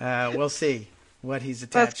we'll see what he's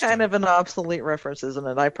attached to. That's kind of an obsolete reference, isn't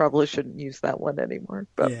it? I probably shouldn't use that one anymore.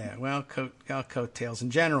 But. Yeah, well, coattails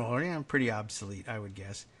in general are pretty obsolete, I would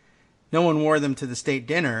guess. No one wore them to the state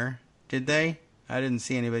dinner, did they? I didn't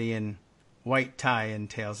see anybody in white tie and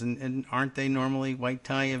tails. And aren't they normally white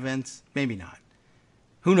tie events? Maybe not.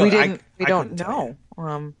 Who knows? We don't know.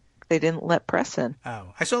 They didn't let press in.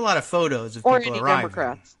 Oh, I saw a lot of photos of people arriving. Or any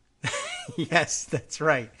Democrats. Yes, that's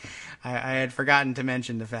right. I had forgotten to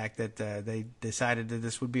mention the fact that they decided that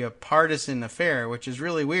this would be a partisan affair, which is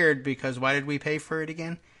really weird because why did we pay for it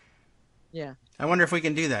again? Yeah. I wonder if we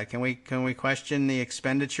can do that. Can we question the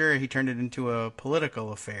expenditure? He turned it into a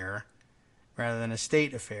political affair rather than a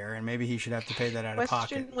state affair, and maybe he should have to pay that out of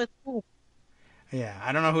pocket. Question with who? Yeah,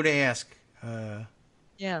 I don't know who to ask.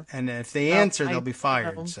 Yeah. And if they answer, they'll be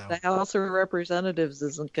fired. So the House of Representatives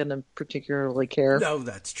isn't going to particularly care. No,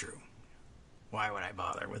 that's true. Why would I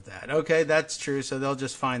bother with that? Okay, that's true. So they'll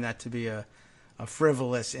just find that to be a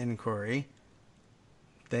frivolous inquiry.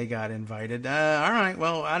 They got invited. All right.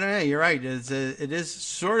 Well, I don't know. You're right. It is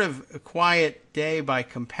sort of a quiet day by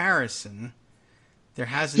comparison. There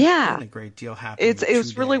hasn't been a great deal happening. It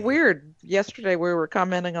was really weird. Yesterday we were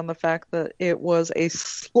commenting on the fact that it was a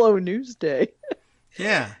slow news day.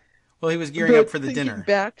 Yeah. Well, he was gearing up for the dinner.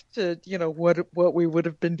 Back to what we would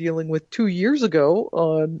have been dealing with 2 years ago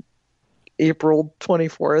on April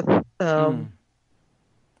 24th.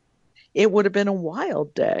 It would have been a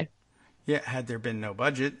wild day. Yeah, had there been no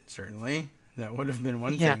budget, certainly. That would have been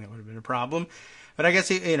one thing that would have been a problem. But I guess,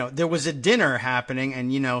 there was a dinner happening,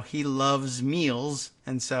 and, he loves meals,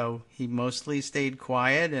 and so he mostly stayed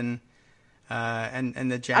quiet, and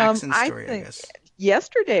the Jackson story, I guess.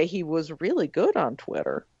 Yesterday he was really good on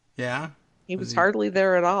Twitter. Yeah? He was hardly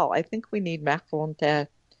there at all. I think we need Macklin to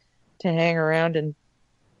hang around and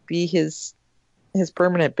be his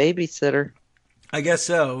permanent babysitter. I guess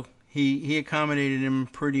so. He accommodated him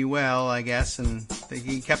pretty well, I guess, and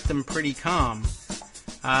he kept him pretty calm.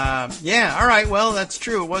 All right, well, that's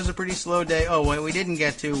true. It was a pretty slow day. Oh, what we didn't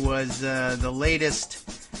get to was the latest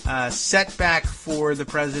setback for the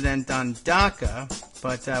president on DACA.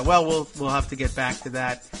 But, we'll have to get back to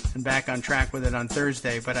that and back on track with it on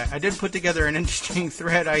Thursday. But I did put together an interesting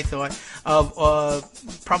thread, I thought, of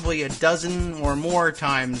probably a dozen or more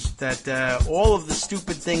times that all of the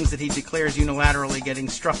stupid things that he declares unilaterally getting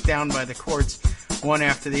struck down by the courts one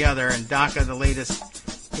after the other, and DACA the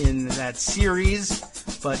latest in that series.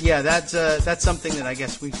 But yeah, that's something that I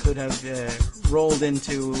guess we could have rolled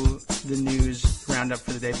into the news roundup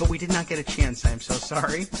for the day, but we did not get a chance. I'm so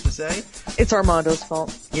sorry to say. It's Armando's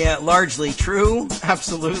fault. Yeah, largely true.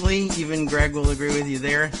 Absolutely. Even Greg will agree with you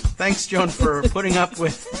there. Thanks, Joan, for putting up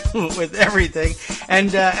with everything,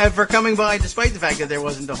 and for coming by despite the fact that there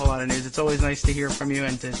wasn't a whole lot of news. It's always nice to hear from you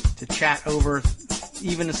and to chat over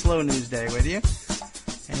even a slow news day with you.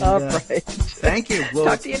 And, all right. Thank you. We'll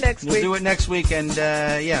talk to you next week. We'll do it next week, and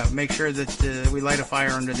make sure that we light a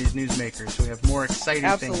fire under these newsmakers. We have more exciting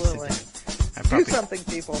Absolutely. things to do. Do something,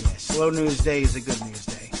 people. Yeah, slow news day is a good news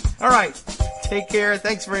day. All right. Take care.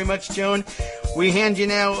 Thanks very much, Joan. We hand you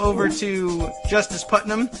now over to Justice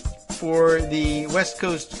Putnam for the West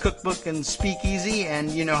Coast Cookbook and Speakeasy, and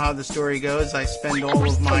you know how the story goes. I spend all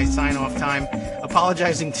of my sign-off time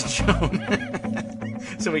apologizing to Joan.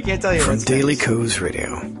 So we can't tell you from what's Daily next. Co's Radio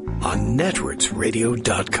on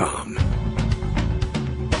networksradio.com.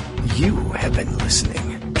 You have been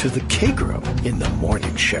listening to the Kagro in the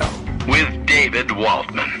Morning Show with David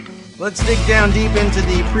Waldman. Let's dig down deep into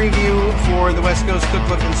the preview for the West Coast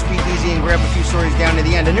Cookbook and Speakeasy and grab a few stories down to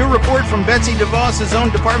the end. A new report from Betsy DeVos' own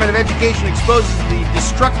Department of Education exposes the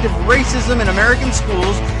destructive racism in American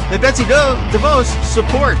schools that Betsy DeVos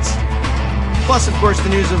supports. Plus, of course, the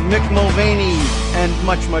news of Mick Mulvaney and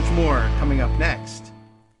much, much more coming up next.